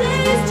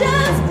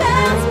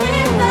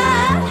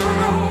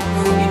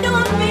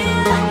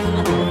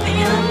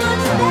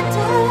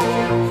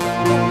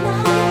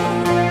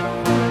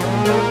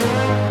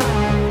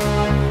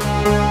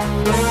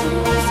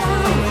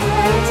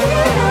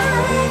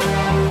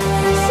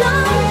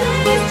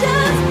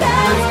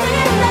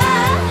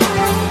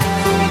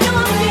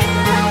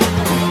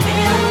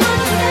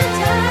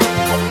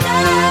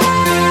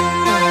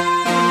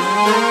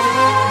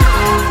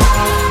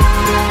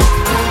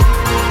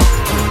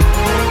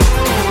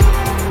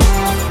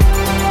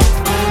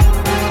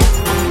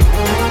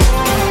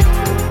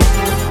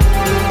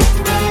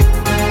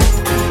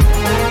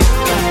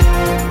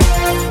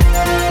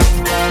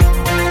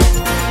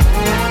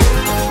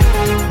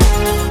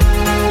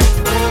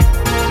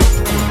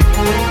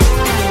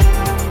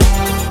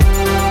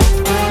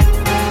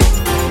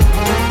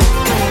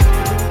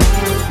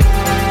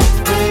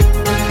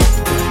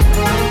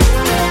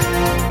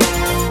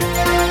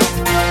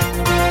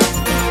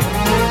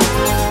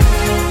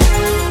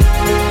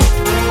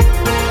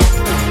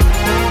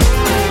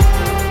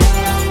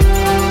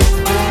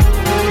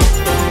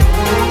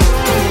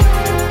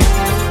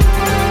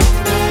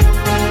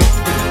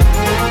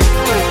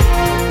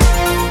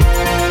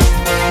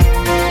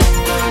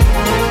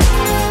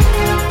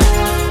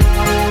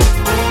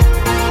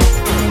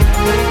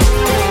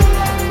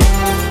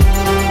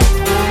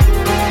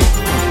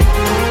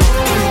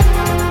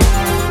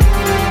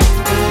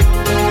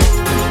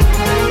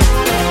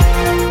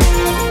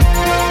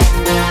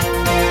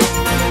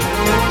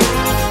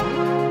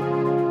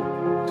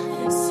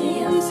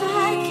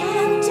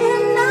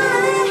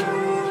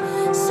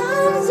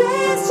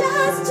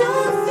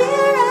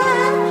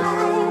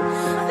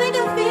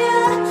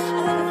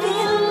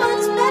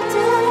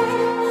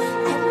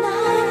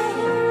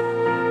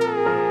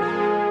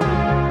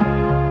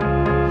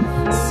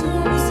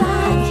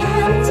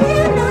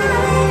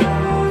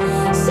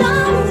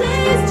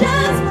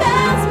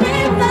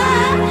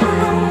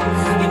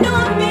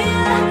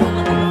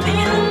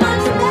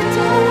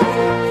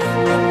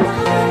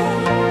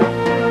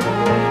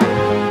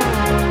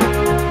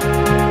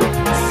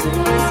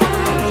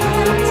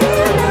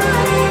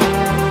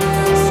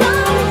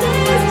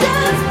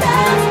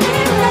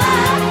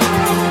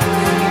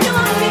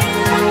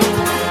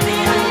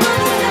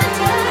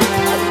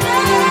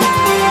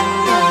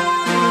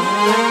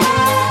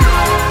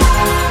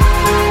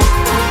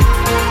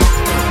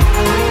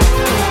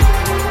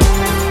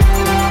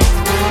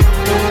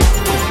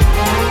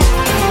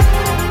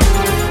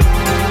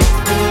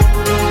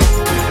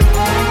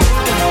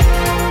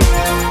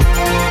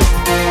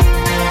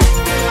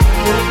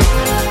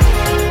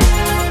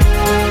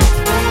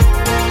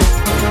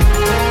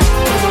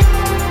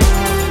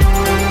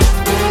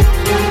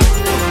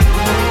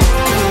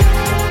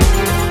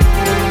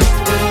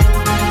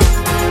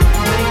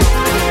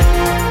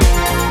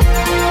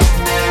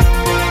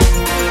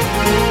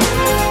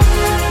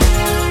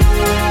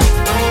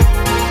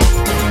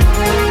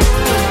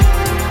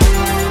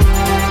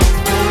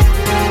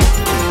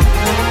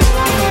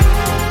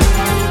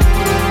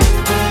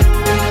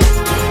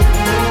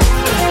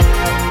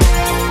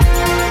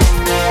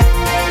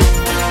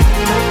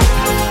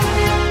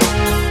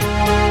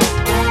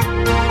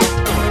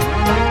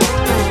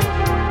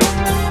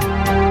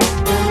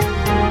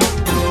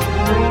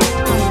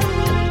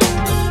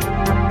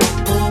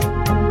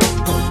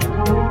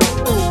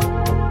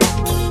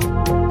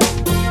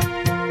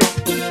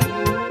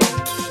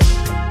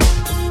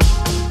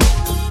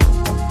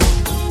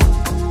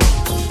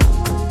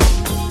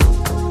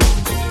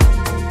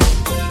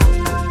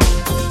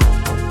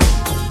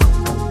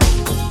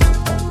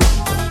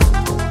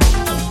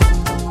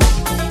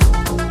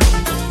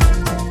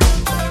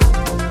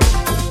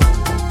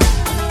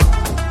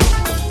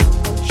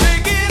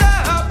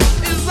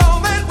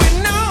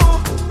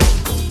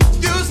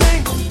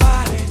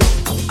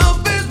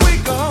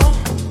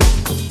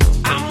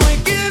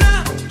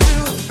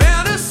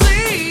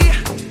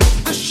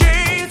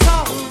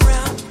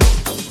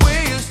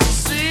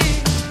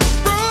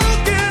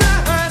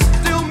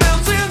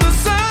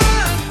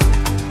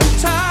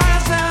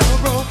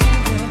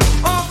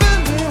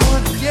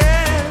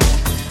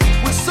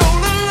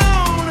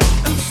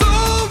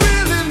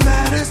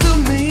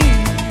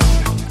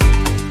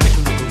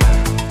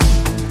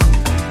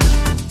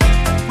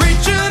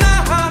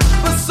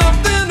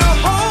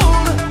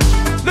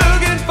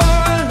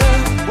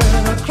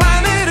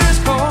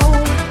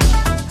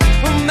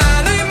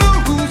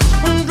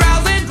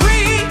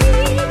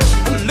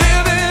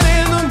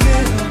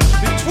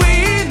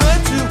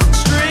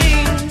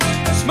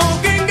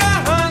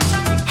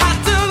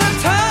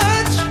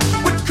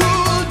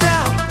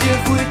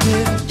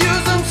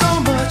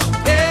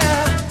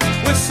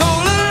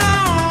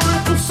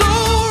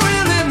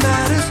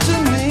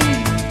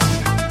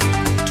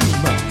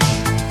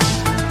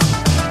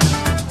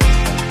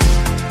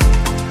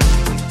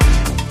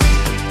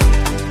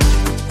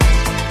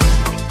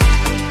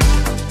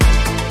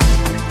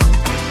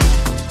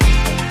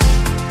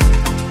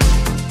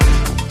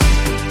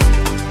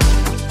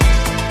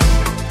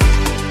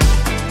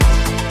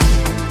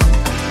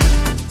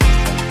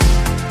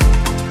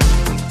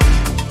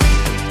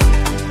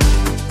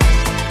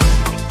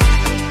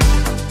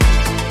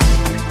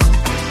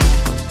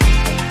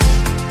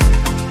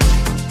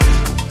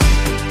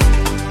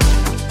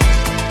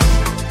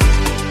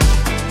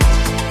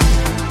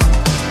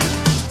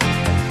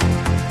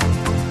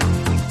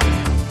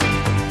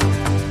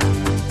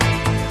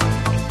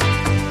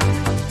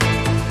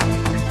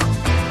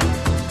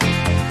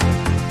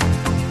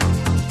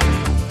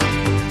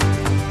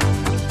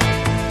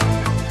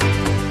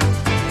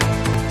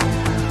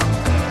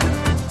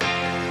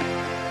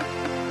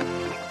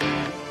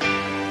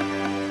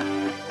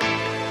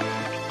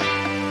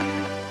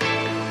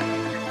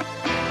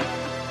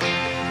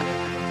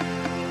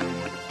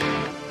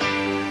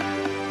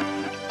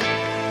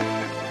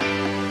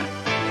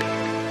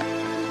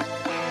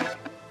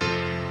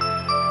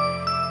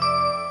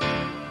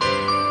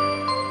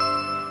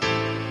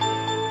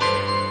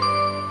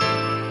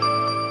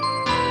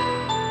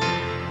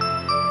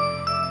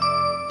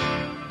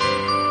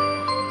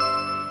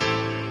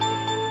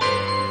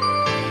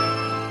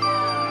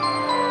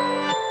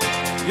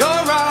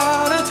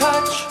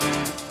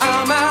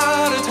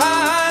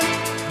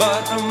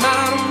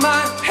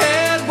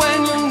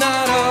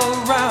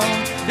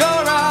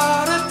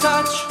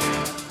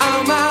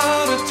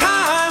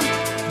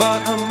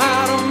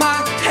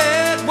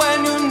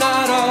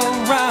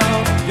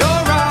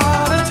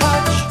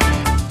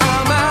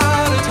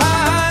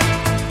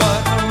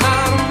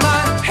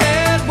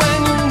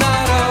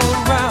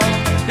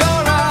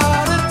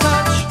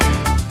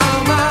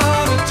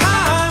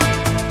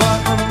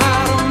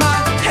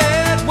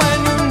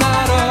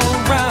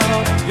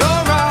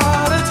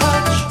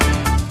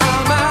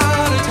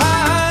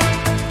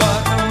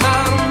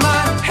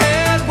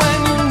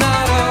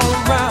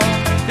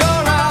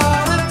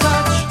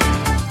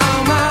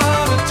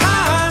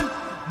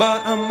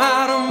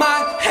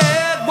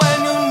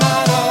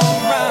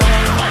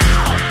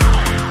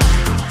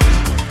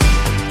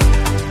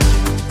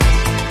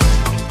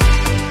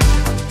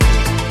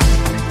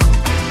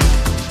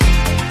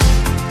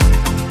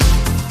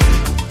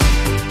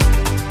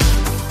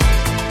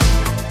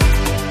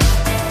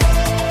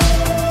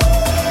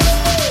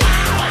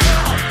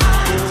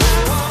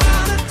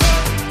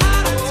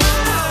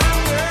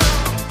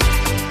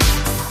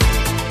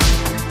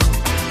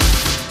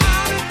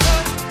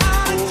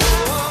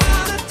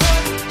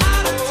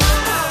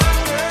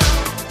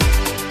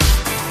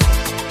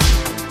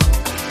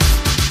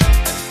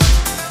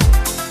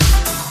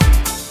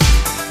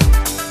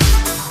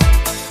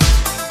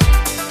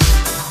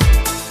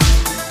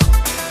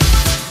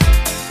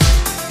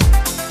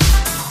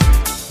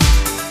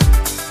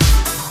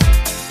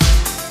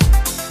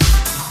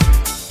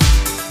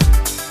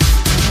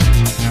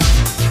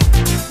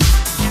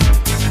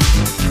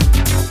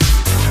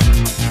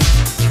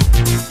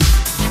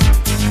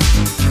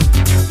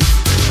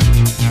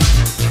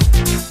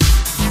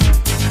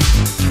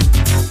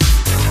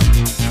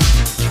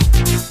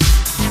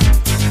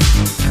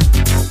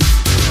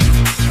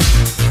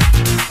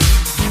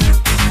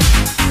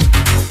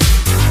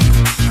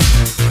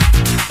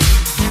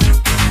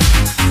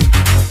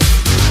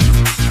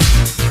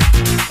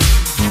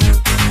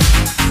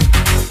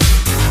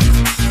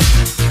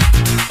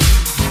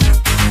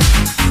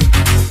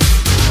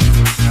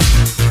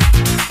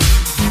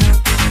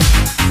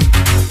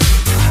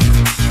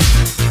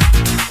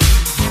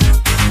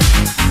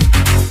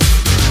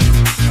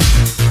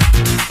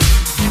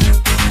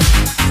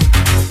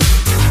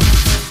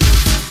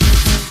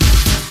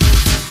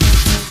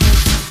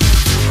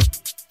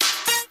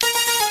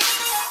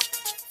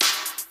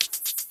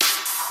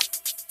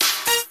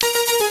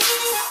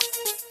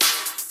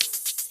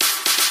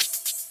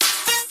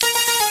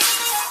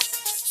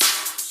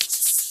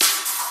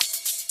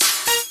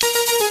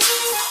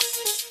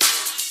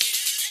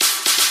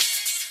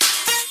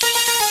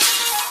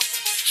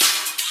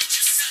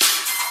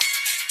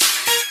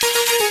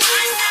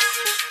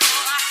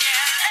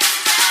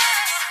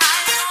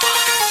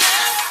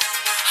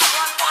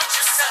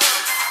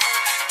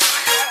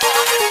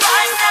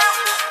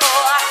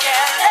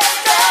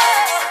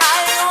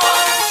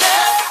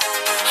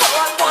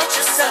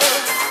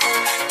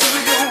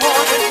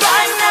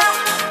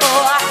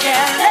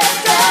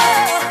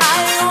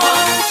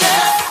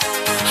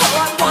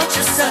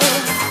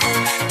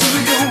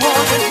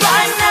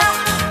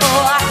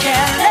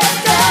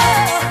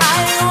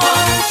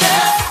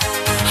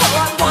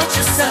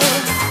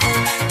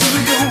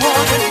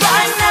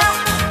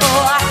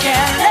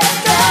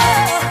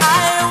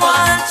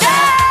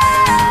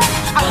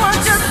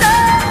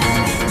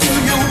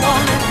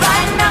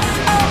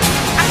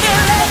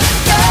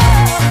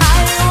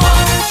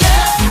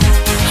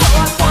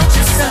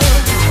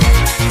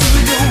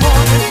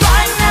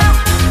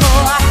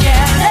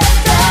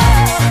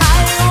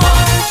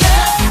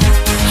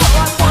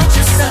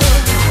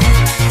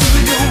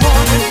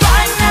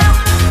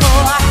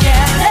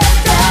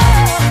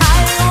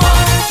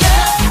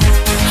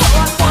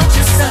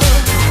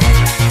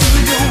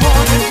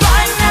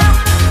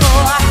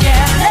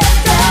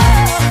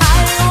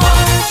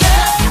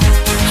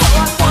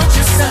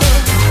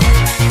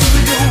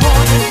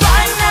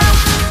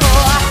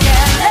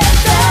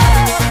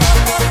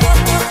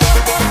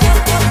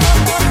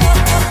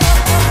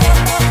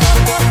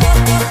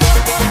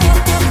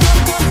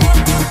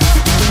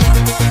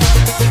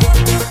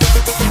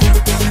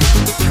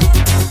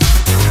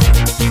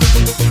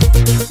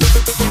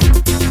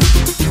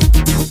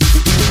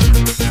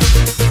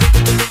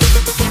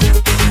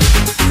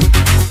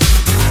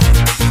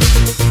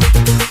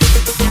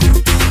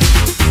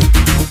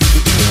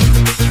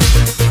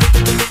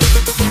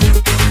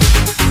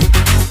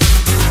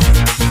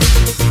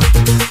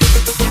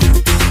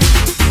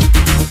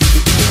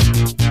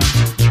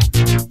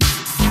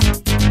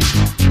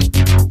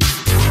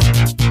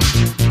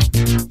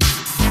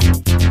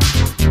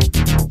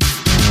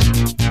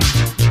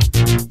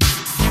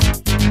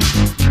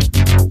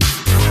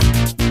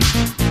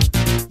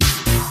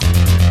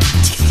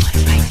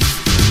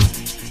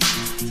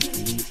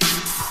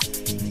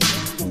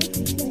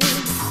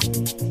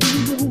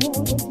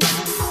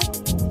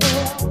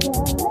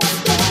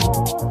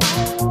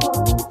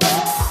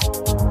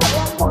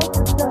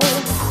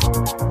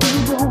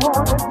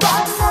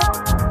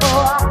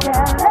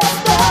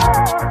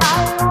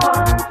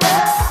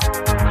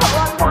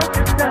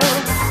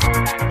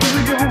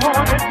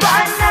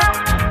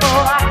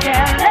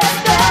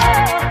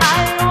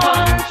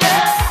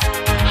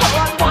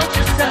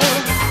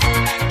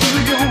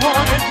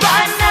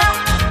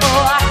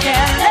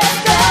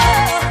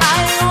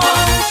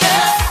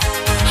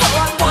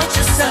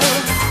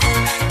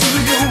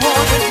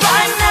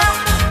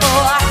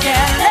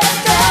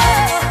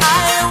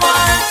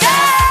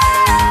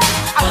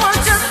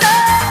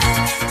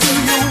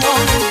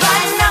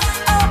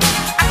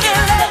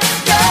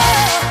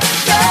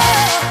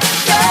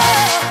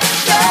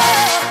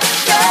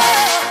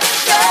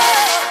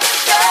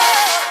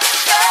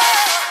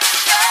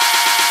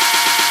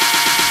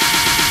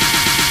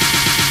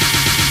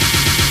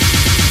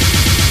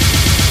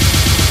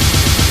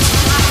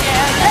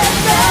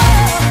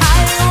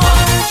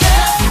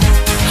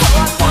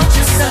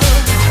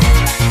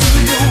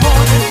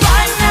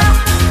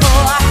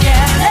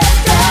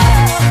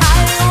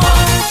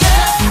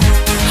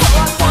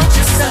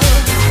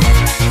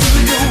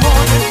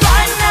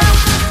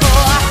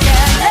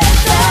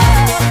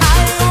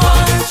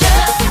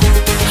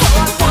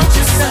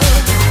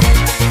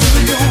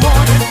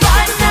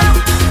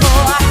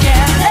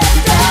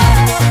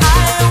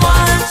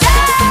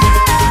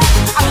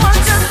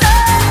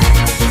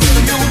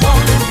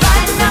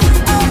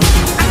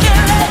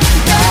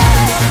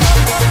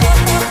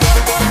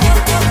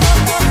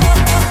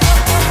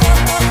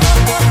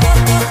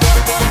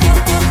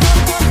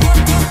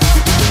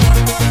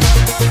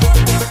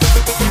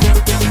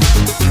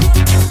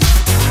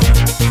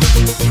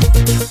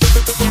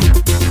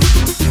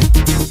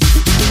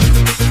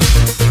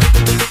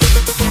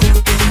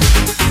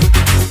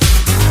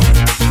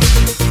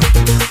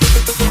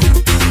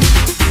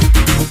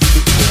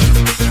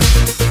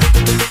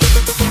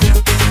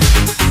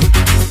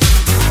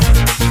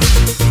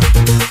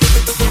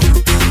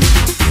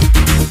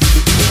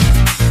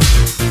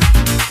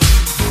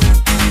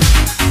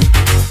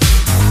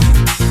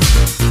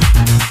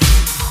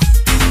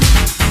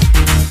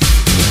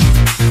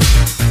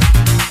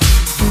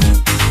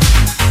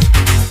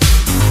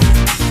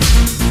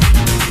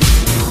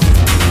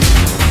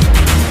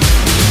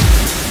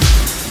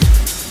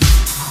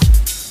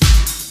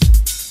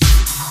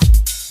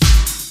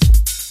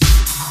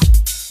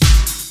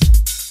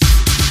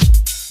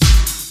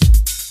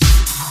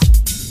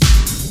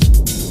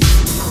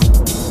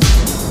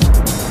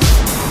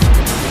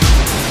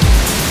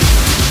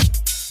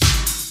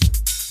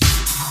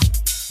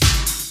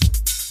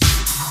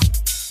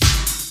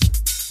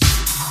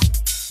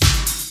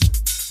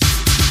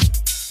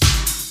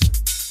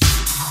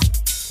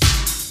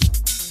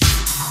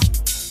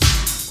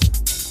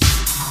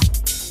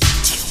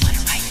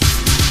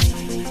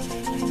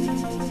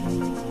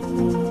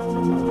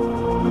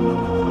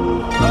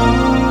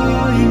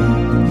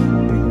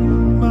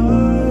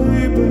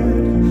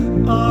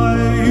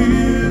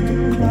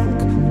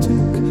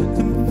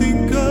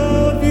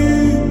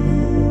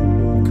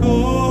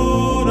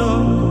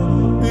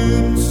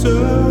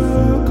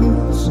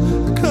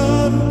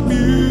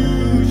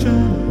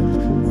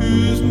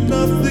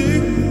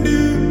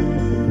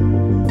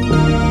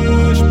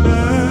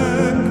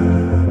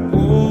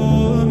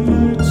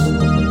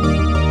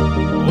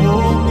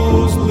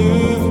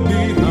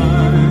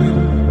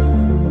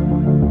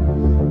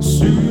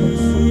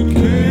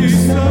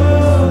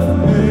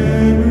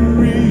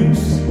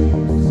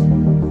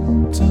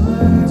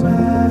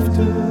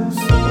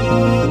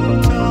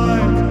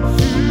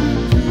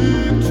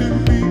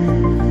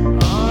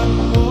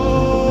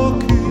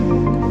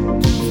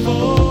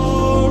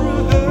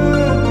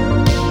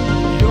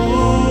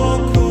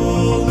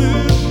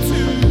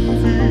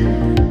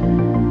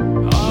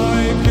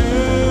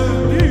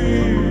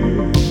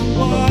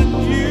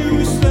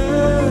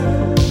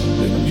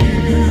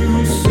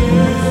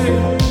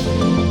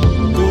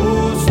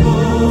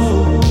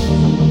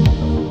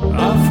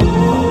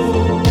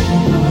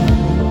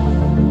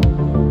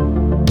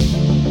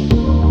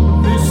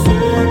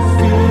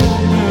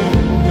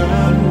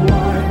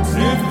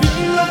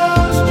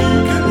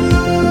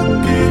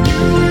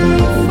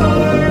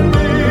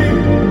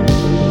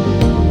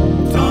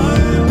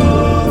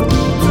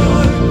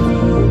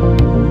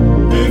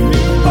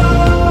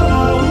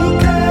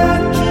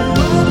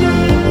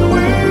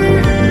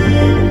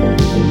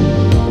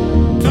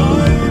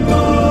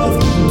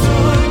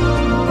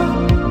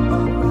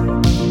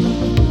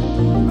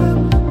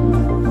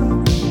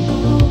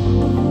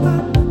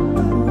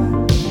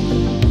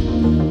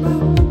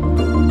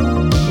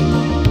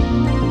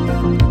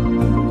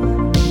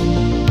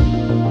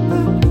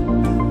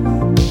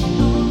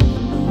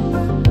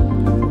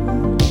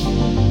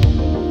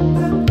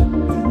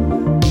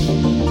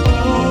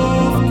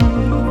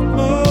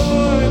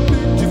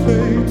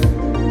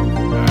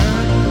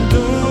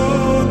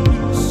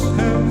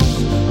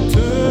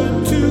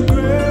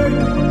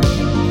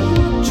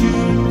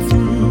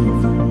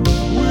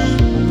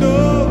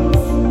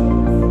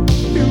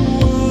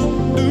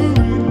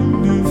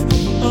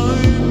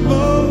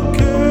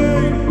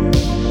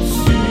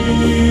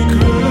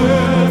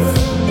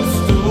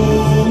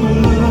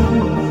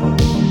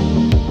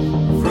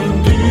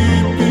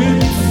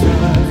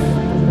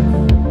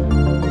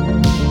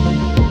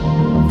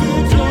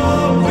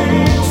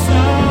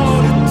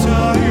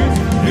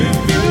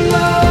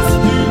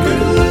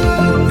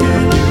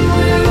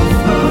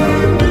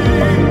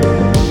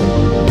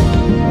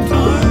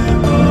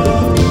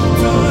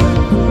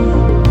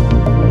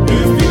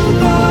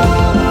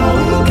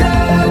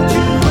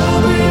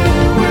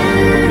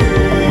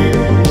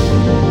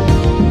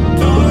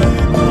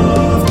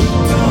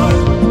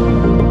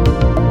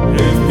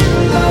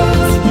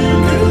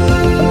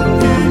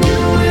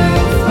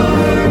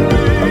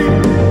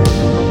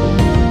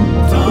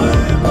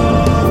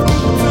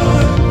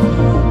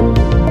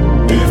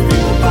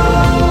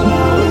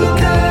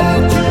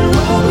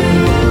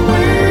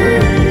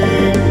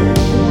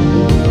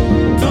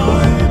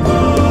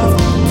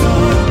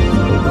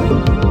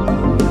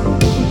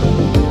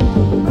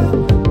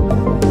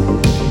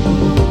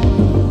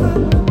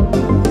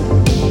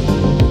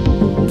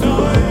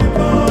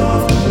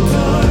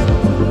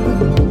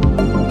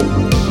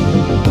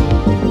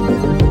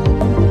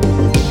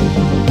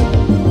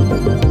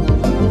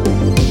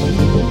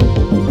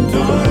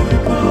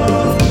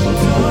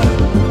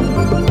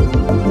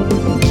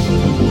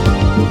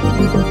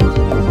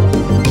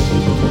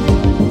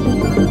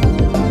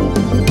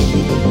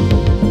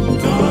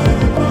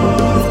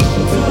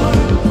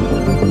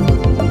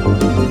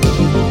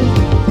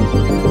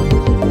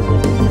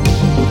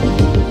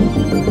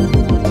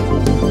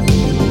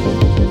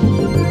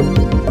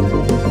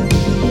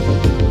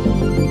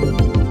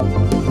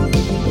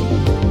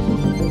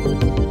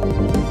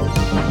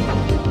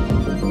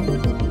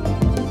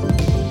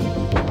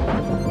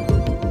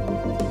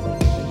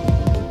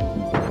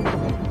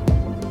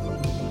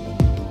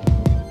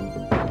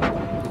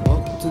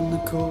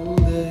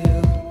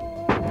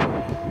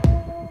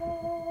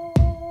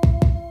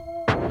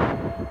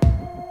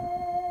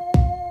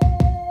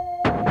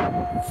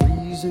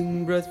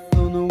losing breath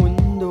on a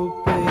window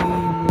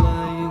pane,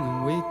 lying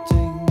and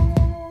waiting.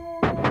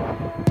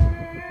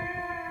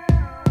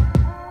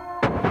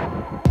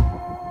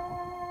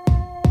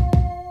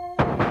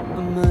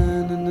 A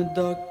man in the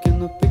dark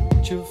in a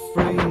picture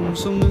frame,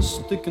 so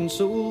mystic and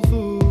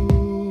soulful.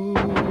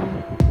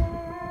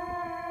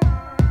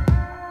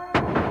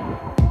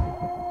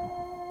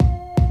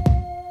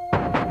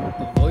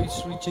 A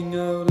voice reaching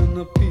out in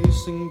a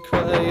piercing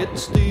cry, it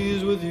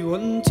stays with you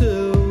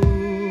until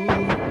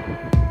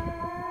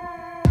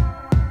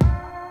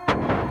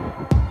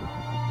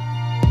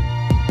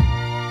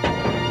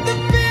the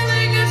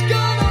feeling is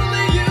gone,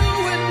 only you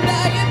and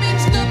I, it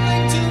means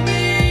nothing to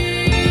me.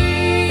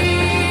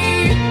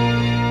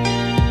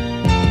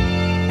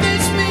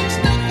 This means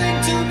nothing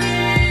to me.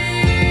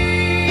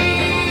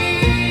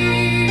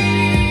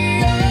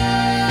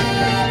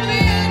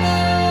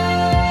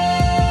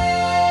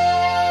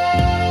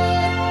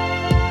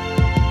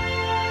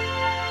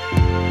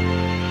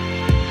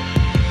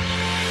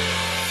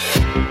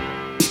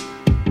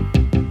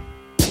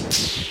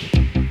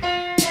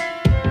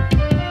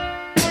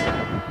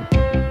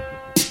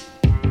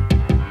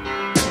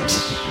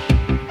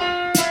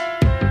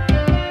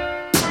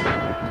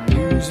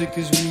 Music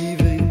is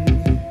weaving,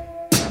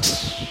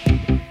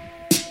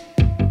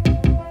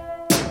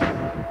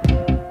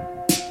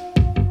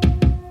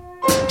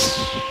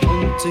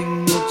 haunting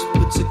notes,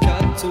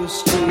 pizzicato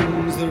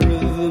strings, the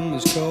rhythm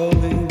is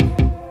calling.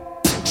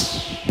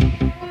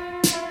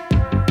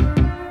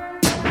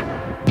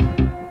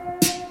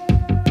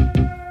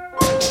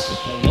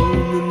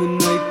 Alone in the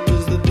night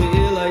as the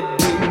daylight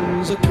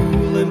brings a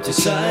cool empty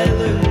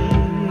silence.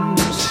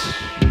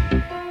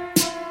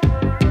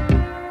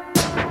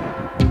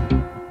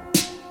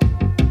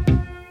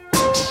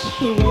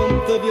 The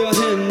warmth of your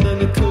hand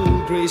and a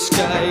cold grey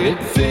sky,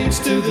 it fades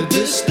to the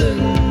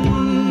distance.